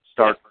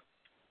 Start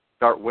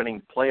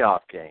winning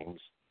playoff games.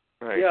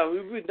 Right. Yeah, it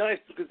would be nice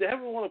because they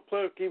haven't won a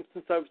playoff game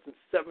since I was in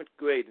 7th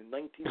grade in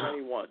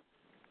 1991.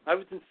 I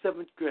was in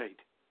 7th grade.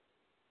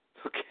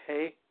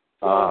 Okay.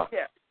 So,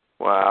 yeah.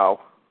 Wow.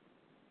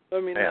 I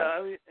mean,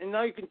 and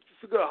now you can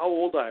figure out how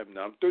old I am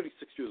now. I'm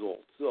 36 years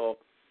old. So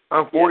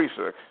I'm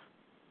 46.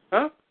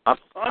 Huh?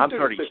 I'm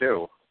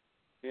 32.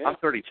 Yeah. I'm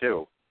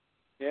 32.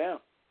 Yeah.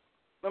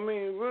 I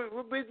mean,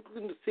 we're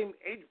basically in the same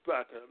age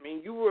bracket. I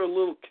mean, you were a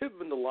little kid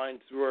when the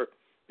Lions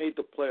made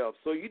the playoffs,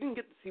 so you didn't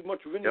get to see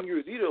much winning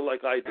years either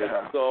like I did.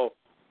 Yeah. So,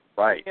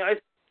 right. Yeah,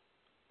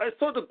 I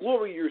saw the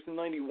glory years in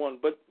 '91,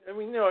 but I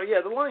mean,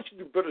 the Lions should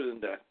do better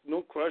than that,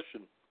 no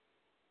question.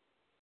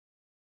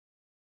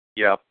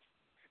 Yeah.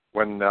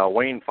 When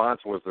Wayne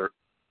Fontes was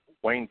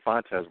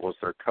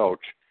their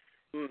coach,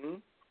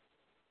 in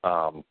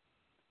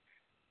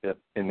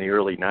the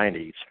early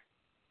 '90s.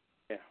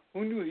 Yeah,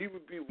 who knew he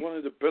would be one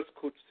of the best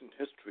coaches in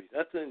history?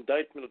 That's an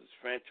indictment of this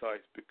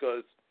franchise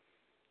because,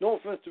 no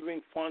offense to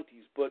Wayne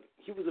Fontes, but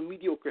he was a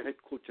mediocre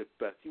head coach at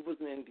best. He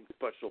wasn't anything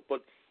special.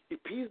 But if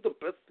he's the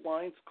best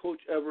Lions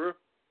coach ever,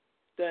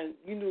 then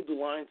you know the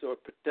Lions are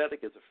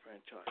pathetic as a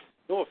franchise.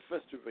 No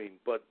offense to Wayne,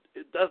 but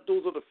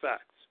those are the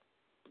facts.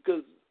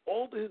 Because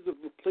all his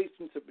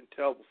replacements have been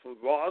terrible, from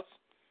Ross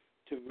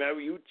to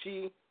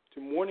Mariucci to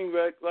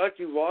Morningreg. Well,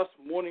 actually, Ross,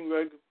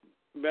 Morningreg,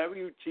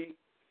 Mariucci,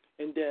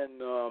 and then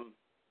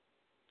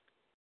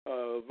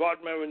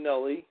Rod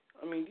Marinelli.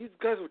 I mean, these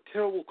guys were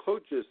terrible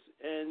coaches,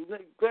 and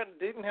granted,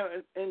 they didn't have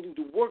anything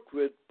to work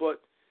with,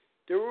 but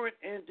they weren't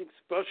anything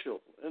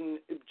special. And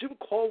if Jim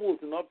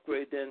Caldwell's an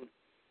upgrade, then,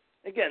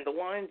 again, the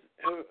Lions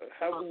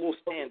have low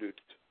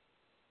standards.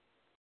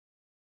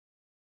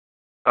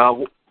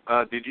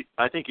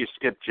 I think you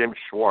skipped Jim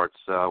Schwartz.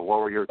 What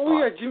were your thoughts? Oh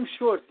yeah, Jim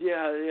Schwartz.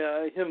 Yeah,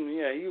 him.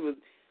 Yeah, he was.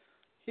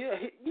 Yeah,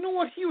 you know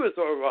what? He was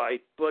all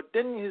right, but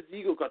then his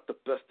ego got the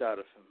best out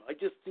of him. I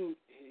just think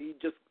he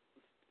just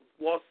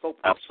lost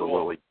self-control.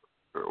 Absolutely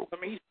true. I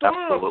mean, he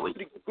started off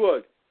pretty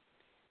good.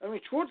 I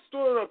mean, Schwartz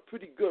started off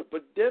pretty good,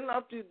 but then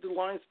after the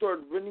Lions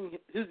started winning,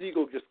 his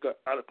ego just got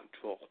out of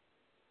control.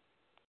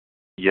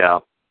 Yeah,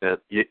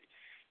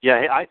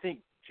 I think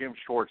Jim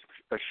Schwartz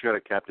should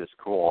have kept his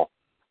cool.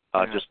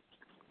 Just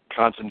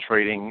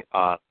concentrating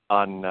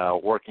on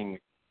working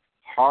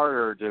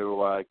harder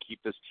to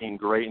keep this team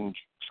great and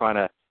trying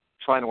to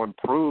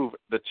improve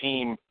the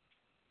team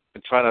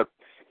and try to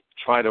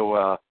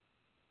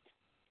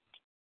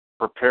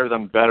prepare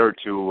them better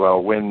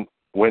to win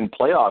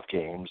playoff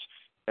games.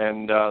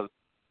 And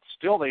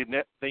still, they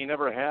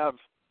never have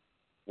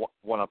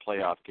won a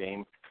playoff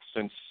game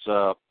since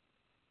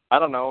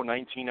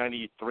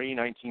 1993,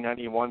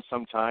 1991,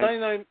 sometime.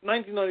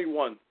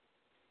 1991.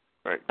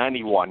 Right,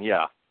 91.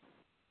 Yeah,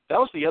 that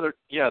was the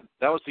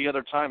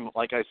other time.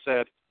 Like I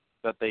said,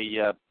 that they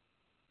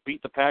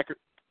beat the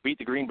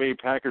Green Bay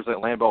Packers at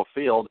Lambeau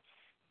Field.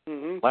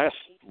 Mm-hmm.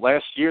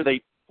 Last year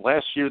they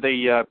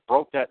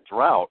broke that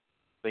drought.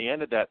 They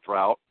ended that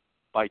drought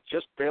by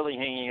just barely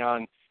hanging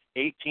on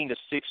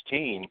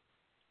 18-16.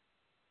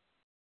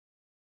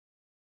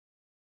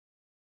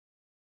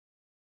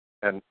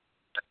 And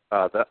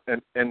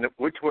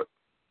which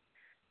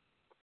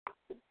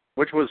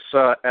was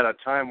at a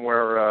time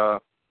where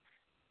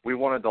we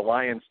wanted the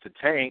Lions to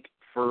tank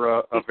for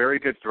a very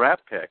good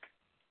draft pick.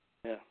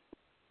 Yeah.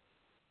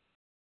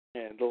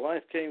 Yeah, the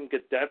Lions can't even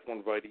get that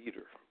one right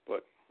either.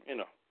 But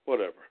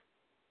whatever.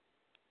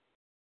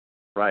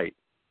 Right.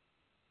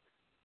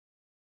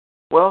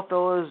 Well,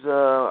 fellas,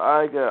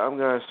 I'm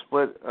gonna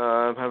split.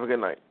 Have a good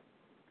night.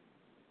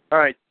 All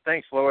right.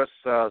 Thanks, Louis.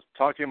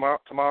 Talk to you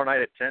tomorrow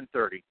night at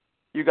 10:30.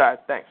 You got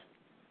it. Thanks.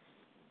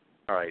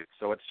 All right.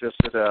 So it's just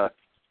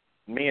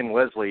me and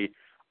Leslie.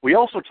 I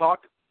also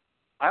talked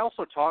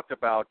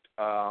about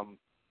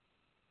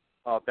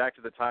back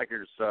to the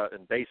Tigers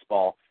in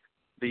baseball.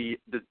 The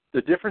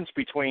difference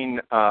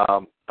between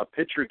a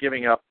pitcher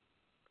giving up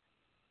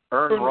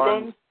earned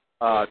runs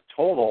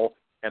total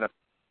and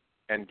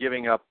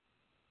giving up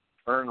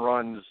earned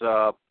runs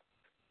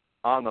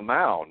on the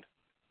mound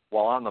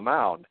while on the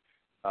mound.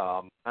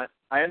 I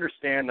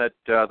understand that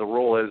the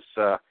rule is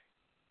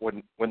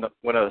when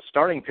a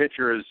starting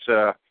pitcher is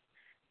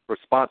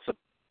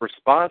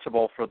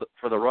responsible for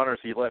the runners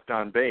he left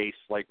on base,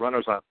 like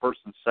runners on first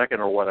and second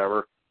or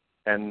whatever,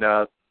 and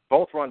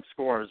both runs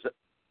scored,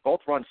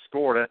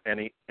 and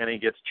he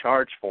gets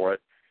charged for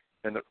it,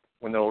 and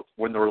when the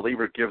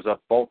reliever gives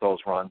up both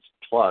those runs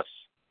plus.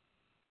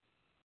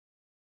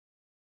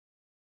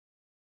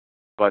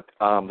 But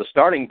the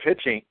starting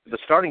pitcher,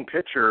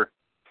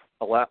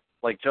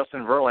 like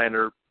Justin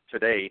Verlander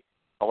today,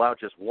 allowed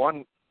just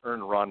one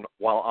earned run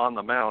while on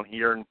the mound.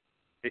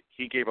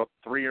 He gave up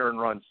 3 earned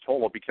runs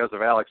total because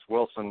of Alex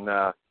Wilson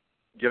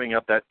giving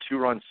up that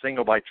 2-run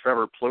single by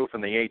Trevor Plouffe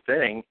in the 8th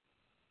inning,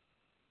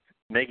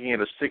 making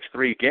it a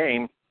 6-3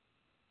 game.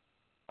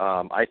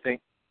 I think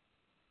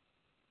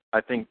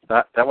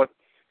that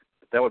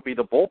would be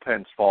the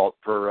bullpen's fault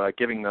for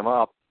giving them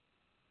up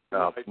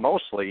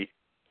mostly,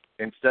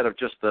 instead of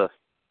just the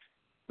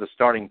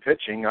starting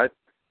pitching. That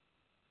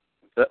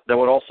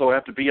would also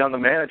have to be on the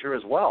manager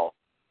as well.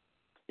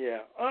 Yeah.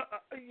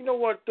 You know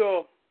what,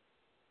 though?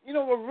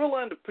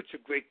 Verlander pitched a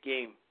great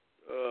game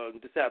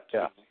this afternoon.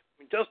 Yeah. I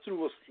mean, Justin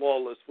was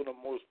flawless for the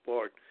most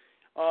part.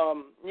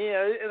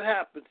 Yeah, it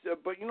happens.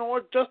 But you know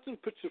what? Justin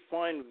pitched a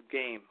fine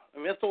game. I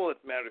mean, that's all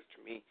that matters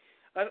to me.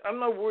 I'm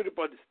not worried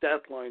about the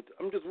stat lines.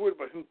 I'm just worried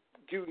about him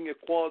giving a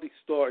quality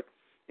start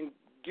and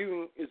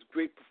giving his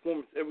great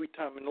performance every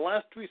time. In the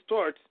last 3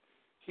 starts,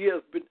 he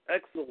has been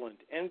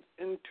excellent. And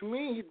to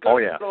me, he's got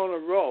it on a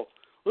roll.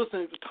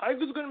 Listen, if the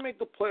Tigers are going to make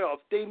the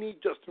playoffs, they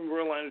need Justin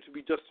Verlander to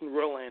be Justin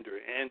Verlander.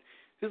 And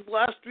his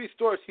last 3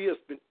 starts, he has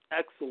been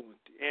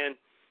excellent. And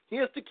he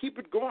has to keep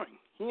it going.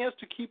 And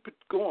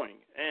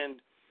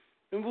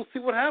we'll see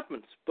what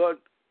happens. But,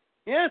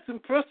 yeah, it's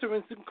impressive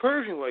and it's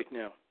encouraging right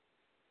now.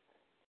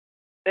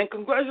 And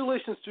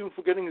congratulations to him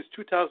for getting his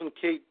 2,000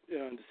 K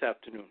this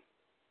afternoon.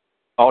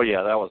 Oh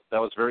yeah, that was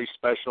very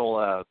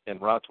special. En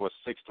route to a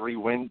 6-3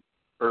 win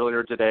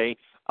earlier today.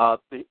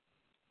 But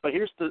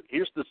here's the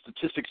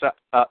statistics.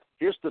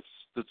 Here's the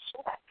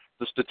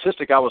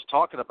statistic I was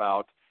talking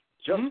about.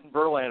 Justin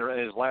Verlander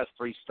in his last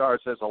 3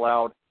 starts has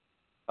allowed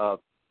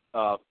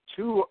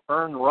 2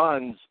 earned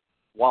runs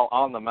while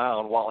on the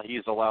mound, while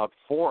he's allowed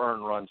 4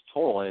 earned runs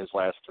total in his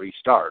last 3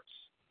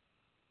 starts.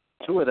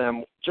 2 of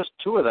them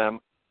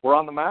were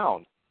on the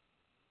mound.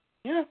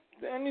 Yeah,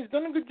 and he's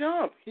done a good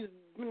job. He's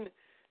been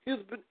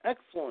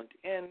excellent.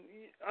 And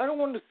I don't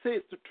want to say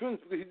it's the Twins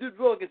because he did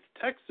well against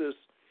Texas,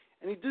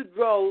 and he did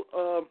well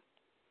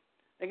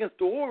against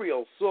the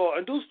Orioles. So,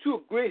 and those 2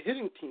 are great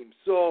hitting teams.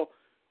 So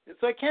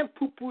I can't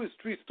poo-poo his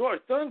 3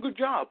 starts. He's done a good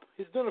job.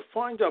 He's done a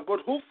fine job. But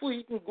hopefully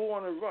he can go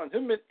on a run.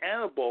 Him and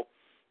Annabelle,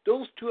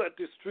 those 2 have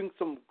to string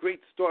some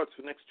great starts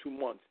for the next 2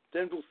 months.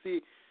 Then we'll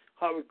see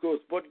how it goes.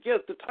 But yes,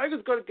 the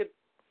Tigers got to get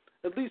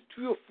at least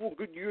 3 or 4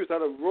 good years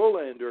out of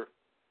Verlander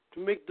to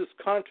make this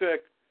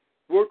contract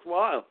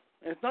worthwhile.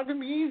 And it's not going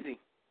to be easy.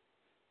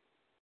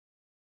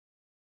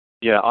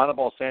 Yeah,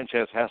 Anibal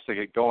Sanchez has to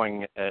get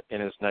going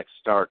in his next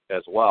start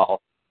as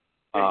well.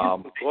 Yeah,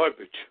 he's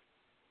garbage.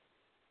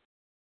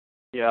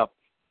 Yeah,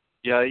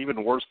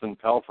 even worse than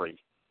Pelfrey.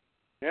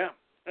 Yeah,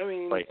 I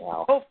mean, right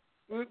now.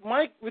 With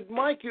Mike,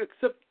 you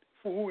accept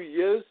for who he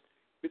is.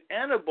 With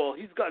Anibal,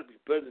 he's got to be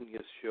better than he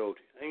has showed.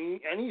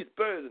 And he's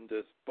better than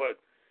this, but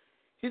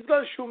he's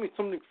got to show me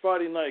something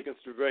Friday night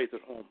against the Rays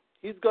at home.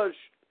 He's got to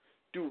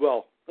do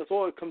well. That's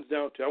all it comes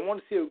down to. I want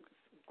to see a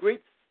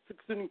great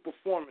 6th-inning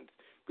performance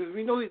because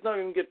we know he's not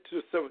going to get to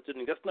the 7th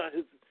inning. That's not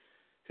his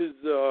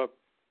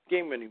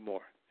game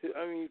anymore.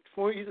 I mean,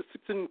 he's a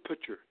 6th-inning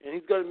pitcher, and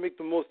he's got to make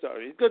the most out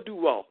of it. He's got to do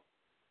well.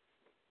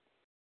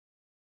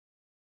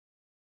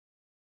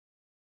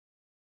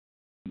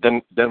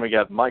 Then we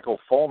got Michael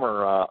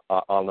Fulmer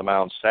on the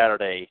mound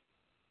Saturday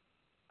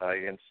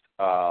against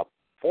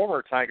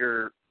former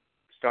Tiger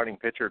starting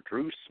pitcher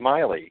Drew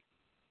Smiley.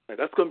 Man,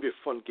 that's going to be a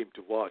fun game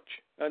to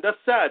watch. And that's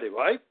Saturday,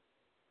 right?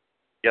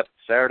 Yep,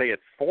 Saturday at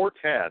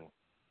 4:10.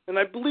 And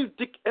I believe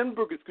Dick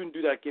Enberg is going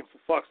to do that game for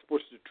Fox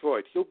Sports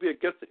Detroit. He'll be a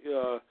guest.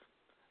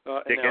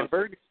 Dick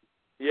Enberg?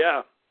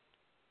 Yeah.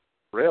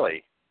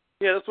 Really?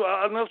 Yeah, that's what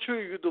I'm not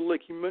sure you the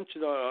link. He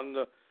mentioned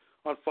on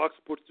Fox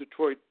Sports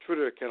Detroit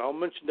Twitter account. I'll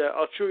mention that.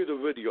 I'll show you the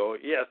video.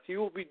 Yes, he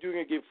will be doing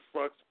a game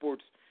for Fox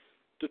Sports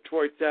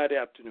Detroit Saturday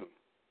afternoon.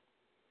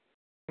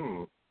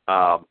 He'll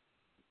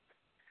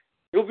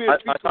be a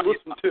treat to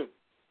listen to.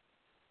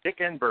 Dick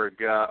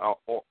Enberg,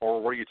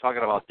 or were you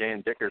talking about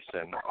Dan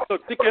Dickerson? No,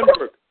 Dick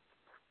Enberg.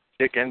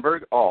 Dick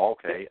Enberg? Oh,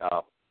 okay.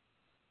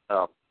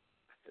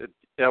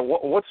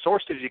 What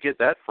source did you get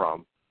that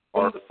from?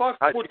 From the Fox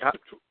Sports.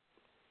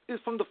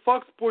 It's from the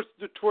Fox Sports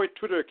Detroit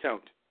Twitter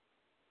account.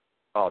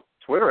 Oh,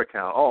 Twitter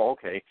account. Oh,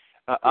 okay.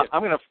 Yeah.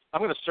 I'm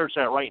gonna search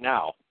that right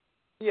now.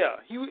 Yeah,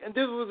 and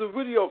there was a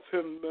video of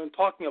him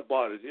talking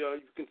about it.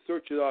 You can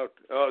search it out.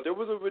 There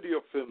was a video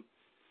of him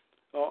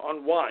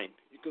on Wine.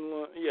 You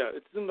can,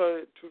 it's in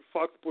the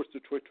Fox Sports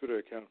Detroit Twitter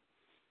account.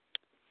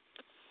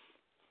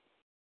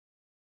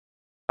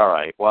 All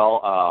right.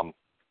 Well,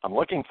 I'm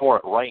looking for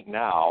it right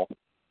now.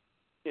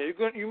 Yeah,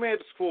 you may have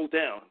to scroll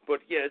down,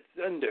 but yeah, it's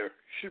in there.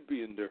 Should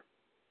be in there.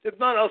 If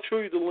not, I'll show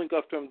you the link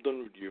after I'm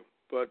done with you.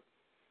 But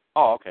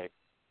oh, okay.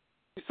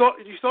 You saw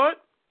it?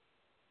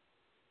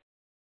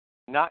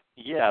 Not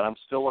yet. I'm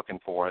still looking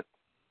for it.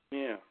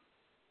 Yeah.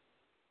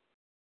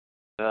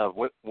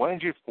 When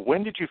did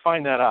you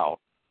find that out?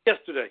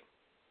 Yesterday.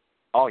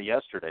 Oh,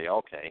 yesterday.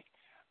 Okay.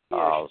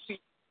 Yeah,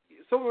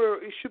 somewhere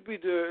it should be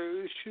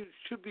there. It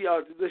should be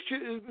out.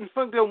 In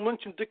fact, they'll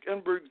mention Dick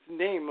Enberg's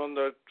name on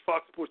the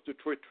Fox Sports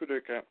Detroit Twitter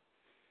account.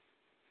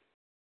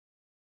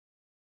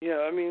 Yeah,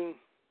 I mean.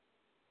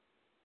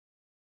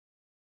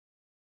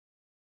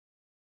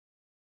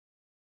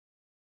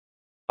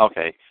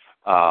 Okay.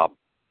 Saw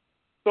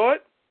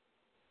it?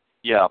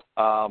 Yeah.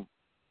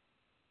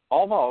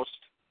 Almost.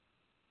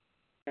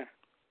 Yeah.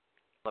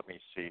 Let me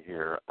see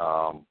here.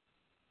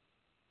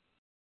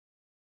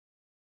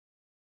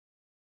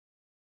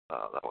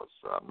 That was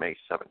May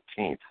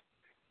 17th.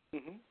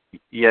 Mm-hmm.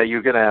 Yeah,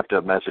 you're gonna have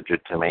to message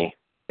it to me.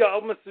 Yeah,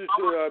 I'll message it.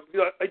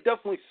 I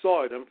definitely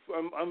saw it.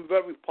 I'm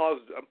very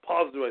positive. I'm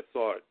positive I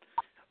saw it.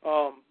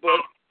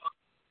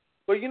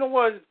 But you know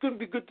what? It's going to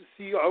be good to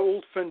see our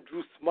old friend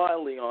Drew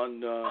Smiley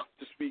on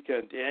this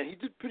weekend, and he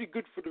did pretty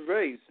good for the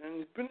Rays, and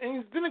he's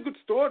been a good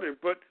starter.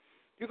 But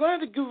you're going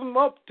to have to give him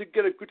up to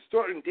get a good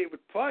starter in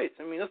David Price.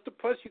 I mean, that's the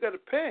price you got to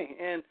pay,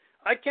 and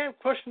I can't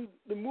question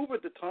the move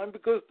at the time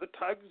because the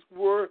Tigers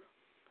were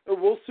a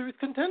World Series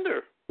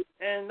contender,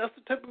 and that's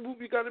the type of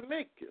move you got to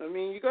make. I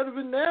mean, you got to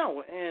win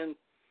now, and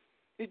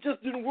it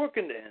just didn't work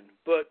in the end.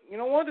 But you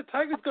know what? The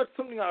Tigers got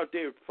something out of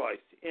David Price,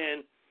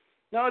 and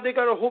now they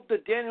got to hope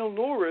that Daniel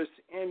Norris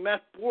and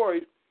Matt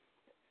Boyd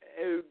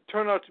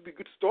turn out to be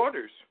good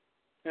starters.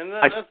 And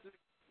I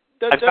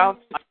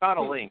found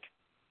a link.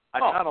 I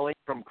found a link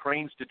from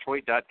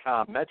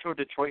CranesDetroit.com. Metro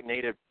Detroit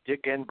native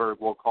Dick Enberg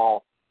will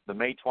call the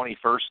May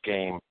 21st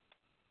game.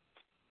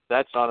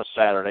 That's on a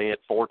Saturday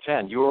at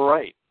 4:10. You were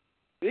right.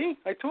 See,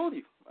 I told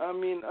you. I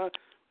mean,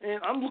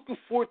 and I'm looking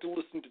forward to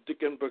listening to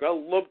Dick Enberg. I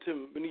loved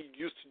him when he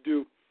used to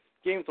do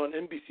games on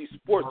NBC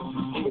Sports.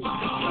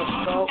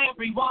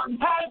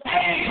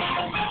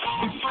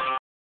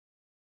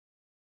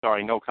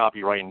 Sorry, no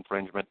copyright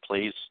infringement,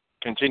 please.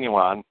 Continue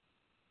on.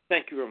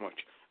 Thank you very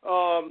much.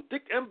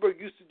 Dick Enberg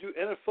used to do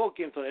NFL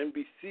games on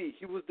NBC.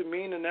 He was the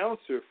main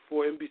announcer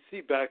for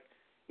NBC back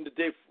in the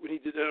day when he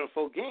did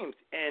NFL games,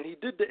 and he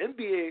did the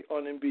NBA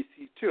on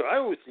NBC too. I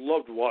always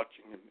loved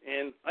watching him,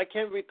 and I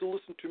can't wait to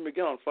listen to him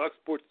again on Fox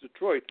Sports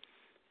Detroit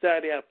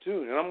Saturday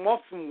afternoon. And I'm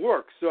off from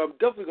work, so I'm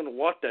definitely going to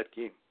watch that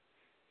game.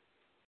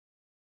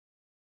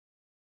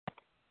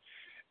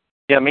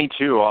 Yeah, me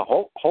too.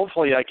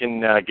 Hopefully I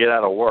can get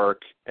out of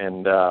work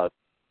and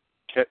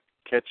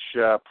catch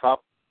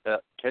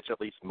at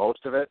least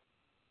most of it,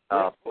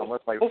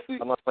 unless I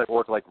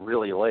work like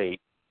really late.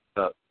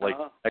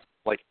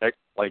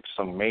 like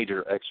some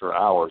major extra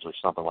hours or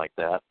something like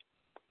that.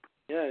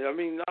 Yeah, I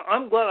mean,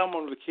 I'm glad I'm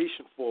on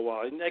vacation for a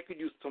while, and I could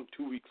use some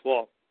 2 weeks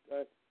off.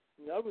 I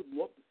would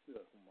love to sit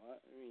at home. I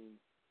mean,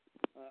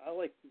 I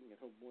like sitting at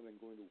home more than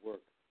going to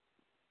work.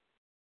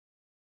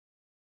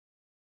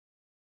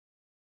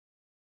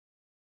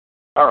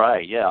 All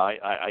right, yeah,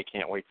 I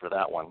can't wait for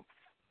that one.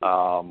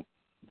 It'll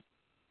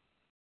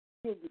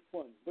be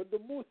fun. But the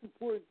most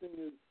important thing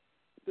is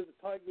that the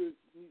Tigers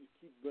need to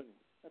keep winning.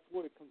 That's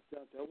what it comes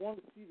down to. I want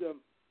to see them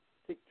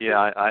take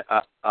care.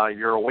 Yeah,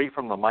 you're away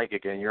from the mic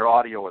again. Your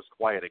audio is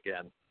quiet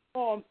again.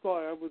 Oh, I'm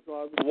sorry. I was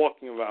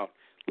walking around.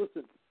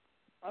 Listen,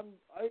 I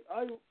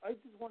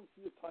just want to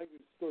see the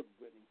Tigers start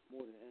winning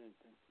more than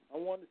anything. I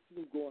want to see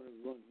them go on a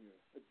run here,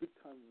 a good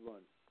time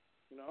run.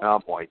 You know? Oh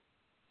boy,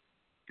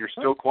 you're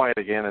still quiet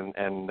again,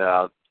 and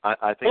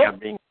I think I'm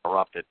being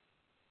interrupted.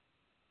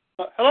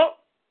 Hello?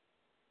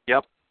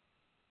 Yep.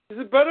 Is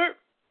it better?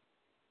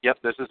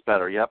 Yep, this is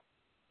better. Yep.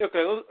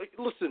 Okay,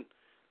 listen.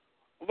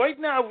 Right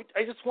now,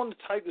 I just want the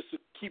Tigers to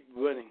keep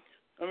winning.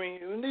 I mean,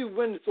 when they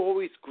win, it's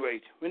always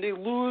great. When they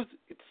lose,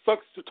 it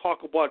sucks to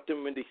talk about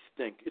them when they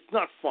stink. It's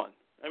not fun.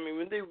 I mean,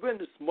 when they win,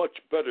 it's much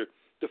better.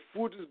 The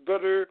food is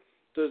better.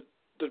 The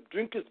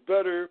drink is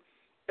better.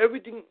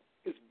 Everything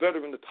is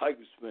better when the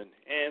Tigers win.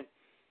 And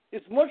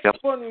it's much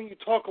fun when you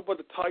talk about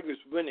the Tigers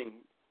winning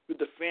with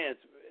the fans.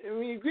 I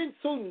mean, you're getting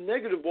so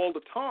negative all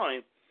the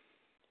time.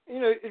 You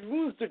know, it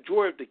ruins the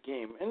joy of the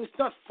game, and it's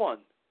not fun.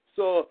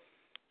 So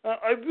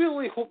I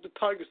really hope the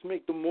Tigers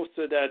make the most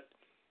of that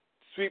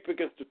sweep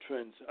against the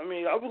Twins. I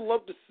mean, I would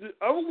love to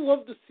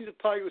see the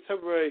Tigers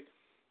have a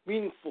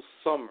meaningful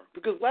summer,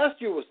 because last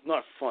year was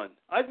not fun.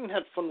 I didn't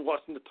have fun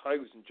watching the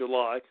Tigers in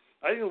July.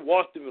 I didn't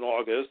watch them in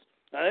August,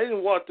 and I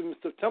didn't watch them in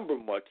September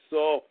much.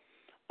 So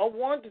I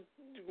wanted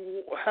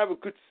to have a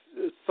good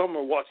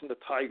summer watching the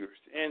Tigers.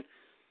 And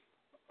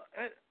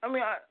I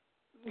mean,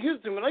 here's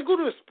the thing. When I go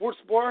to a sports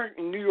bar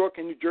in New York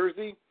and New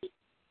Jersey,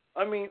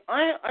 I mean,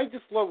 I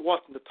just love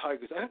watching the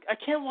Tigers. I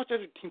can't watch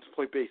other teams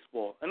play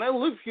baseball. And I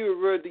live here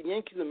where the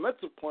Yankees and Mets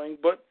are playing,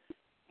 but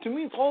to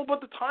me, it's all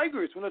about the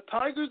Tigers. When the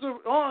Tigers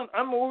are on,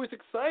 I'm always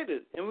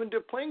excited. And when they're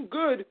playing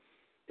good,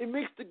 it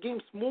makes the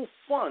games more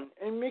fun,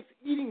 and it makes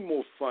eating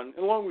more fun,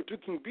 along with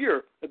drinking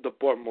beer at the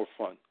bar more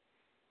fun.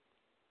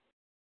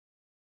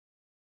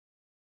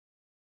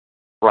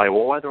 Right.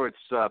 Well, whether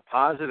it's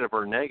positive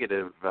or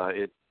negative,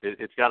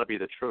 it's got to be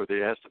the truth.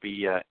 It has to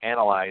be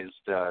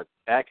analyzed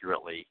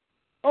accurately.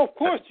 Oh, of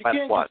course, you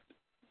can't. What?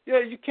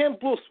 You can't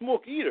blow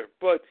smoke either.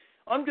 But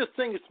I'm just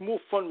saying it's more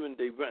fun when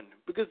they win,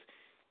 because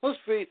let's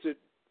face it,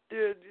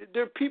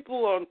 there are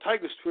people on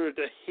Tigers Twitter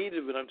that hate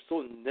it when I'm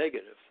so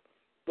negative.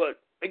 But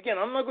again,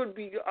 I'm not going to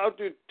be out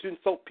there to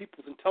insult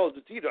people's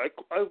intelligence either. I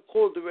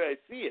call it the way I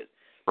see it.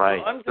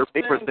 Right. They're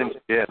paper thin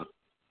skin.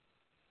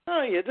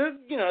 Oh yeah,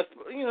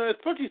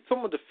 especially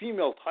some of the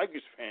female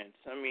Tigers fans.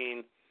 I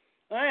mean,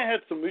 I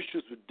had some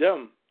issues with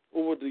them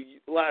over the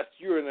last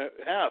year and a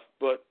half,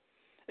 but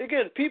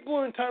again, people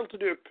are entitled to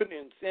their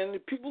opinions, and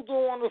if people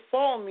don't want to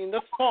follow me,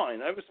 that's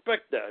fine. I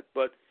respect that.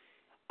 But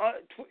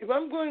if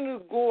I'm going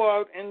to go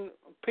out and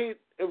paint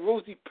a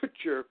rosy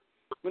picture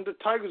when the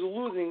Tigers are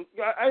losing,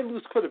 I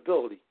lose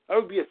credibility. I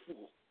would be a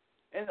fool,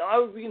 and I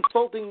would be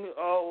insulting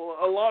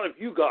a lot of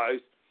you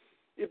guys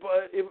if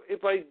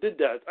I did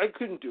that. I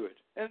couldn't do it.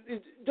 And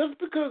just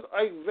because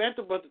I rant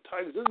about the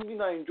Tigers doesn't mean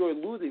I enjoy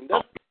losing.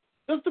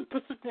 That's the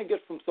perception I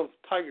get from some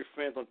Tiger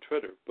fans on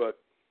Twitter. But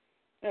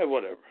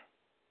whatever.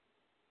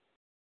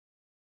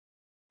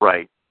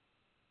 Right.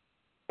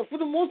 But for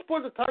the most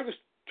part, the Tigers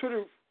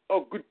Twitter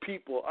are good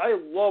people. I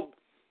love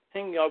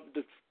hanging out with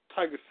the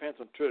Tigers fans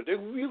on Twitter. They're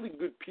really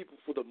good people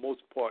for the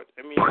most part.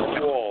 I mean,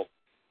 overall.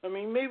 I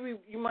mean, maybe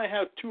you might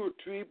have 2 or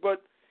 3,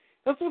 but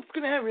that's what's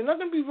going to happen. You're not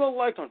going to be well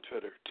liked on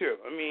Twitter, too.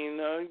 I mean,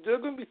 there are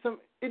going to be some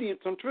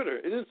idiots on Twitter.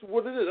 It is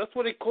what it is. That's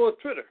what they call it,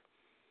 Twitter.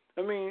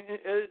 I mean,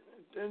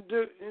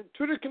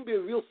 Twitter can be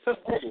a real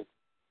cesspool.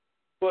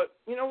 But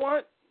you know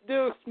what?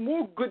 There's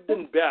more good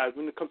than bad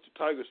when it comes to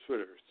Tigers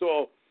Twitter.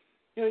 So,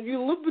 you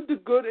live with the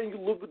good and you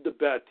live with the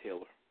bad,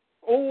 Taylor.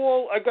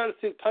 Overall, I got to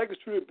say, Tigers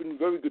Twitter have been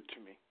very good to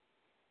me.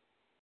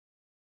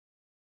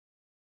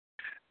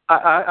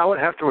 I would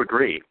have to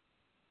agree.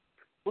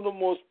 For the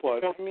most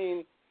part. I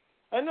mean,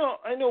 I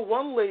know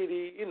one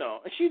lady, and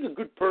she's a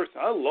good person.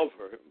 I love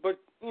her. But,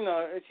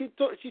 she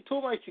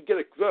told me I should get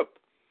a grip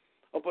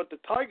about the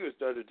Tigers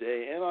the other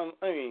day. And,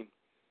 I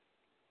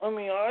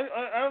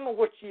don't know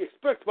what she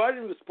expects, but I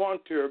didn't respond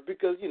to her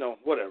because,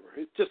 whatever.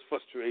 It's just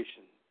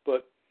frustration.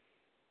 But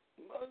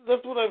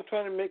that's what I'm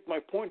trying to make my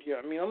point here.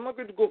 I mean, I'm not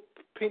going to go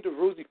paint a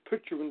rosy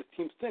picture when the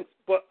team stinks,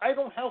 but I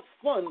don't have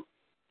fun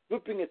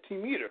whipping a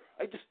team either.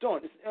 I just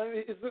don't.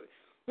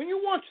 When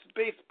you watch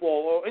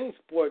baseball or any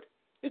sport,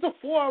 it's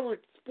a 4-hour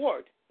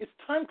sport. It's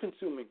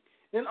time-consuming.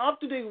 Then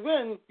after they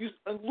win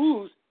and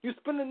lose, you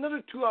spend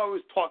another 2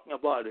 hours talking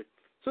about it.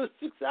 So it's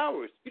 6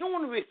 hours. You don't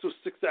want to waste those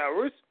 6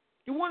 hours.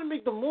 You want to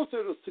make the most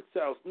out of those 6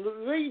 hours. And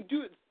the way you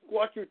do it is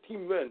watch your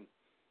team win.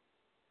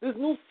 There's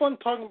no fun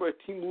talking about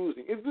a team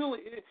losing.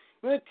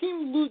 When a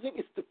team losing,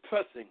 it's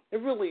depressing.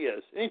 It really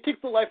is. And it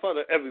takes the life out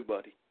of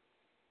everybody.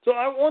 So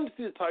I want to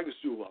see the Tigers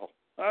do well.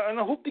 And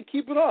I hope they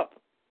keep it up.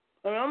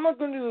 I mean, I'm not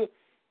going to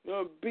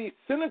be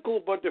cynical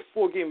about their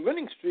 4-game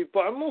winning streak,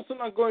 but I'm also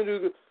not going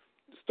to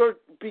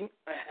start being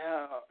a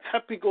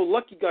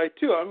happy-go-lucky guy,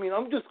 too. I mean,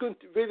 I'm just going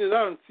to wait it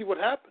out and see what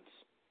happens.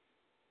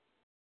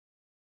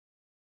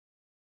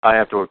 I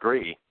have to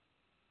agree.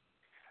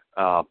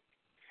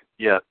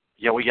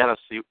 We got to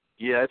see.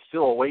 Yeah, it's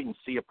still a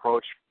wait-and-see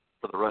approach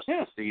for the rest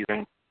of the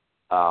season.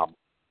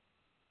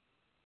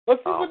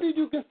 Let's see what they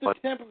do against the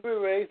Tampa Bay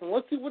Rays, and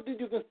let's see what they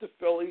do against the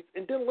Phillies,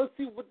 and then let's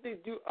see what they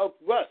do out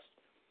west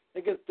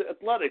against the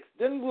Athletics.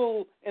 And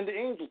the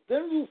Angels.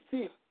 Then we'll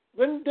see.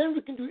 Then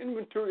we can do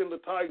inventory on the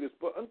Tigers.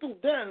 But until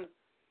then,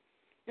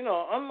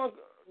 I'm not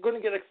going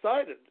to get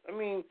excited. I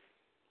mean,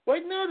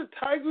 right now the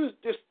Tigers,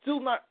 they're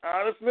still not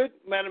out of it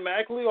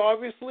mathematically,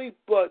 obviously,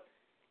 but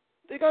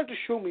they got to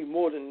show me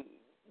more than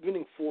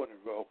winning 4 in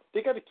a row.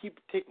 They got to keep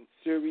taking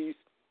series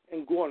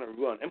and go on a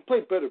run and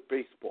play better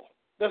baseball.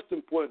 That's the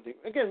important thing.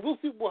 Again, we'll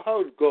see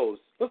how it goes.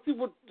 Let's see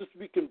what this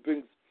weekend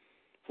brings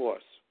for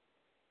us.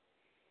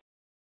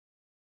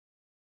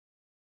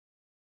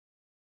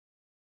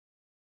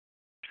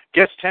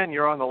 Guest 10,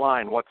 you're on the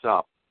line. What's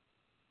up?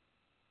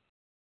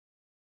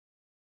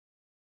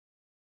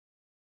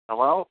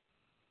 Hello?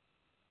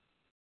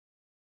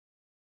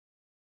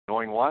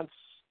 Going once?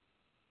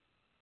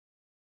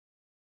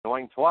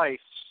 Going twice?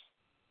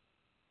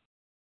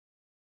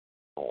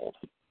 Hold.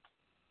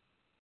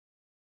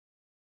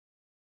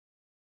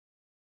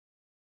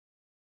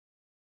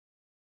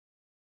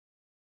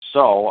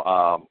 So,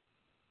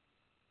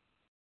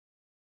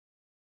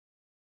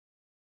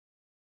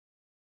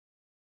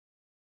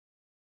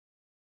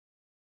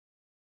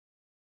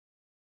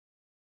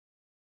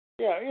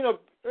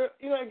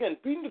 again,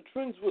 beating the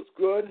Twins was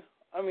good.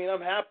 I mean,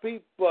 I'm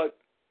happy, but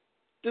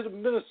they're the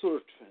Minnesota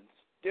Twins.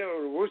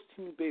 They're the worst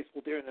team in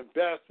baseball. They're an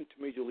embarrassment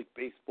to Major League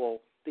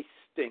Baseball. They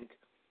stink.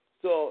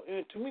 So,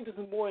 to me, this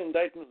is more an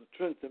indictment of the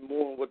Twins than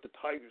more on what the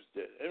Tigers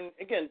did. And,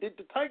 again,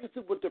 the Tigers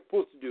did what they're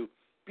supposed to do,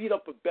 beat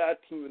up a bad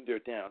team when they're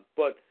down.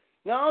 But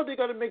now they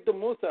got to make the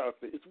most out of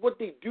it. It's what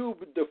they do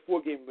with their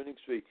 4-game winning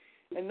streak.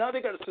 And now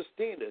they got to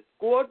sustain it.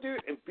 Go out there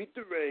and beat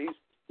the Rays.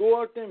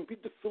 Go out there and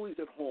beat the Phillies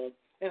at home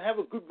and have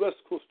a good West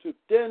Coast trip.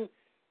 Then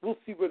we'll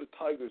see where the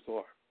Tigers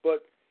are.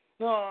 But,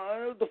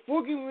 no, the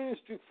 4-game winning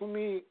streak for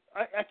me,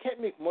 I can't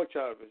make much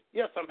out of it.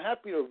 Yes, I'm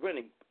happy they're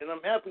winning, and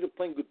I'm happy they're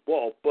playing good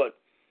ball. But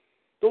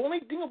the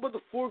only thing about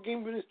the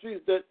 4-game winning streak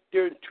is that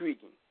they're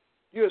intriguing.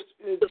 Yes,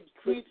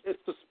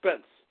 it's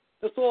suspense.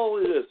 That's all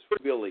it is,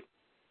 really.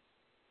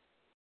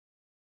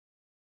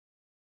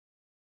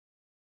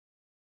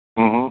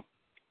 Mm-hmm.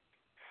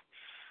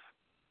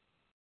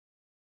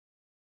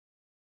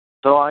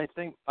 So I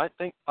think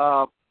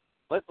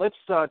let's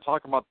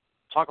talk about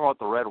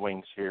the Red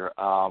Wings here.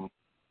 Kyle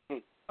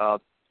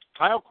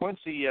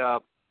Quincy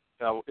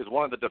is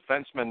one of the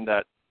defensemen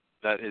that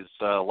is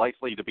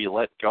likely to be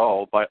let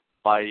go by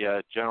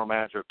General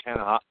Manager Ken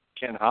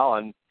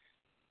Holland,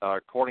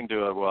 according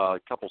to a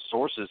couple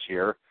sources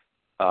here.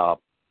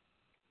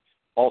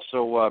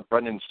 Also,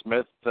 Brendan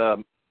Smith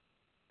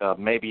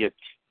maybe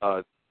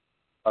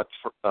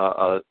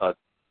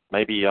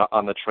maybe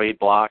on the trade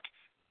block.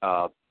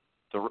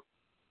 The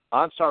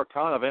Ansar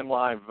Khan of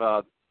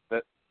MLive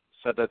that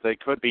said that they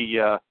could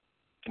be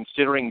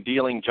considering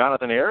dealing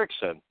Jonathan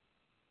Erickson.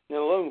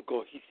 Now let him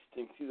go. He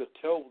stinks. He's a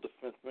terrible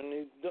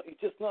defenseman. He's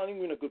just not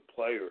even a good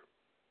player.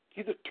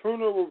 He's a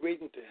turnover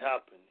waiting to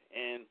happen.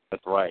 And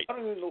that's right. I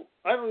don't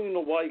even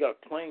know why he got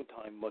playing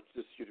time much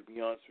this year, to be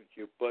honest with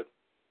you. But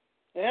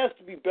it has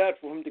to be bad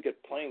for him to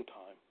get playing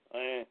time.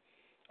 I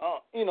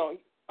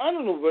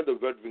don't know where the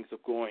Red Wings are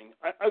going.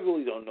 I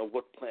really don't know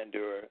what plan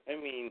they're. I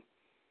mean,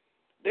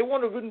 they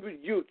want to win with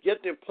youth, yet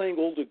they're playing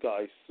older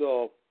guys.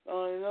 So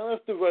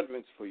that's the Red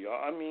Wings for you.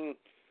 I mean,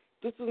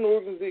 this is an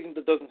organization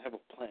that doesn't have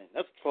a plan.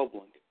 That's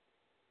troubling.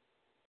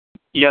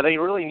 Yeah, they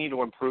really need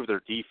to improve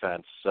their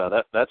defense.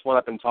 That's what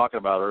I've been talking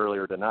about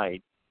earlier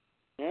tonight.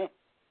 Yeah.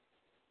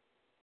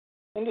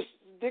 And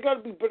they got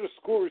to be better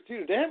scorers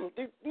too.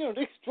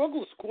 They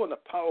struggle to score on the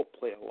power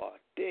play a lot.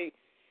 To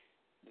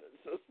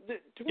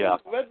me, the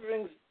Red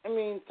Wings, I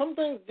mean,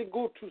 sometimes they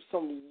go through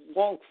some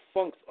long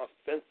funks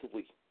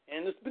offensively,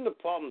 and it's been a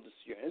problem this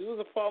year. And it was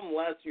a problem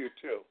last year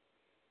too.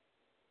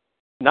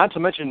 Not to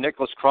mention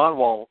Nicholas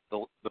Cronwall,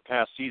 the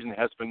past season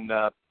has been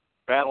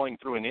battling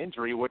through an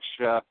injury, which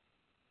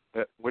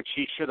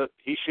he should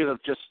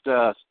have just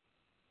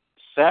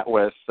sat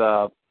with,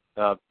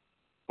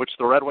 which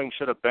the Red Wings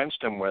should have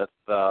benched him with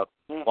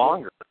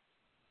longer.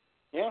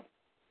 Yeah,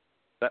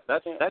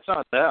 that's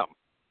on them.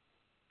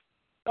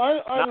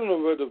 I don't know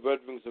where the Red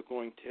Wings are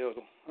going, Taylor.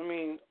 I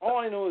mean, all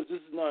I know is this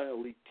is not an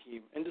elite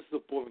team, and this is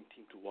a boring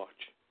team to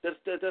watch. That's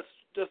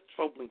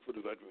troubling for the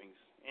Red Wings,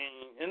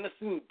 and that's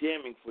even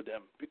damning for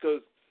them,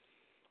 because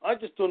I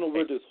just don't know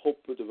where there's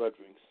hope for the Red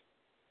Wings.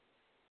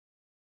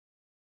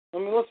 I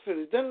mean, let's face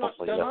it, they're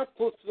not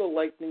close to the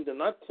Lightning, they're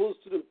not close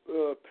to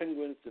the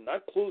Penguins, they're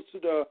not close to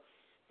the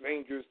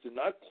Rangers. They're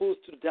not close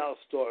to the Dallas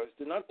Stars.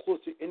 They're not close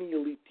to any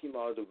elite team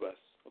out of the West.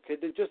 Okay,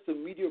 they're just a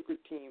mediocre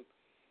team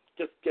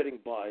just getting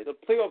by. The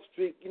playoff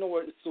streak, you know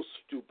what, it's so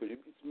stupid.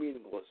 It's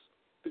meaningless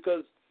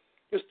because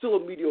you're still a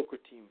mediocre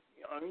team.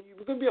 I mean, if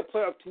you're going to be a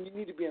playoff team, you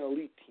need to be an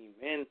elite team.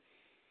 And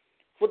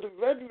for the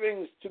Red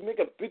Wings to make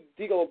a big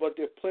deal about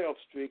their playoff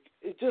streak,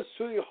 it just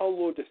shows you how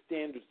low the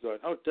standards are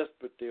and how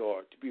desperate they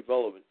are to be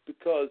relevant.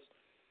 Because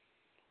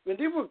when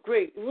they were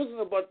great, it wasn't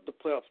about the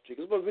playoff streak.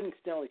 It was about winning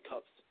Stanley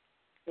Cups.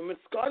 And when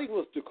Scotty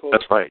was the coach,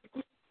 that's right.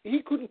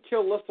 He couldn't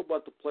care less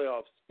about the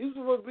playoffs. He was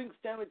about winning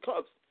Stanley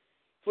Cups.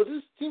 For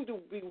this team to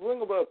be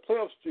worrying about a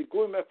playoff streak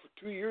going back for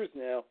 3 years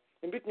now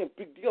and making a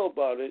big deal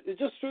about it, it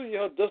just shows you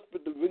how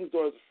desperate the Wings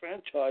are as a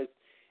franchise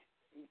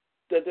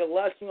that they're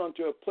latching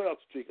onto a playoff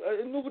streak.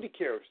 Nobody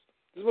cares.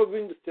 This is about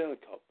winning the Stanley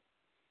Cup.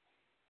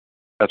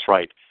 That's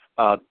right.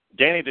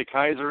 Danny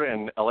DeKeyser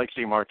and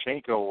Alexei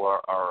Marchenko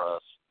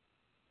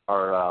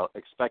are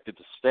expected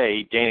to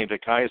stay. Danny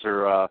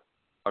DeKeyser,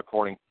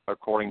 according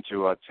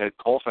to Ted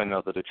Colfin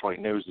of the Detroit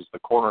News, is the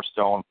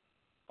cornerstone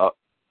of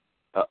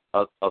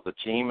the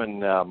team,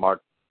 and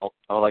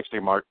Alexei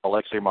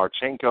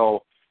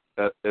Marchenko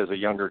is a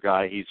younger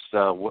guy. He's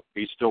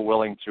still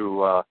willing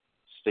to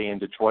stay in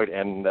Detroit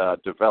and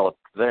develop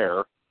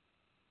there.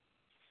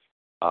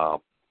 I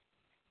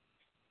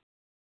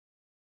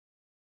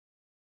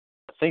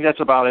think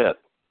that's about it.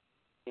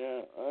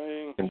 Yeah,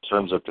 in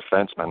terms of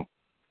defensemen.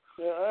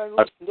 Yeah,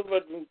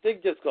 they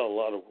just got a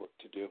lot of work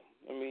to do.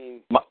 I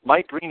mean,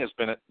 Mike Green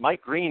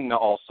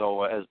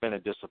also has been a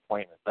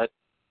disappointment. That's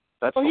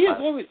he has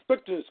no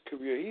respect in his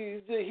career.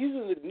 He's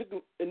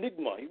an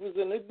enigma. He was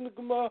an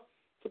enigma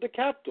for the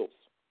Capitals.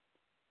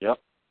 Yep.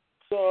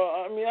 So,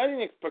 I mean, I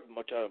didn't expect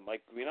much out of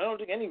Mike Green. I don't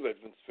think any Red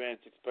Wings fans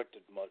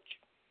expected much.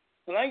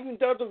 And I even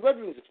doubt the Red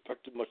Wings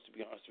expected much, to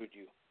be honest with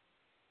you.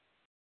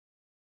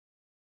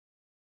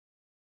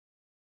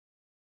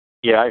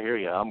 Yeah, I hear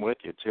you. I'm with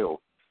you, too.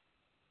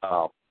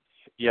 And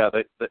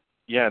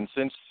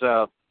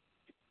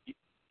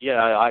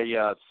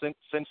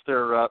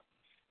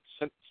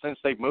since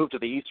they've moved to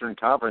the Eastern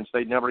Conference,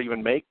 they never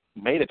even made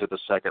it to the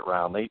second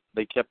round.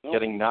 They kept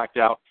getting knocked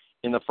out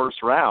in the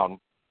first round.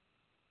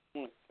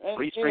 And,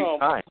 3 straight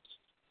times.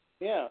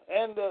 Yeah,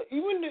 and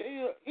even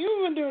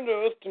when they're in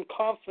the Eastern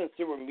Conference,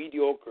 they were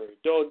mediocre.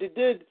 Though they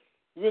did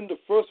win the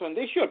first one.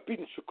 They should have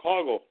beaten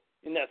Chicago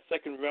in that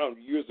second round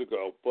years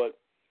ago. But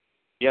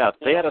yeah,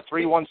 they had a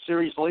 3-1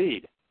 series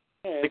lead.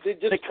 Yeah,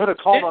 they could have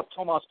called up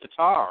Tomas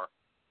Tatar.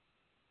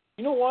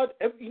 You know what?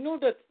 You know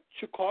that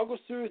Chicago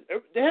series,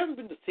 they haven't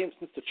been the same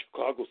since the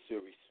Chicago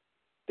series.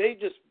 They've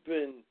just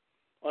been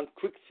on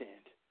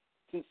quicksand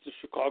since the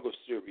Chicago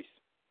series.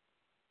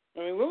 I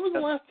mean, when was the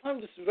last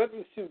time this Red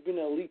Wings team has been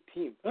an elite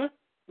team? Huh?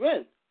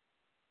 When?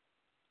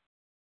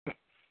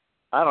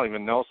 I don't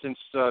even know. Since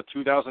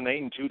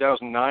 2008 and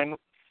 2009,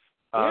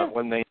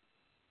 when they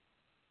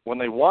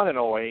won in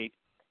 2008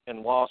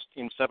 and lost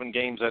in 7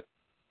 games at.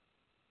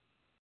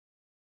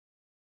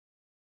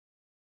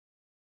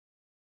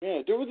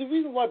 Yeah, there was a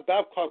reason why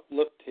Babcock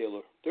left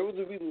Taylor. There was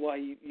a reason why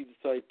he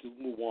decided to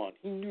move on.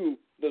 He knew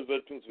that the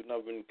Red Wings were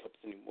not winning cups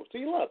anymore, so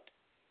he left.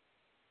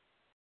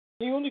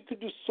 He only could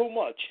do so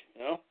much,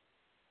 you know?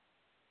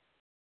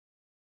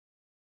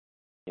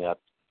 Yeah.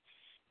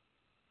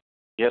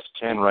 Guest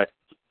 10 on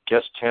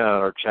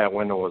our chat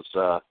window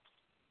was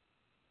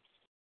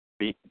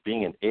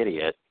being an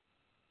idiot.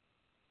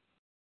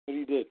 What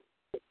he did.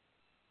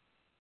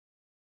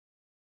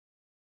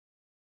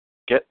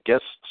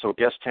 Guest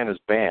 10 is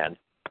banned.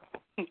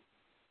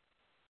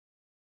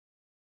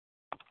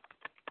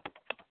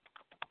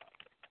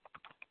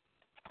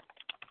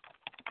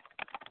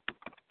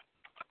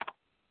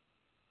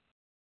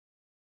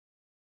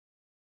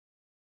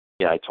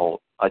 Yeah, I told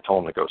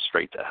him to go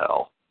straight to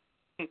hell.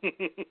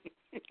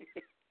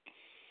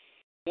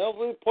 Now,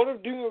 part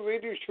of doing a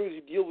radio show is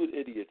you deal with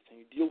idiots and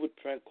you deal with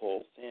prank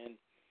calls, and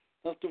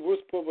that's the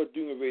worst part about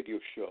doing a radio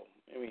show.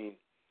 I mean,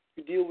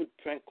 you deal with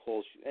prank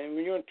calls, and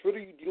when you're on Twitter,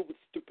 you deal with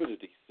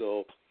stupidity.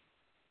 So,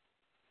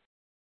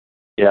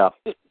 yeah,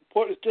 it's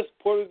just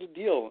part of the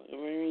deal. I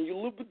mean, you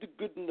live with the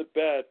good and the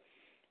bad.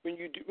 When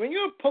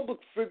you're a public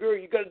figure,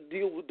 you got to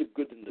deal with the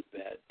good and the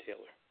bad,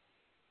 Taylor.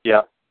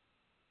 Yeah.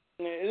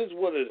 It is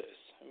what it is.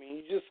 I mean,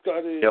 you just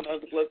got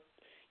to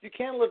you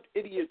can't let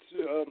idiots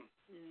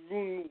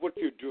ruin what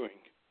you're doing.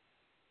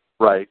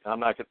 Right. I'm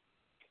not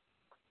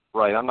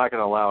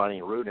gonna allow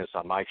any rudeness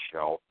on my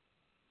show.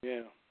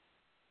 Yeah.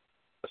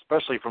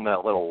 Especially from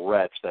that little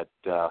wretch that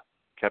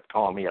kept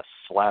calling me a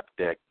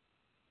slapdick.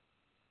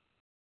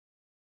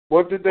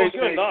 What did they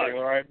say,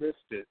 Taylor? I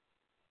missed it.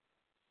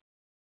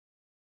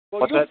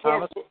 Well, what's that,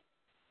 Thomas?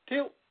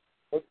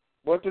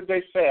 What did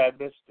they say? I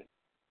missed it.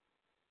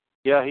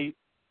 Yeah,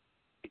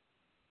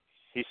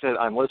 he said,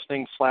 I'm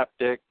listening,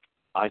 slapdick.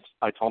 I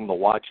told him to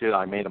watch it.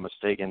 I made a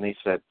mistake, and he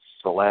said,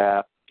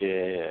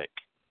 slapdick.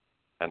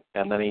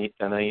 And then he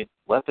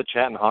left the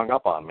chat and hung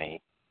up on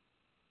me.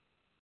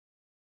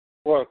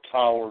 What a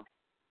coward.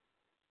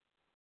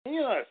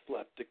 You're not a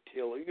slapdick,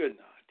 Taylor. You're not.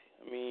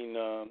 I mean,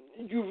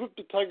 you ripped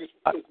the Tigers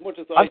as much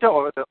as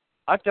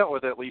I I've dealt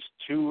with at least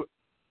two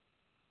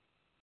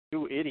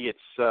idiots,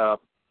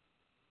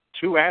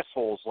 two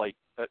assholes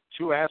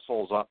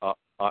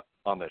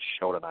on this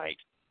show tonight.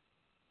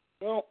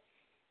 Well,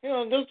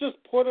 that's just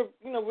part of,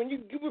 when you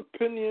give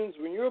opinions,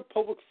 when you're a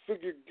public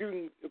figure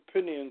giving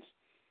opinions,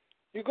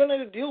 you're going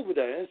to deal with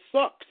that, and it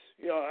sucks.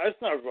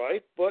 That's not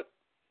right, but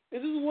it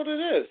is what it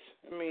is.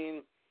 I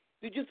mean,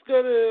 you just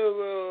got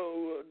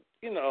to,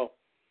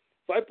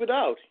 wipe it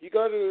out. You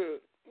got to,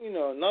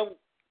 not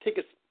take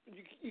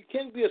you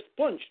can't be a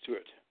sponge to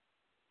it.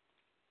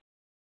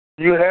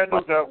 You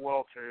handled that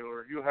well,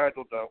 Taylor. You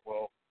handled that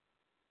well.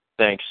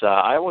 Thanks.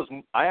 I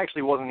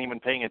actually wasn't even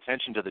paying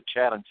attention to the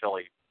chat until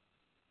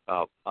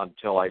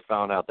I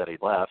found out that he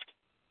left.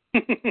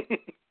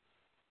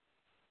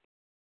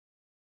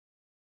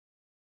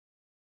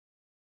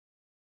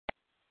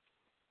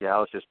 Yeah, I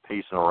was just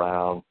pacing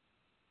around,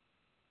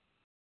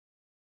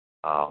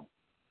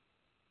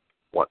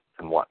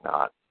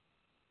 whatnot.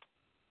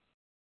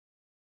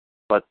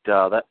 But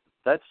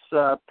that's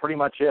pretty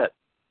much it.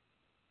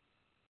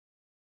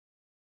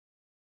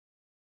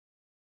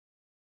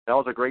 That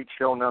was a great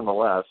show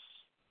nonetheless.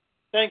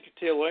 Thank you,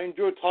 Taylor. I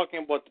enjoyed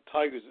talking about the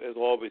Tigers, as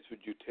always, with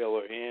you,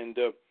 Taylor. And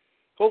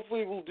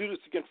hopefully we'll do this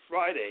again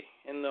Friday.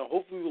 And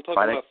hopefully we'll talk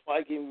about a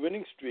 5-game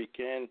winning streak.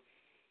 And,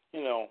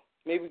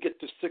 maybe get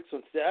to 6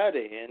 on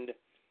Saturday. And,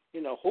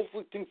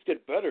 hopefully things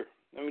get better.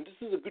 I mean,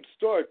 this is a good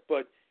start,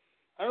 but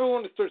I don't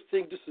want to start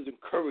saying this is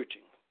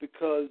encouraging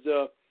because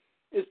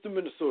it's the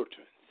Minnesota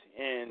Twins.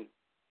 And,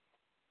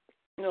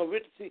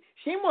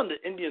 shame on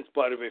the Indians,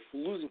 by the way, for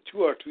losing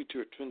 2 out of 3 to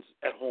the Twins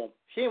at home.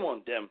 Shame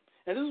on them.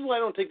 And this is why I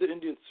don't take the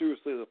Indians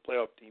seriously as a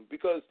playoff team,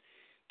 because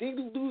they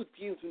lose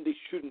games when they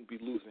shouldn't be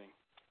losing.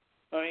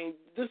 I mean,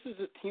 this is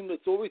a team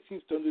that always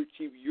seems to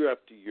underachieve year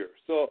after year.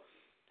 So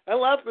I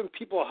laugh when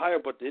people are high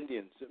about the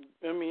Indians.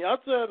 I mean,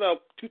 outside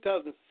of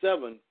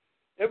 2007,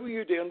 every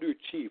year they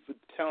underachieve with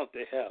the talent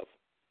they have.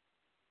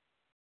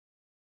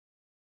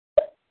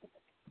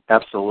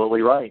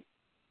 Absolutely right.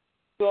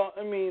 So,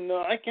 I mean,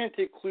 I can't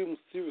take Cleveland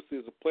seriously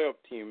as a playoff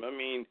team. I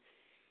mean,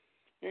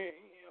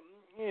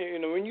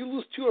 when you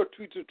lose 2 or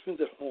 3 to the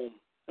Twins at home,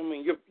 I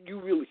mean, you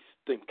really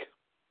stink.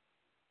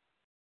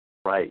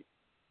 Right.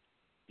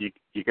 You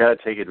got to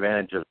take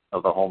advantage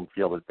of the home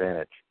field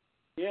advantage.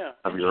 Yeah.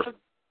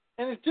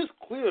 And it's just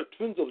clear the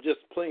Twins are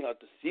just playing out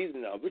the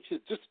season now, which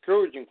is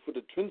discouraging for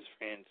the Twins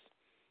fans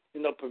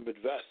in Upper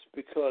Midwest,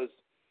 because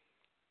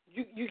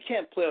you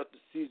can't play out the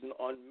season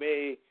on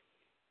May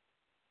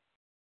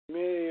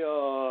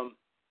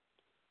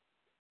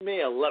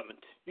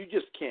 11th. You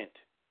just can't.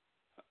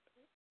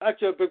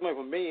 Actually, I beg my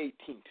from May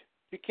 18th.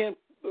 You can't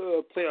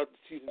play out the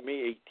season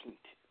May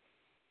 18th.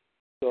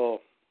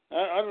 So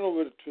I don't know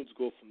where the Twins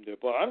go from there,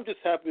 but I'm just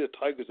happy the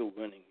Tigers are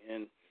winning,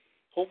 and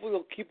hopefully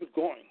they'll keep it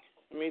going.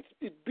 I mean,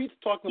 it beats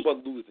talking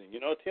about losing,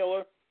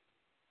 Taylor?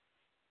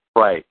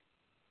 Right.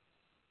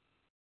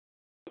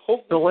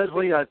 Hopefully, so,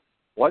 Leslie,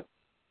 what?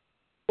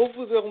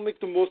 Hopefully they'll make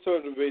the most out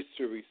of the race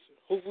series.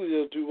 Hopefully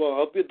they'll do well.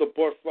 I'll be at the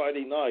bar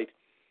Friday night,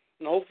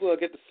 and hopefully I'll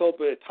get to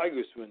celebrate a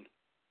Tigers win.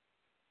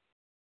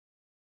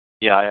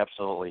 Yeah, I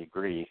absolutely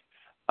agree.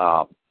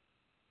 I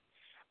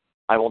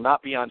will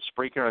not be on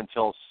Spreaker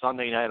until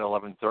Sunday night at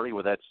 11:30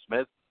 with Ed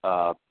Smith.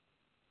 So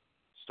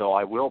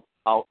I will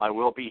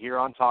be here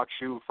on Talk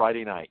Shoe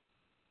Friday night.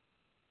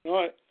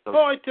 All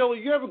right, Taylor.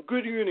 You have a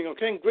good evening,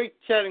 okay? And great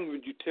chatting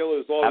with you, Taylor,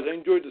 as always. I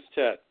enjoyed this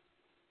chat.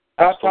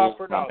 That's all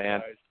for now,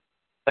 man. guys.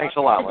 Thanks a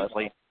lot,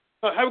 Leslie.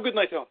 Have a good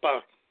night, Taylor.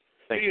 Bye.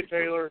 See you,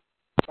 Taylor.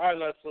 Bye,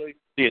 Leslie.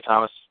 See you,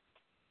 Thomas.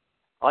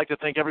 I'd like to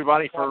thank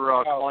everybody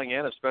for calling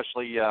in,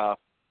 especially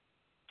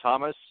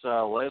Thomas,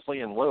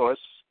 Leslie, and Lewis.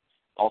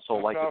 Also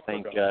like to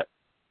thank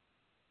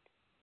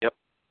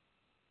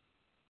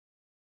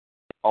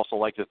Also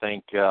like to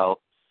thank all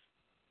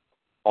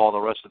the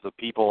rest of the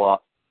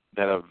people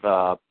that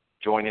have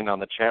joined in on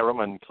the chat room,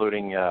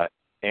 including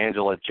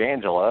Angela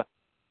Jangela.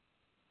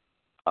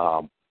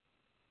 Not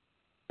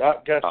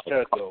guest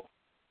chat, though.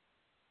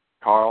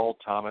 Carl,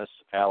 Thomas,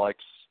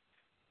 Alex,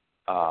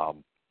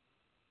 and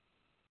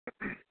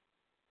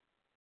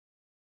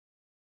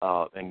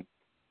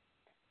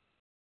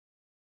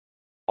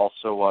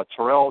also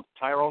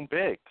Tyrone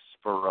Biggs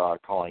for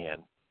calling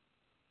in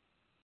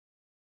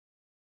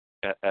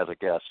as a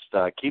guest.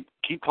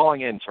 Keep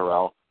calling in,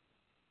 Terrell.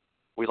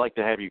 We'd like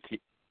to have you.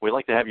 We'd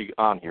like to have you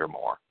on here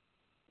more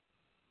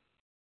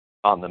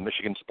on the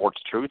Michigan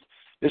Sports Truth.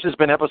 This has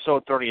been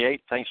episode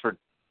 38. Thanks for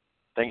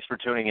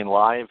tuning in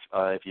live.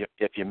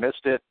 If you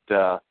missed it,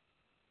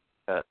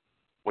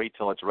 wait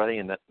till it's ready,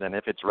 and then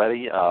if it's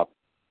ready,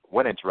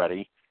 when it's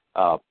ready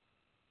to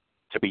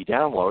be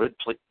downloaded,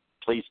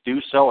 please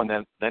do so, and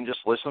then just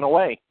listen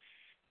away.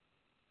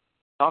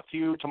 Talk to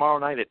you tomorrow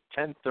night at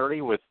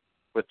 10:30 with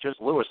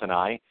just Lewis and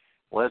I.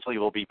 Leslie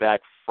will be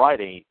back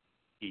Friday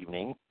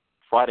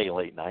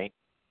late night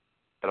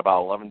at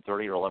about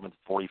 11:30 or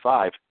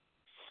 11:45.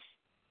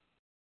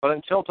 But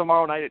until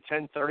tomorrow night at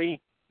 10:30,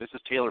 this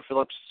is Taylor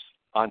Phillips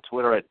on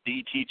Twitter at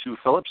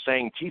DT2Phillips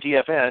saying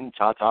TTFN,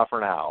 ta-ta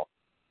for now.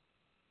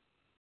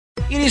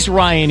 It is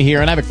Ryan here,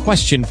 and I have a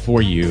question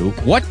for you.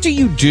 What do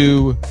you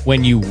do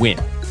when you win?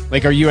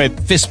 Like, are you a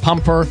fist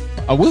pumper,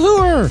 a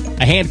woohooer,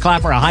 a hand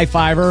clapper, a high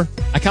fiver?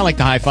 I kind of like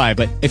the high five,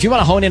 but if you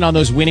want to hone in on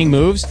those winning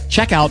moves,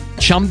 check out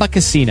Chumba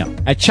Casino.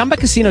 At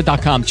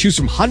ChumbaCasino.com, choose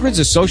from hundreds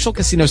of social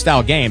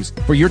casino-style games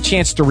for your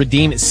chance to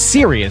redeem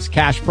serious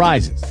cash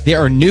prizes. There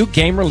are new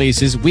game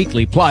releases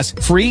weekly, plus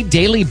free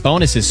daily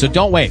bonuses. So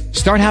don't wait.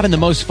 Start having the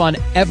most fun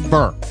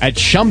ever at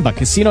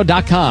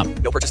ChumbaCasino.com.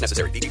 No purchase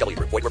necessary. VGW.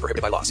 Void where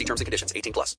prohibited by law. See terms and conditions. 18+.